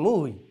গোছাবো কি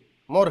মুই?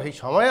 মোর এই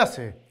সময়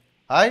আছে?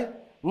 হাই,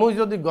 মুই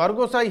যদি ঘর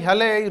গোছাই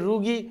হেলে এই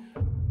রুগী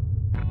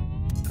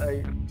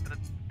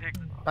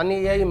মানে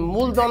এই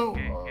মূলধন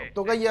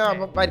তোকাইয়া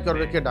বাইর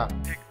করবে কেডা?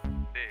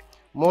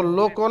 মোর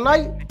লোকও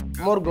নাই,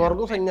 মোর ঘর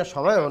গোছাইয়া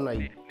সময়ও নাই।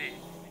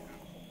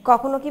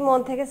 কখনো কি মন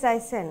থেকে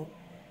চাইছেন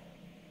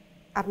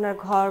আপনার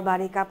ঘর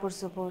বাড়ি কাপড়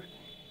চোপড়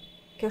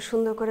কেউ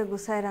সুন্দর করে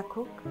গুছায়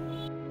রাখুক?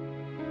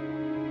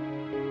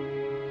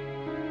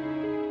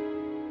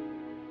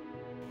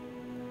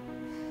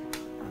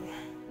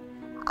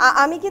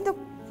 আমি কিন্তু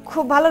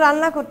খুব ভালো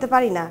রান্না করতে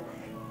পারি না,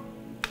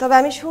 তবে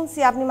আমি শুনছি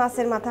আপনি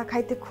মাছের মাথা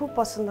খাইতে খুব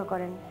পছন্দ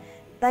করেন,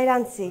 তাই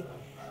রাঁধছি।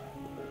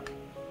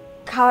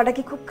 খাওয়াটা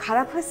কি খুব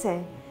খারাপ হয়েছে?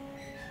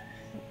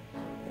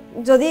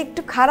 যদি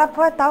একটু খারাপ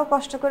হয় তাও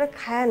কষ্ট করে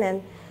খায়া নেন,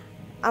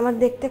 আমার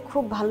দেখতে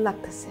খুব ভালো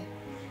লাগতেছে।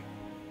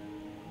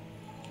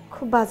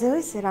 খুব বাজে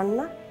হয়েছে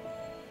রান্না?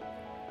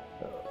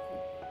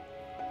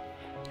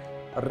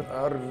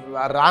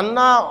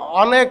 রান্না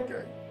অনেক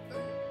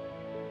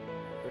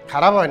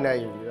খারাপ হয় নাই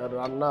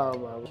রান্না।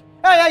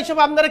 এইসব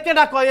আপনারা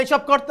কেডা কয়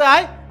এইসব করতে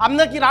হয়?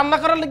 আপনার কি রান্না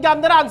করার লিগে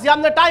আপনারা আনছি?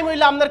 আপনার টাইম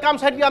হইলে আপনার কাম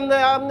সাইড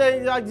আপনি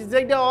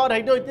যেইটা ওর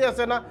সেইটা হইতে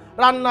আছে না,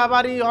 রান্না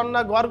বাড়ি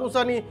হন্না ঘর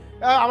গুছানি।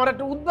 আমার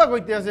একটা উদ্বেগ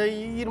হইতে আছে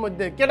ইর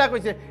মধ্যে। কেডা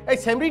কইছে? এই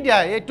সেমরিটা,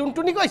 এই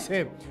টুনটুনি কইছে।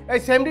 এই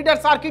সেমরিটার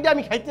সার্কিটে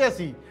আমি খাইতে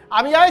আছি।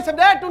 আমি আইছি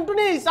রে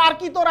টুনটুনি,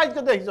 সার্কি তোর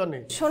আজকে দেখছ নি?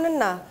 শোনেন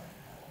না,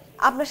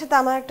 আপনার সাথে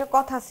আমার একটা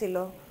কথা ছিল,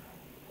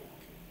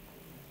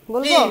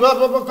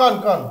 বলবো?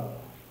 কোন?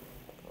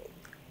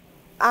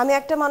 আমি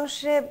একটা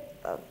মানুষে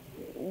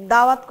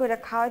দাওয়াত করে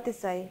খাওয়াইতে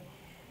চাই,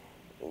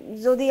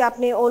 যদি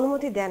আপনি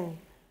অনুমতি দেন।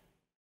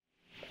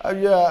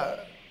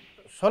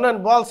 শোনেন,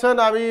 বলছেন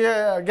আমি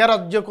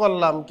গ্যারাজ্য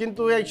করলাম,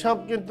 কিন্তু এইসব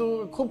কিন্তু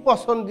খুব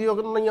পছন্দীয়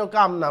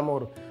কাম না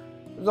মোর।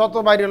 যত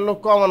বাইরের লোক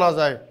কমানো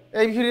যায়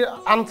এই ফিরে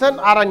আনছেন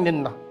আর আনলেন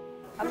না।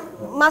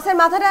 মাছের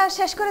মাথাটা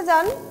শেষ করে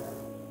যান।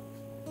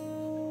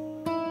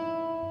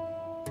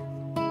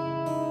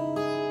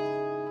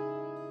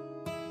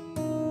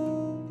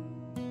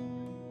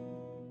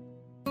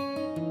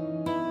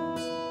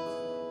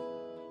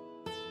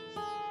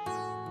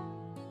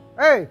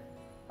 এই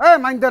এই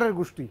মাইন্দারের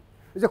গোষ্ঠী,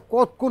 এই যে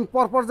কতক্ষণ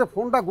পর যে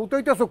ফোনটা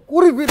গুতাইতেছো,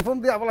 কুড়িবির ফোন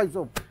দিয়ে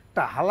বলাইছো,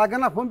 টাহা লাগে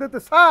না ফোন দিতে?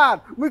 স্যার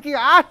মুই কি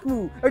আসমু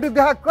একটু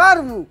দেখা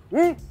করমু?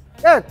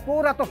 এ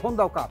তোর এত ফোন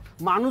দাও কা?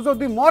 মানুষ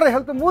যদি মরে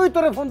হেলতে মুই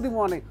তোরে ফোন দিব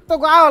অনেক, তো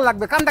গাওয়া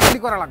লাগবে, কান্দাকাটি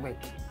করা লাগবে।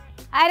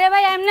 আরে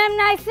ভাই এমনি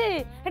এমনি আইছি,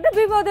 একটু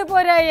বিপদে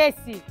পড়ে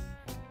আইছি।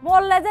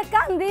 বললে যে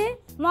কান্দি,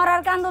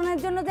 মরার কান্দনের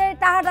জন্য যে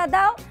টাকাটা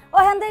দাও,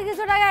 ওখান থেকে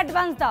কিছু টাকা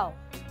অ্যাডভান্স দাও।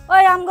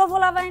 ওই আমগো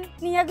ফোলাবাইন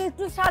নিয়ে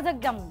একটু সাজেক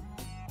যামু,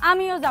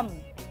 আমিও যামু,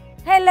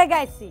 হেলে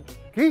গাইছি।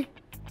 কি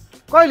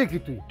কইলি কি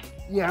তুই?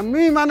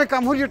 এমনি মানে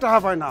কামড়িয়ে টাকা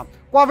পায় না,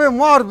 কবে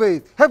মরবে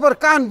হেবার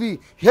কানবি,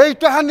 হেই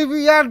টাকা নিবি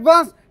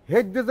অ্যাডভান্স,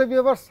 হেক দিয়ে যাবি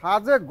এবার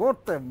সাজে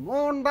গড়তে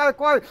মন রায়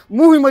কয়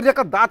মুহি মারি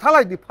একটা দাঁত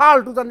হালাই দি,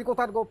 ফালতু জানি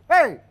কোথার গো।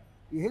 হে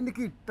এহেন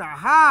কি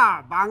টাহা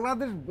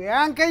বাংলাদেশ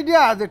ব্যাংক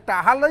আইডিয়া যে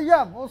টাহা লইয়া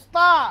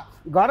বস্তা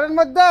ঘরের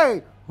মধ্যে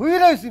হুই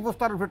রয়েছি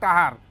বস্তার উপরে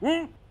টাহার।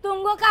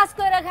 তুমগো কাজ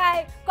করে খাই,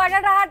 কয়টা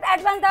টাকা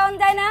অ্যাডভান্স দেওয়া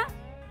যায় না?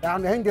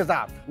 এখন হেন দিয়ে যা,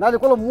 না যে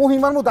কোনো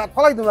মুহিমার মু দাঁত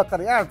ফলাই দেবো একটা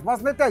অ্যাডভান্স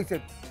নিতে আইছে,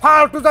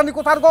 ফালতু জানি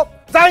কোথার গো।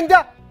 যাইন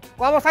দিয়া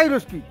কবা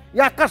চাইরস কি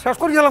এক কাজ শেষ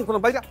করে গেলাম কোনো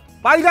বাইরা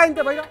বাইরে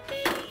আইনতে বাইরা।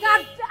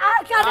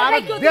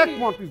 দেখ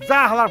মন তুই যা,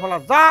 হালার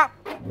ফালার যা।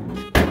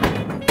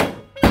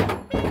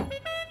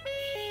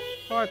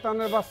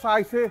 শয়তানের বাচ্চা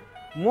আইছে,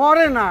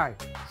 মরে নাই,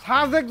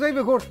 সাজেক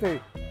যাইবে ঘুরতে।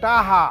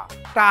 টাহা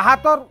টাহা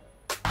তোর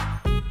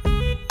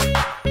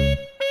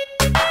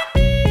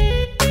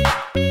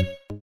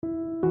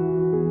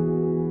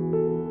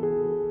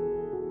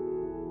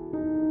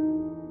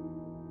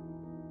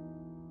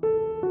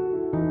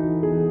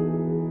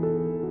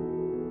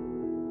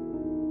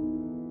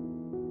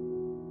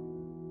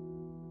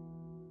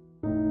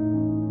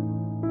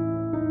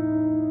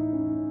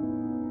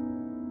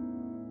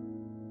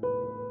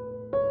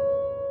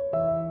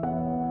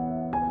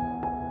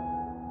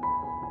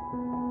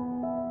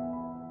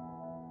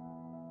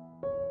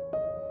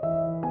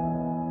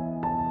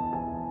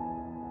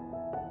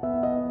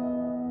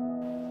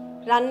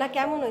রান্না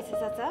কেমন হয়েছে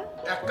চাচা?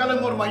 এককালে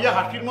মোর মাইয়া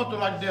হাসির মতো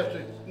লাগতে আছে,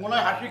 মনে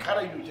হয় হাসি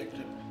খারাই হয়েছে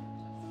একটা।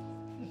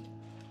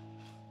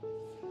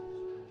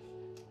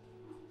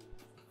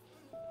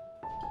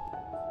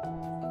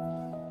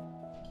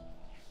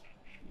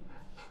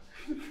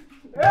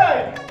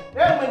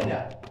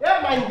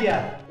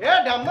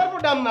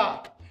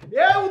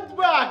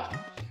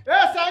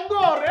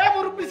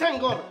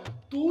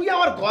 তুই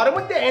আমার ঘরের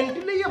মধ্যে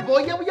এন্ট্রি লইয়া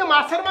বইয়া বইয়া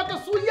মাছের মাথা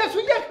শুইয়া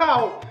শুইয়া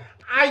খাও।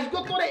 আজকে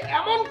তোরে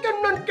এমন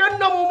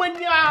কেন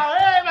মুমাইয়া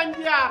এ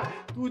বাঞ্জিয়া,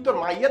 তুই তোর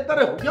মাইয়ের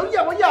দ্বারা হইয়া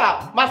হইয়া বইয়া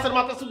মাছের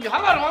মাথা শুইয়া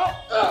হালার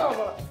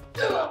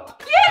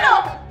কেন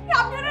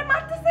আপনারা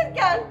মারতেছেন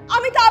কেন?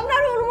 আমি তো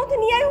আপনার অনুমতি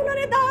নিয়েই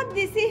উনারে দাওয়াত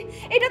দিছি।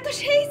 এটা তো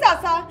সেই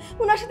চাচা,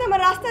 উনার সাথে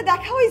আমার রাস্তায়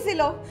দেখা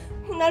হয়েছিল।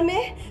 উনার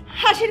মেয়ে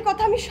হাসির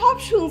কথা আমি সব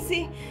শুনছি।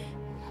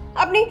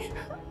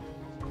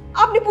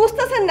 আপনি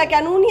বুঝতেছেন না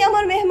কেন? উনি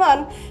আমার মেহমান।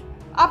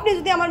 আপনি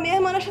যদি আমার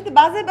মেহমানের সাথে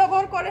বাজে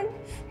ব্যবহার করেন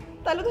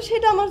তাহলে তো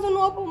সেটা আমার জন্য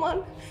অপমান।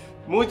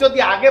 মুই যদি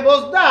আগে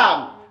বুঝতাম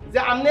যে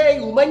আপনি এই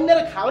উমাইনের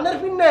খাওয়ানোর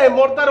পিনে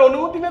মোর তার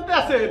অনুমতি নিতে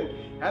আছেন,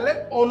 তাহলে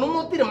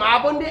অনুমতির মা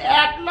বোনকে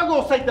এক লগে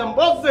ওসাইতাম,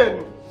 বুঝছেন?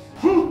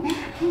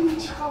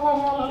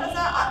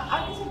 চাচা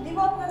আর কিছু দিব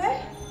আপনারে?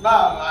 না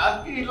আর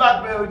কি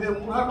লাগবে? ওই যে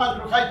মুরহার মাংস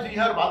খাইছি,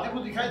 আর ভাজি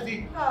ভুজি খাইছি,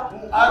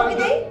 আর ওই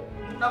যে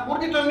না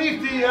মুরগি তো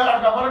নিচ্ছি। আর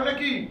ব্যাপার হলে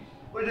কি,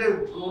 ওই যে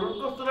গরুর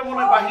গোস্তটা মনে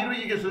হয় বাহির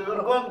হয়ে গেছে,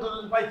 ওর গন্ধ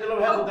পাইছিলাম,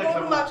 হ্যাঁ তো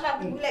দেখলাম।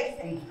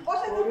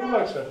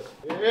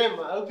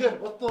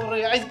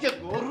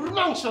 গরুর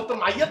মাংস তো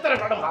মাইয়া তারা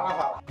ভালো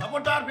ভালো।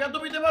 খবরদার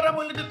বেদবি দেবে না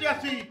বলে দিতে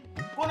আসি,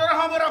 কোন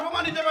রকমের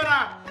অপমানই দেবে না।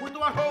 ওই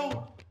তোমার হৌ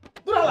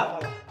দুরালা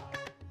ভালো,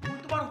 ওই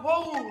তোমার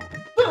হৌ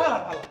দুরালা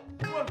ভালো,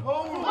 তোমার হৌ।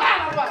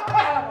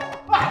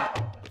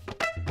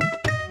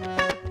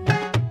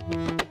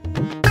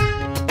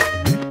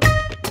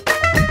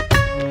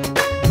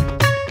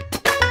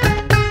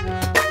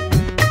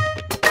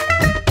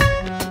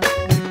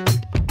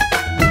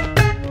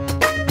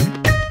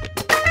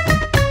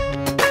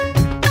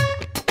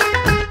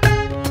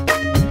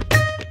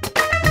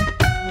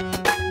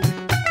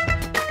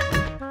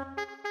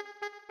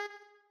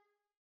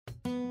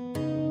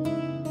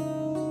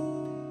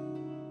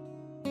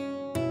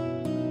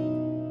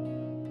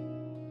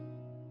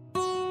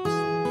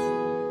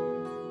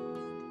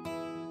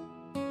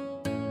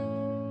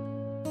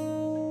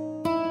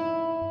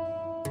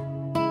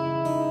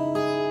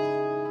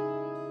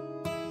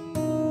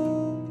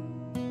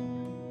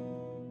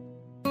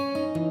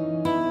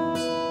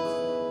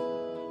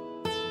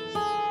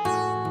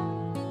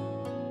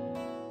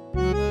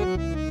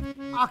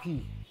 আকি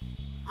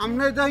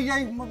আপনি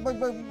এই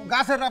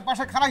গাছের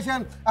পাশে খারাইছেন,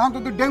 এখন তো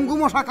ডেঙ্গু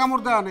মশা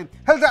কামড় দেওয়া নেই,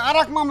 হেলতে আর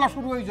এক মামলা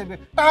শুরু হয়ে যাবে,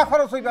 টাকা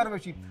খরচ হইবে আর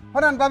বেশি।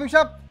 শোনেন বাবি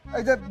সাহেব,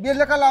 এই যে বিয়ে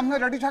লেখালে আপনি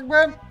রেডি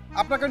থাকবেন,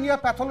 আপনাকে নিয়ে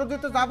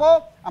প্যাথোলজিতে যাব,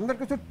 আমাদের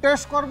কিছু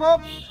টেস্ট করব,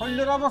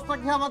 শরীরের অবস্থা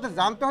কি আমাদের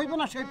জানতে হইবে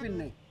না সেই পিন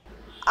নেই।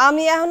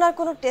 আমি এখন আর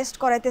কোনো টেস্ট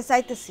করাইতে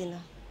চাইতেছি না।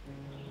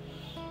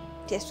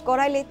 টেস্ট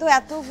করাইলেই তো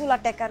এতগুলা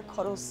টাকার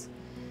খরচ,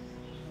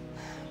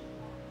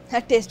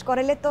 আর টেস্ট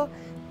করাইলে তো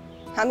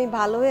আমি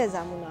ভালো হয়ে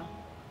যাবো না,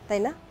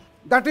 তাই না?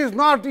 That is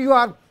not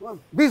your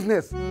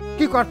business.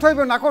 কি করতে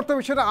হইবে না করতে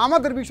হইবে সেটা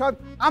আমাদের বিষয়,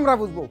 আমরা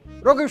বুঝবো।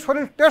 রোগীর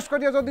শরীর টেস্ট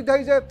করিয়া যদি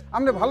দেখি যে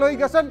আপনি ভালো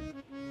হয়ে গেছেন,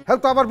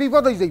 হেলথ আবার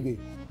বিপদ হয়ে যাইবে।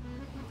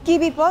 কি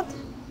বিপদ?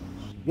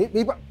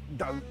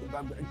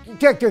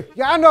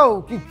 কেন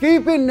কি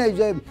পিন নেই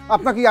যে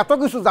আপনাকে এত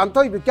কিছু জানতে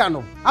হইবে কেন?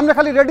 আমরা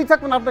খালি রেডি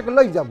থাকবেন, আপনাকে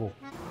লই যাব।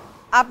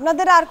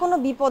 আপনাদের আর কোনো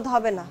বিপদ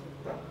হবে না,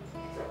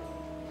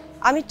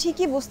 আমি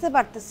ঠিকই বুঝতে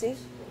পারতেছি।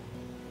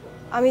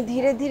 আমি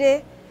ধীরে ধীরে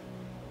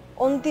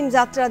অন্তিম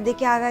যাত্রার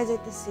দিকে আগায়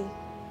যাইতেছি।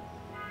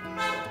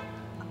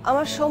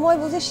 আমার সময়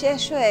বুঝে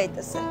শেষ হয়ে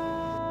আইতেছে।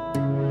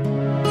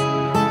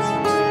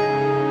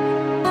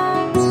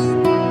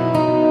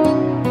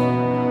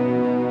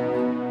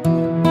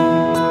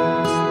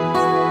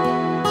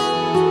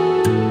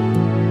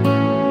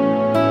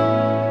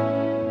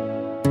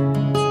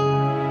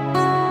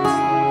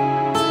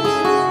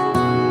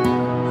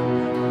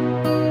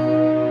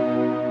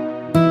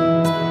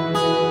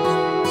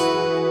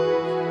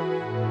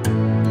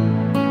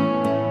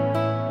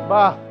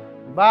 বাহ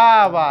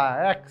বাহ বাহ,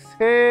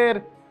 এক্সের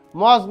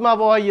মজমা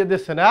বহাইয়ে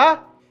দিয়েছেন। হ্যাঁ,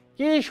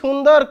 কি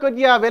সুন্দর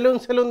করিয়া বেলুন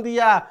সেলুন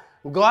দিয়া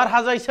ঘর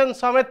সাজাইছেন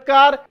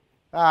চমৎকার।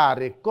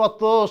 আরে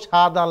কত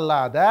স্বাদ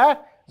আহ্লাদ। হ্যাঁ,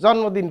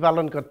 জন্মদিন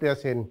পালন করতে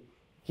আছেন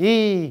কি?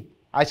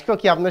 আজকে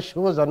কি আপনার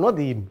শুভ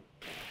জন্মদিন?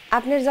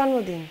 আপনার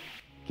জন্মদিন?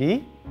 কি?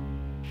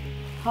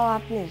 হ্যাঁ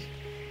আপনার।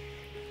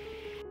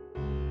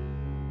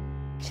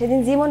 সেদিন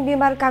জীবন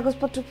বীমার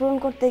কাগজপত্র পূরণ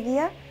করতে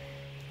গিয়া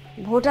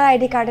ভোটার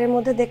আইডি কার্ডের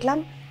মধ্যে দেখলাম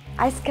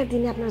আজকের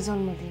দিনে আপনার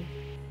জন্মদিন।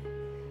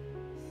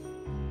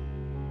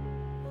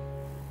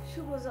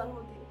 শুভ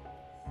জন্মদিন।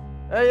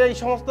 এই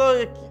সমস্ত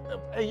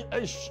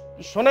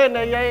শোনেন,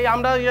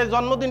 আমরা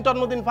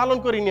জন্মদিন পালন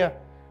করি না।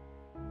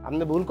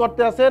 আপনি ভুল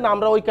করতে আছেন,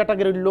 আমরা ওই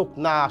ক্যাটাগরির লোক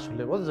না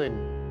আসলে, বুঝছেন?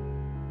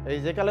 এই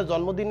যে কালে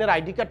জন্মদিনের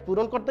আইডি কার্ড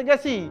পূরণ করতে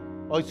গেছি,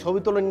 ওই ছবি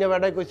তোলেন নিয়ে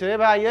বেড়াই কইছে, এ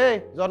ভাই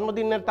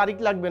জন্মদিনের তারিখ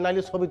লাগবে,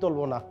 নাইলে ছবি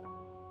তুলবো না।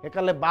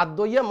 একালে বাদ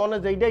দইয়া মনে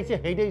যেইটাইছে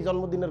সেইটাই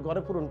জন্মদিনের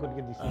ঘরে পূরণ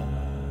করিয়ে দিছি।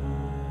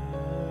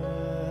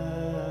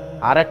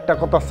 আর একটা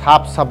কথা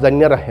সাপ সাপ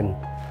জানিয়ে রাখেন,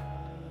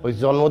 ওই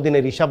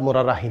জন্মদিনের হিসাব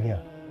মোরা রাখি না,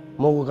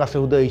 মগু কাছে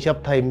উদয় হিসাব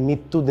থাই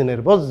মৃত্যুদিনের,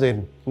 বুঝছেন?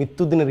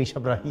 মৃত্যুদিনের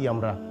হিসাব রাখি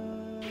আমরা।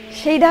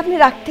 সেইটা আপনি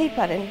রাখতেই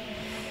পারেন।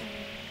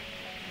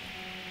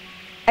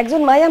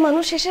 একজন মায়া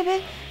মানুষ হিসেবে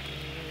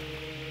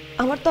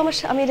আমার তো আমার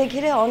স্বামীরে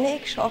ঘিরে অনেক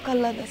শখ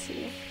আহ্লাদ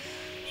ছিল।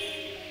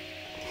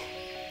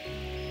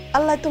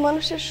 আল্লাহ তো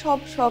মানুষের সব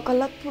শখ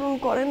আহ্লাদ পূরণ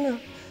করেন না।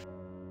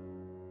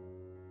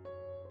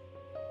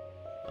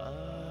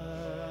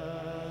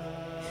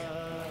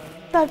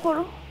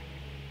 তারপরও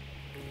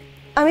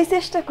আমি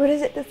চেষ্টা করে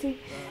যেতেছি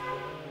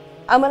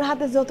আমার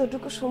হাতে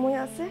যতটুকু সময়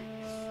আছে,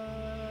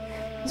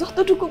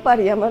 যতটুকু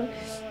পারি আমার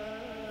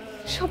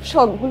সব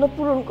শখগুলো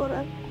পূরণ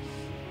করার।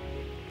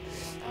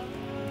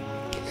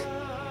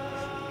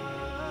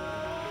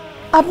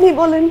 আপনি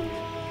বলেন,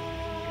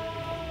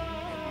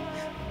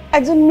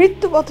 একজন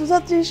মৃত্যু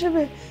পথযাত্রী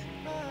হিসেবে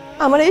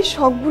আমার এই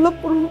শখগুলো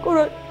পূরণ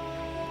করার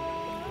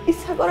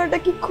ইচ্ছা করাটা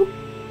কি খুব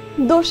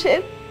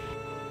দোষের?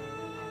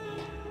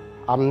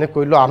 আপনি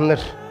কইল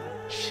আপনার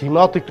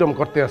সীমা অতিক্রম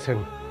করতে আছেন।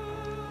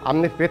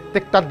 আপনি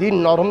প্রত্যেকটা দিন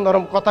নরম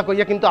নরম কথা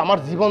কইয়া কিন্তু আমার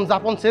জীবন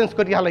যাপন চেঞ্জ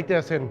করিয়া হালাইতে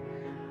আছেন।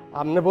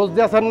 আপনি বুঝতে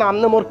আছেন না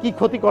আপনি মোর কি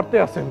ক্ষতি করতে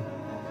আছেন?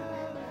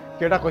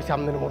 কেডা কইছে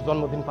আপনার মোর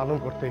জন্মদিন পালন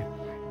করতে?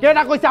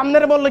 কেডা কইছে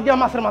আপনার বললে গিয়া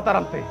মাছের মাথা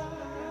রানতে?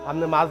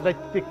 আপনি মাছ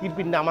রাইতে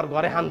কিরপিন না আমার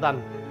ঘরে হান্দান।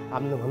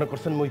 আপনি মনে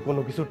করছেন মই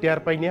কোনো কিছু টের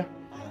পাই না?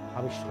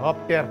 আমি সব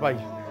টের পাই।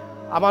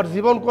 আমার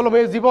জীবন কলম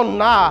এই জীবন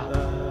না,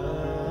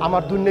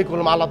 আমার দুনিয়ায়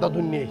কলম আলাদা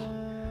দুনিয়ায়।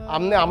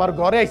 আপনি আমার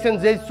ঘরে আইছেন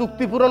যে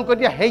চুক্তি পূরণ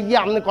করিয়া হেইয়া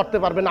আপনি করতে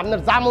পারবেন। আপনার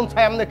যা মন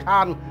চায় আপনি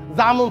খান,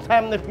 যা মন চায়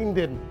আপনি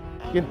কিনবেন,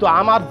 কিন্তু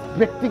আমার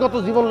ব্যক্তিগত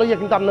জীবন লইয়া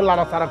কিন্তু আপনি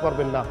লাড়াচাড়া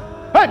করবেন না।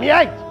 হ্যাঁ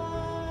মিয়াই,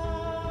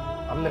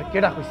 আপনার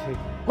কেডা কইছে?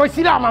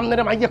 কইছিলাম আপনার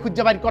মাইয়া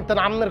খুঁজে বাইর করতেন,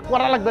 আপনার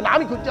করা লাগবে না,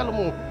 আমি খুঁজে আলম।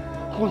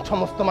 কোন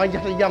সমস্ত মাইয়া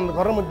ইয়া আপনার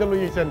ঘরের মধ্যে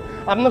লইয়েছেন?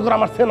 আপনার ঘর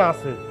আমার সেনা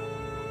আছে।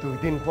 2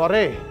 দিন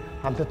পরে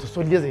আপনি তো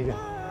চলিয়ে যাইবেন।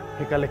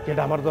 সেকালে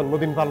কেডা আমার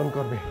জন্মদিন পালন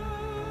করবে?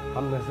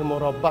 আপনি যে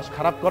মোর অভ্যাস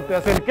খারাপ করতে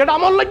আছেন, কেডা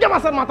আমার লাগে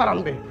মাছের মাথা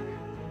রানবে?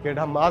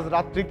 কেডা মাঝ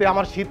রাত্রিতে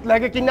আমার শীত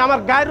লাগে কিনা আমার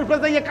গায়ের উপরে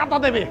যাইয়ে কাটা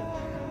দেবে?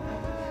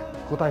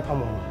 কোথায়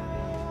পামু?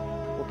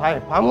 কোথায়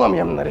পামু আমি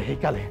আপনার এই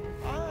কালে?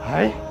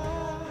 হাই,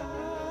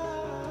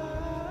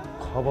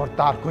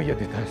 খবরদার কইয়া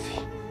দিতে আছি,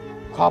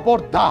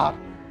 খবরদার।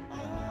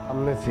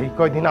 আপনি যেই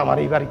কয়দিন আমার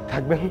এই বাড়ি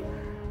থাকবেন,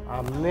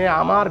 আপনি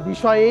আমার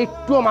বিষয়ে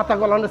একটু মাথা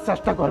গলানোর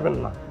চেষ্টা করবেন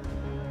না।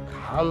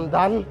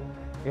 খানদান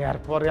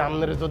এরপরে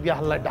আপনার যদি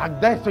আল্লাহ ডাক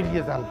দেয়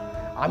চলিয়ে যান।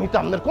 আমি তো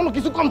আপনার কোনো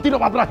কিছু কমতির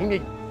অভাব রাখিনি।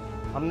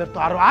 আপনার তো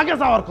আরো আগে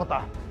যাওয়ার কথা,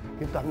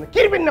 কিন্তু আপনি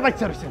কিরবিন না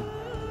বাচ্চা রয়েছেন,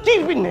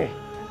 কিরবিন নে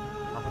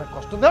আপনার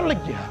কষ্ট দেওয়ার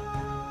লাগিয়া।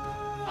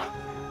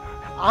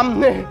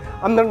 আপনি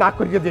না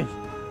করিয়ে দেই।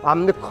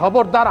 আপনি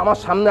খবরদার আমার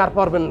সামনে আর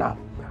পারবেন না।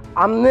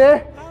 আপনি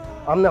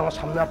আমার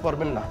সামনে আর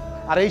পারবেন না।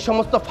 আর এই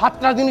সমস্ত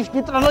ফাটরা জিনিস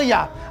পিতরা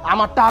লইয়া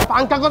আমার টাকা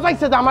পাঙ্কা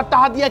গজাইছে যে আমার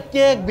টাকা দিয়ে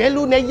কেক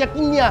বেলুন এইয়া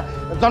কিনিয়া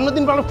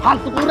জন্মদিন পালন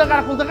ফালতু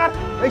কুড়াকার কুড়াকার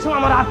এই সময়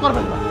আমার আর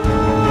করবেন না।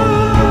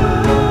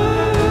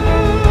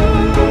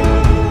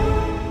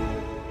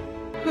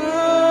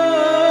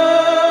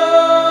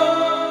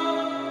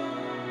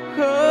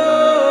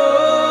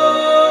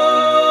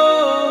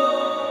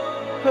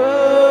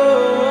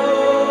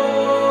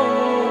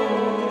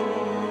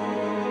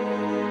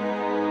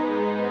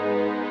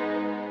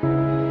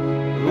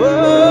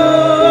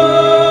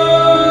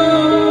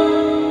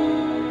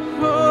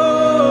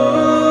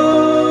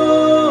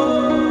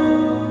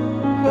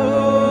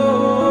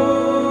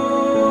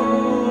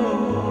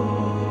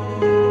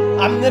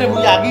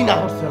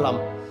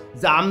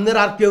 আপনার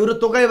আর কেউ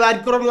তোকে বাইর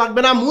করার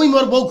লাগবে না। মুই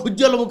মোর বউ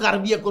খুঁজে এলো, কার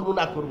বিয়ে করবো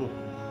না করবো।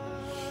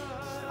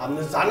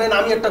 আপনি জানেন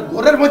আমি একটা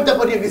ঘরের মধ্যে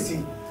পড়িয়ে গেছি।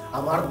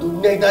 আমার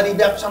দুনিয়াদারি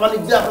ব্যবসা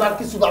বাণিজ্য এখন আর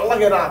কিছু ভালো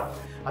লাগে না।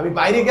 আমি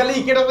বাইরে গেলেই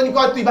কেটা জানি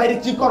কয় তুই বাইরে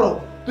কি করো,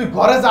 তুই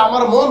ঘরে যা।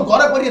 আমার মন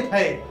ঘরে পড়িয়ে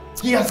থাকে।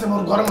 কি আছে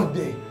মোর ঘরের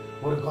মধ্যে?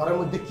 মোর ঘরের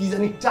মধ্যে কি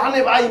জানি টানে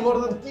ভাই, মোর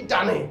কি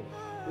টানে।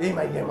 এই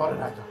মাইয়া মরে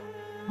না,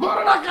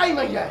 মরে না কাই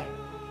মাইয়া।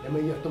 এই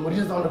মাইয়া তো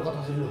মরিয়ে যাওয়ার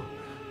কথা ছিল,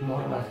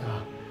 মরে না কা।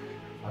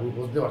 আমি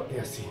বুঝতে পারতে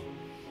আছি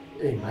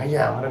এই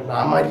মাইয়া আমার না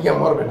মারিয়া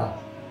মরবে না।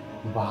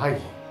 ভাই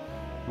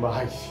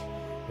ভাই,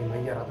 এই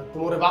মাইয়ার হাতে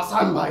তোমারে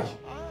বাঁচান ভাই।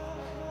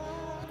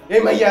 এই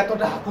মাইয়া এত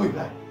টাকা কই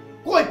পায়?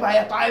 কই পায়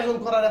এত আয়োজন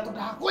করার এত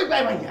টাকা কই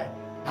পায় মাইয়া?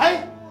 হ্যাঁ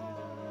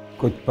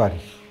কই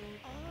পারি?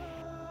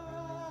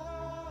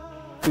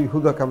 তুই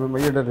হুদা কামে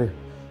মাইয়াডারে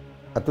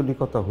এতটি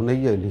কথা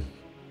শুনেই আইলি,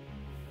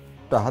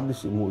 টাহা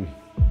দিছি মুই।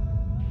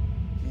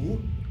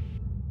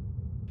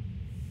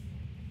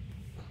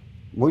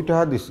 মুই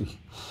টাহা দিছি।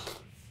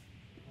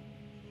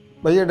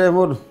 মাইয়াডা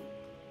মোর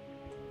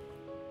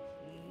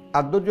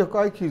আদর্য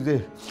কয় কি যে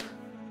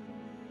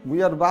মুই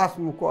আর বাস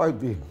মু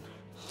কয়দিন,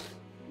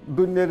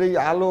 দুনিয়ার এই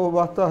আলো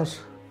বাতাস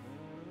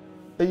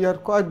এই আর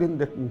কয়দিন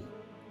দেখুন।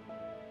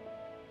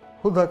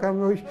 হুদা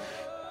কামে ওই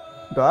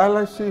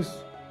ডায়ালাইসিস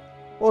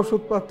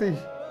ওষুধপাতি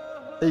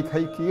এই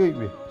খাই কি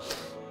হইবে?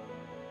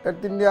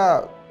 একদিন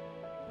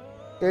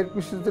এর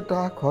পিছনে যে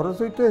টাকা খরচ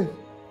হইতে,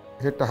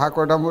 সে টাকা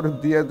কয়টা মোরে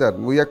দিয়ে দেন,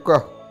 মুই এক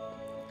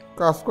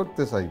কাজ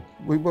করতে চাই।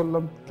 মুই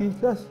বললাম কি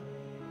কাজ?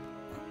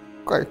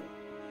 কয়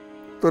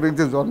তোর এই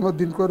যে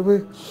জন্মদিন করবে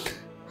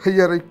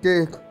হেয়ার এই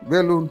কেক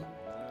বেলুন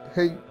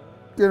সেই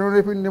কেনরে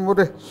পিনে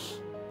মোরে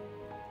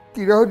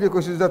কিরা হয়ে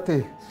কইছিস যাতে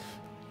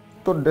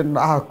তোর ডে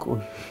না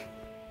কই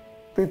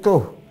তুই তো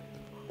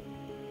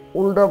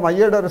উল্টা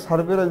মাইয়াডারে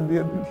সারপ্রাইজ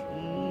দিয়ে দিলি।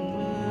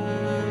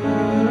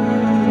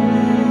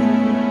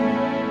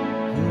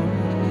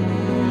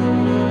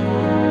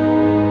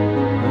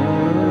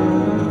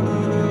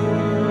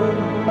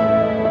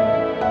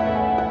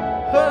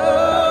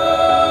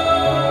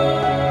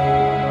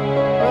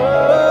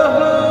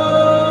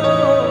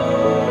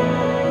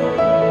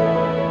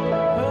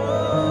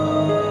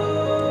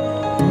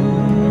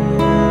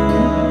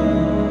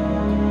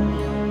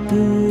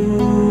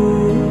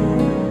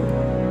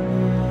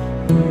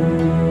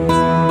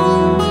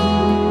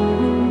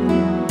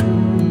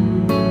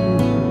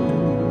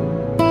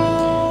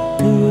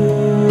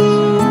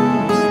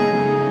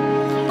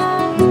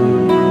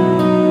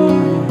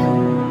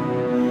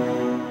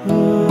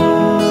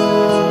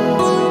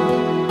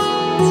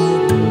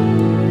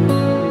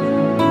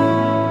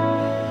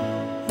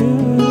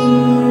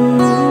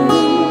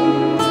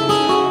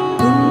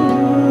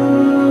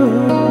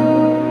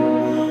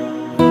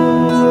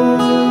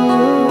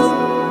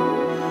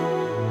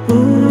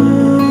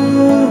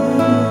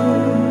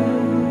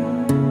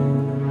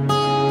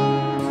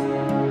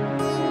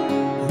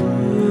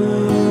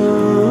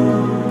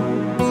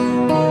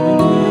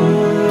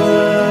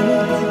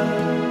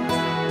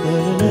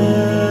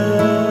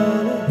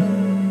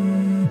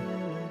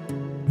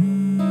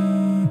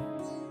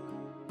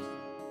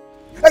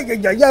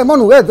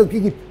 মনু কি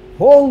কি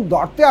ফোন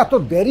ধরতে এত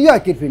দেরি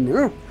হয় কি ফিরনি?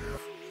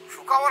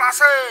 সুখবর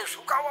আছে,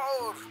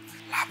 সুখবর।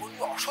 লাবণ্য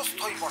অসুস্থ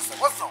হয়ে পড়ছে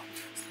বুঝছো,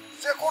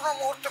 যে কোনো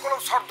মুহূর্তে কোনো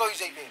শর্ত হয়ে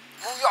যাইবে।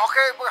 মুই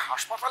ওকে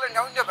হাসপাতালে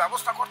নেওয়ার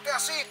ব্যবস্থা করতে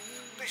আসি,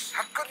 তুই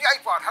সাত করি আই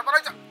পার। হ্যাঁ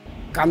বলাই যা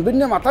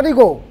কান্দিন্য মাতারি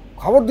গো,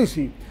 খবর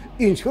দিছি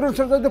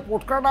ইন্স্যুরেন্সের যে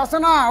পোস্ট কার্ড আছে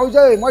না, ওই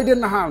যে ময়ডের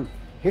নাহান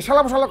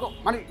হেসালা বসালা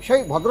মানে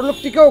সেই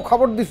ভদ্রলোকটিকেও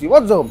খবর দিছি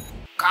বুঝছো।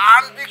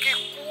 কান বিকি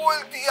কোল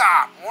দিয়া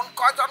মন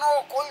কয় জানো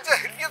কোল যে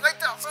হেরিয়ে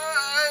যাইতে আছে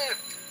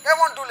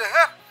এমন টুলে।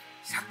 হ্যাঁ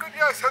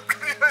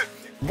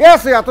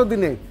গেছে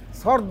এতদিনে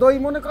সর দই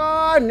মনে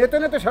কয় নেতে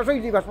নেতে শেষ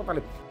হয়ে যাবে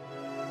হাসপাতালে।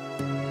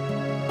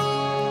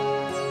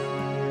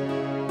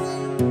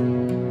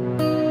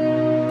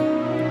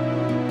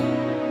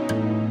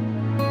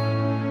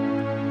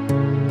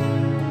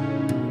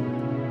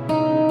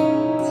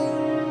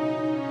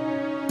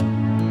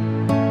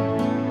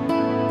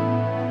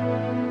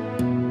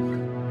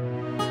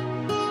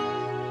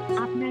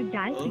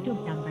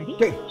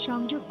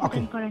 সংযোগ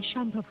করা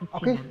সম্ভব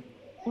হচ্ছে না।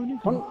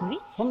 অনুগ্রহ করে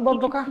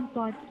কিছুক্ষণ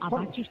পর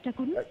আবার চেষ্টা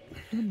করুন।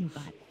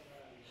 ধন্যবাদ।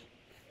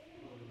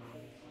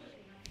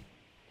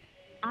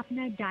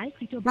 আপনার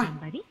ডায়ালকৃত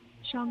নাম্বারে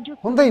সংযোগ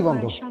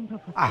করা সম্ভব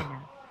হচ্ছে না।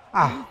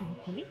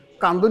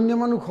 কান্দন্য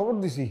মানুষ খবর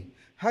দিছি,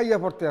 হ্যাঁ ইয়া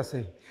পড়তে আছে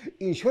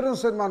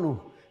ইন্স্যুরেন্সের মানুষ,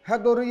 হ্যাঁ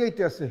দৌড়ে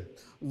যাইতে আছে।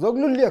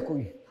 জগলুলিয়া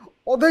কই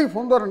ওদেরই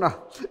ফোন ধরে না।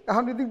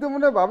 এখন এদিক দিয়ে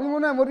মনে হয় ভাবি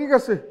মনে হয় মরি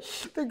গেছে।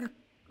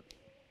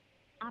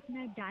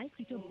 আপনার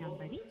ডায়ালকৃত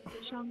নাম্বারে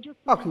সংযোগ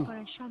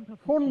করা সম্ভব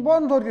ফোন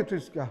বন্ধ হয়ে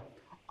তুইকা,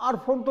 আর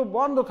ফোন তো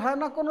বন্ধ থাকে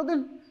না কোনোদিন,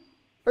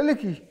 পেলে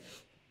কি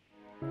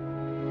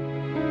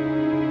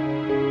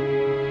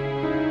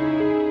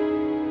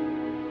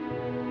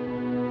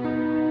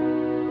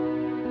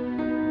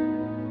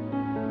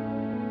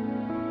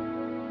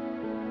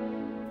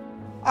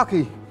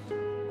আকি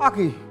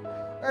আকি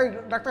এই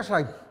ডাক্তার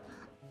সাহেব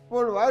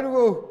ওর ভাই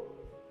গো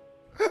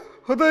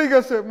হতেই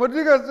গেছে,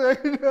 মরে গেছে।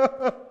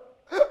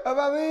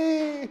 বাবি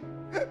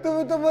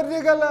তুমি তো মরে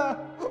গেলা,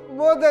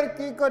 মোদের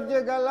কি করছে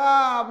গেলা,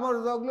 মোর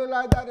জগলু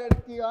লাইদারের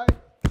কি হয়?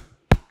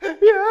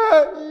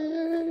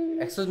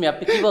 এক্সকিউজ মি,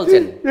 আপনি কি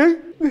বলছেন?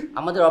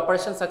 আমাদের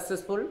অপারেশন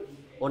সাকসেসফুল,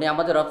 উনি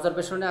আমাদের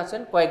অবজারভেশনে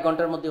আছেন, কয়েক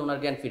ঘন্টার মধ্যে ওনার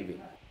জ্ঞান ফিরবে।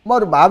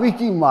 মোর ভাবি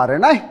কি মারে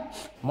নাই?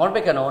 মরবে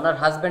কেন? ওনার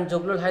হাজব্যান্ড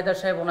জগলুল হায়দার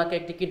সাহেব ওনাকে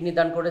একটি কিডনি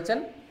দান করেছেন।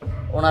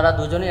 ওনারা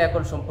দুজনেই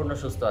এখন সম্পূর্ণ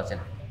সুস্থ আছেন,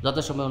 যত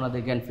সময়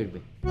ওনাদের জ্ঞান ফিরবে।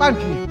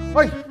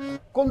 ওই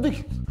কোন দিক?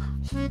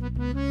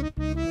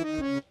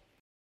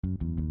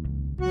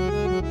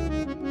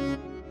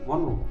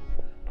 মনু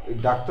এই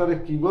ডাক্তারে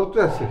কি বলতে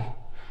আছে?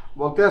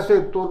 বলতে আছে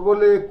তোর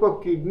বলে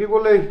কিডনি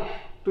বলে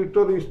তুই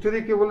তোর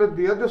স্ত্রীকে বলে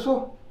দিয়ে দেছো।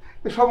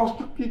 এ সমস্ত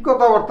কি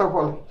কথাবার্তা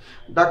বলে?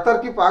 ডাক্তার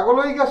কি পাগল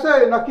হয়ে গেছে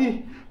নাকি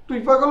তুই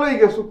পাগল হয়ে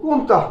গেছো,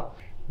 কোনটা?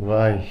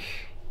 ভাই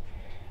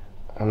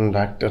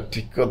ডাক্তার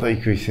ঠিক কথাই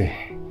কইছে,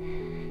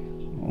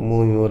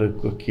 মুই মোর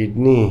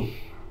কিডনি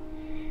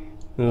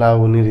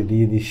লাবণীর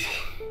দিয়ে দিছি।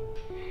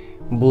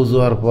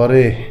 বুঝার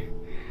পরে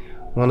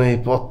মানে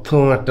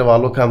প্রথম একটা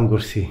ভালো কাম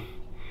করছি।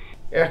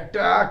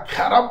 একটা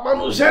খারাপ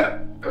মানুষের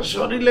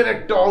শরীরের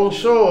একটা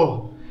অংশ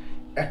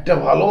একটা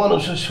ভালো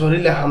মানুষের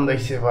শরীরে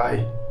হান্দাইছে ভাই।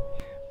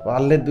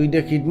 পারলে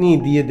 2টা কিডনি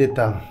দিয়ে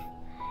দিতাম,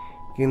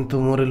 কিন্তু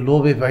মোরে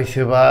লোভে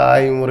পাইছে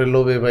ভাই, মোরে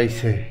লোভে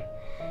পাইছে।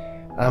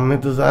 আমি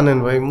তো জানেন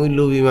ভাই মুই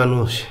লোভী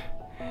মানুষ।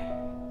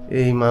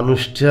 এই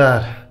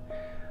মানুষটার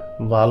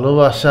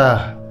ভালোবাসা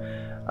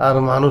আর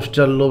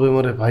মানুষটার লোভে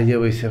মোরে ভাইয়া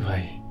বইছে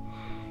ভাই।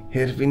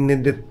 হের পিন্নে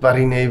দিতে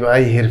পারি নাই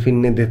ভাই, হের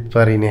পিন্নে দিতে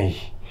পারি নাই।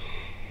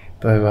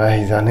 তবে ভাই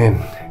জানেন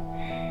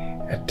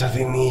একটা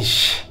জিনিস,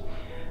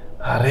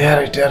 আরে আর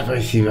টের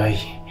পাইছি ভাই,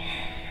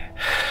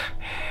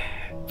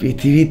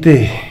 পৃথিবীতে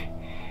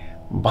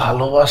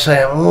ভালোবাসা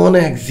এমন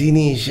এক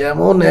জিনিস,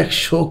 এমন এক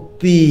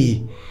শক্তি,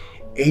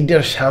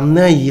 এইটার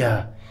সামনে আইয়া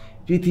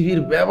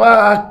পৃথিবীর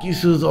ব্যাপক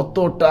কিছু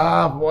যতটা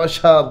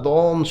পয়সা,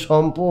 ধন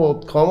সম্পদ,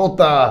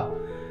 ক্ষমতা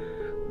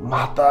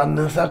মাথা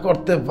নেশা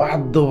করতে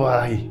বাধ্য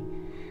ভাই।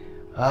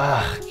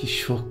 কি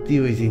শক্তি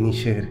ওই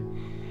জিনিসের,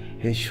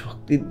 এই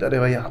শক্তির দ্বারে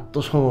ভাই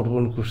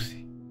আত্মসমর্পণ করছি।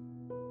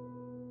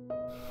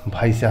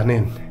 ভাই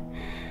জানেন,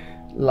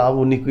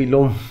 লাবণী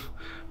কইলম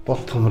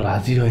প্রথম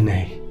রাজি হয়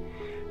নাই।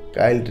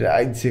 কাল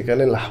রাত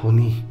যেকালে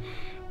লাবণী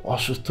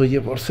অসুস্থ হয়ে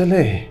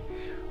পড়ছিলে,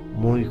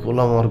 মই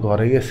কলম ওর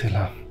ঘরে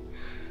গেছিলাম।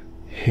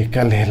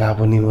 সেকালে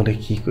লাবণী মরে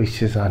কি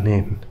কইছে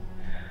জানেন?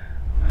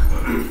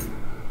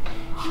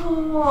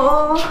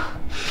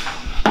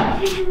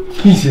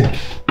 কিছে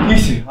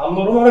কিছে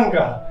আমার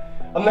মারাঙ্কা,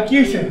 আপনার কি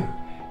হয়েছে?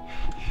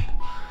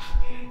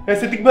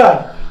 এসে দেখবা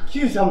কি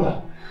হয়েছে আপনার?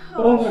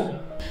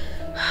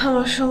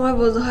 আমার সময়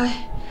বোধ হয়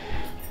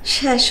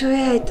শেষ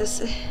হয়ে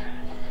আইতেছে।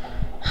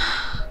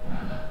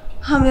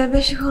 আমি আর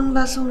বেশিক্ষণ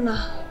বাঁচুম না।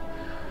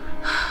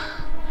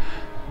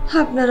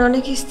 আপনার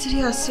অনেক স্ত্রী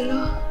আসছিল,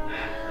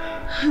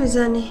 আমি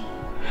জানি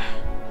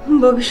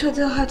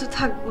ভবিষ্যতে হয়তো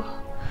থাকবো,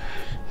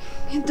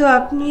 কিন্তু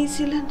আপনিই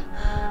ছিলেন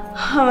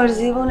আমার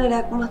জীবনের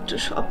একমাত্র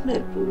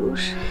স্বপ্নের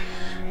পুরুষ।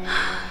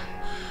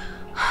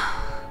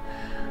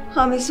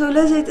 আমি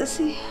চলে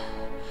যাইতেছি,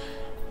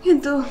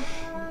 কিন্তু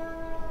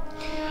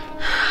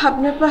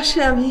আপনার পাশে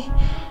আমি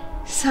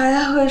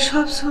ছায়া হয়ে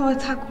সব সময়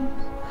থাকুন।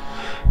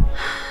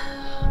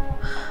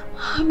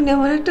 আপনি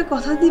আমার একটা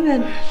কথা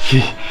দিবেন?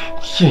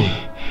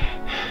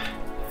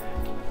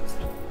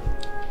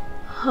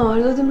 আমার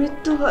যদি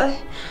মৃত্যু হয়,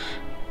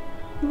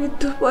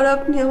 মৃত্যুর পর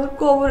আপনি আমার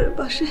কবরের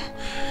পাশে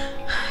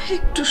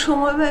একটু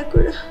সময় ব্যয়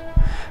করে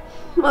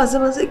মাঝে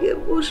মাঝে গিয়ে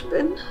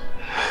বসবেন।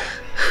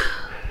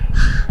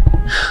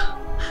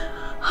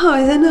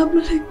 আমি যেন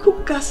আপনাকে খুব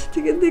কাছে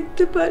থেকে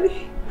দেখতে পারি।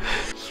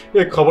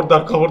 এ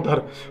খবরদার খবরদার,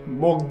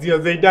 মুখ দিয়া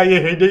যেইটা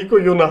সেইটাই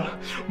কইও না।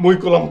 মুই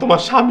কলাম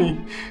তোমার স্বামী,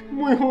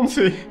 মুই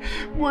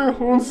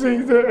শুনছি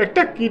যে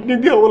একটা কিডনি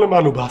দিয়া বলে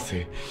মানুষ আছে।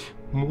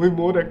 মুই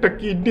মোর একটা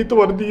কিডনি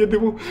তোমার দিয়ে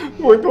দেবো,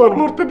 মুই তোমার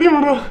মরতে দিব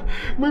না,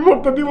 মুই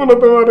মরতে দিব না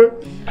তোমারে।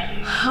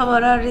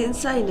 আমার আর ঋণ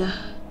চাই না,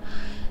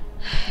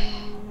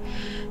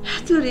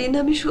 এত ঋণ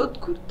আমি শোধ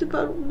করতে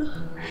পারব না।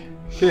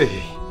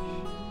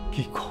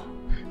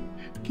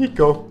 কি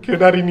কও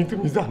কেডা ঋণী?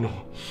 তুমি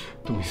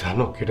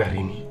জানো কেডা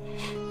ঋণী?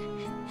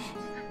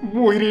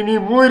 মই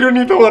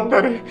ঋণী তোমার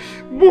দ্বারে,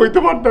 মই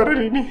তোমার দ্বারে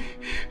ঋণী।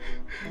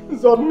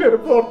 জন্মের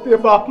পর থেকে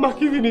বাপ মা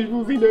কি জিনিস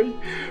বুঝি নাই,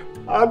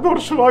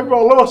 আদর্শ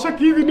ভালোবাসা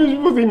কি জিনিস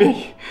বুঝি নেই।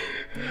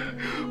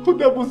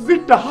 হুদা বুঝছি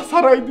টাহা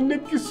ছাড়া এই দিনে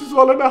কিছু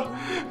চলে না,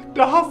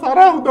 টাহা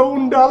ছাড়া হুদা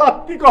উন্ডা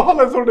লাত্তি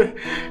কহলে চড়ে।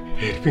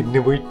 এর পিন্নে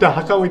মই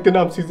টাহা কামাইতে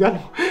নামছি,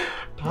 জানো?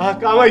 টাহা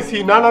কামাইছি,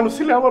 নানানু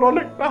ছিল আমার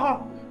অনেক টাহা,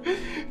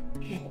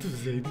 কিন্তু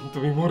যেদিন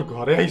তুমি মোর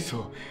ঘরে আইছো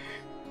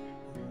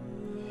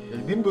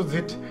এই দিন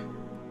বুঝছি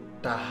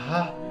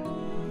টাহা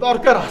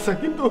দরকার আছে,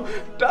 কিন্তু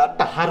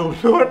টাহার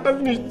অন্য একটা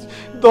জিনিস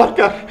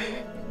দরকার।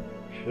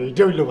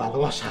 এইটা হইল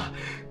ভালোবাসা।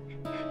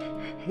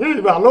 এই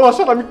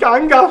ভালোবাসার আমি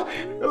কাঙ্গাল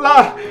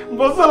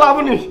বুঝলাম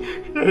নি,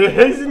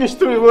 এই জিনিস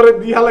তুমি মরে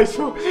দিয়া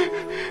লাইছো।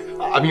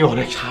 আমি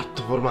অনেক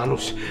স্বার্থপর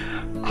মানুষ,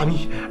 আমি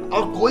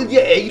আমার কল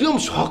দিয়ে এইরকম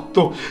শক্ত।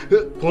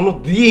 কোনো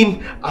দিন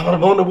আমার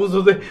মনে বুঝো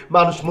যে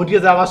মানুষ মরিয়ে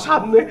যায় আমার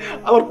সামনে,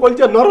 আমার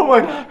কলজা নরম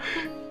হয় না।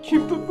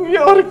 কিন্তু তুমি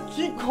আমার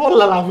কি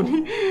করলা লাবণী?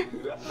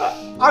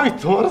 আমি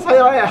তোমার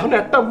ছায়া এখন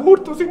একটা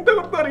মুহূর্ত চিন্তা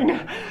করতে পারি না।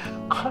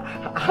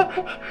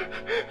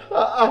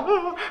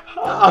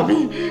 আমি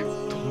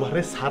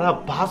তোমারে সারা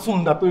বাঁচুম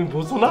না, তুমি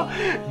বুঝো না?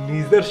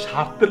 নিজের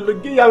স্বার্থের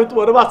লইগেই আমি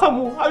তোমার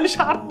বাঁচামু। আমি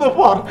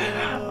স্বার্থপর,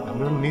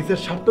 আমরা নিজের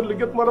স্বার্থের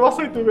লইগে তোমার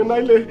বাঁচাইতে হবে,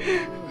 নাইলে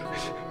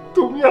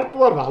তুমি আর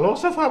তোমার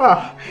ভালোবাসা ছাড়া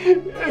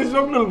এই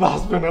জগলুল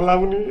বাঁচবে না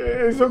লাবণী,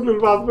 এই জগলুল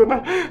বাঁচবে না।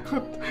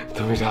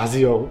 তুমি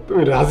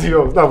রাজি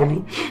হও লাবণী।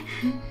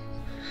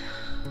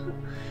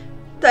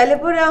 তাইলে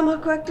পরে আমার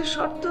কয়েকটা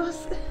শর্ত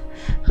আছে,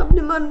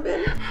 আপনি মানবেন?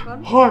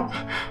 হয়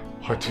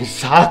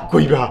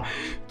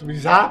তুমি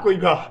যা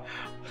কইবা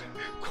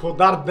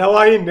খোদার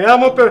দেওয়াই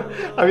নেয়ামতে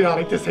আমি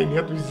আড়াইতে চাই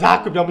না। তুমি যা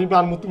কইবা আমি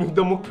মানবো, তুমি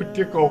মুখ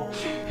ফুটিয়ে কও।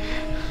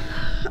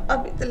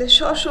 আমি তাহলে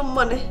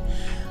সসম্মানে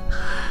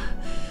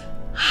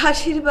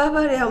হাসির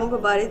বাবারে আমাকে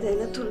বাড়ি দেয়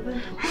না তুলবেন?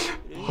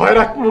 হয়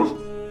রাখবো।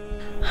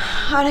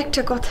 আর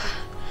একটা কথা,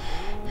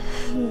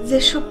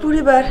 যেসব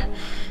পরিবার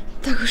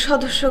তাকে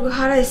সদস্য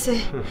হারাইছে,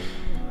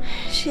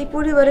 সেই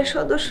পরিবারের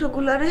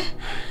সদস্যগুলারে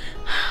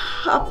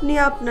আপনি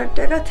আপনার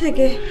টাকা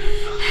থেকে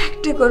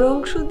একটা করে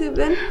অংশ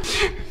দিবেন।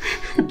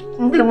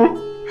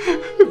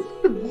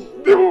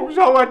 দেবো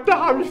সবাইটা,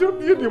 আমি সব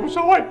দিয়ে দেবো,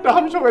 সবাইটা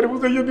আমি সবাই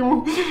বুঝাইয়ে দেবো।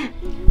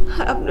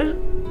 আপনার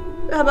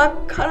আবার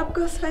খারাপ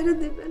কাজ ছাইড়ে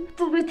দিবেন।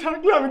 তুমি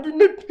থাকলে আমি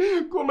দুনিয়া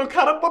কোনো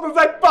খারাপ পথে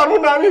যাই পারবো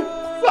না, আমি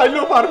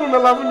চাইলেও পারবো না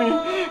লাবণী।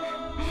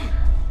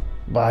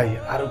 ভাই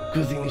আর একটা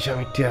জিনিস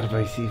আমি টের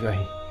পাইছি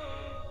ভাই,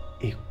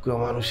 একটু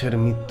মানুষের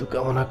মৃত্যু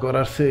কামনা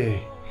করার চেয়ে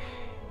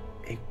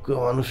একটু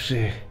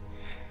মানুষে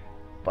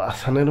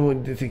পাছানের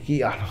মধ্যে কি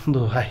আনন্দ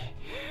ভাই।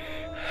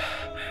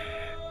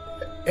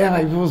 এ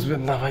ভাই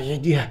বুঝবেন না ভাই, এই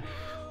দিয়া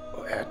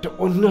একটা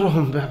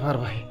অন্যরকম ব্যাপার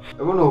ভাই।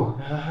 এমন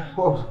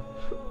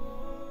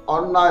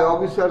অন্যায়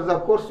অবিচার যা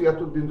করছি,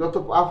 এতদিন যত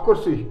পাপ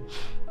করছি,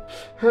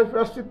 হ্যাঁ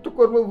প্রাশ্চিত্য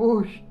করবো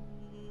বুঝ।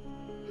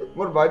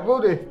 মোর ভাই বউ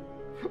রে,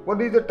 মোর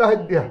নিজের টাহাই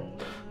দিয়া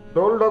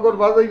ডোল ডগর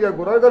বাজাইয়া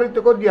ঘোড়ার গাড়িতে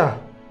করিয়া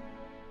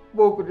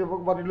বউ করে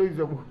বাড়ি লই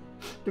যাবো,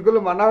 তুই গেলে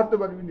মানা হারতে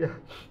পারবি না।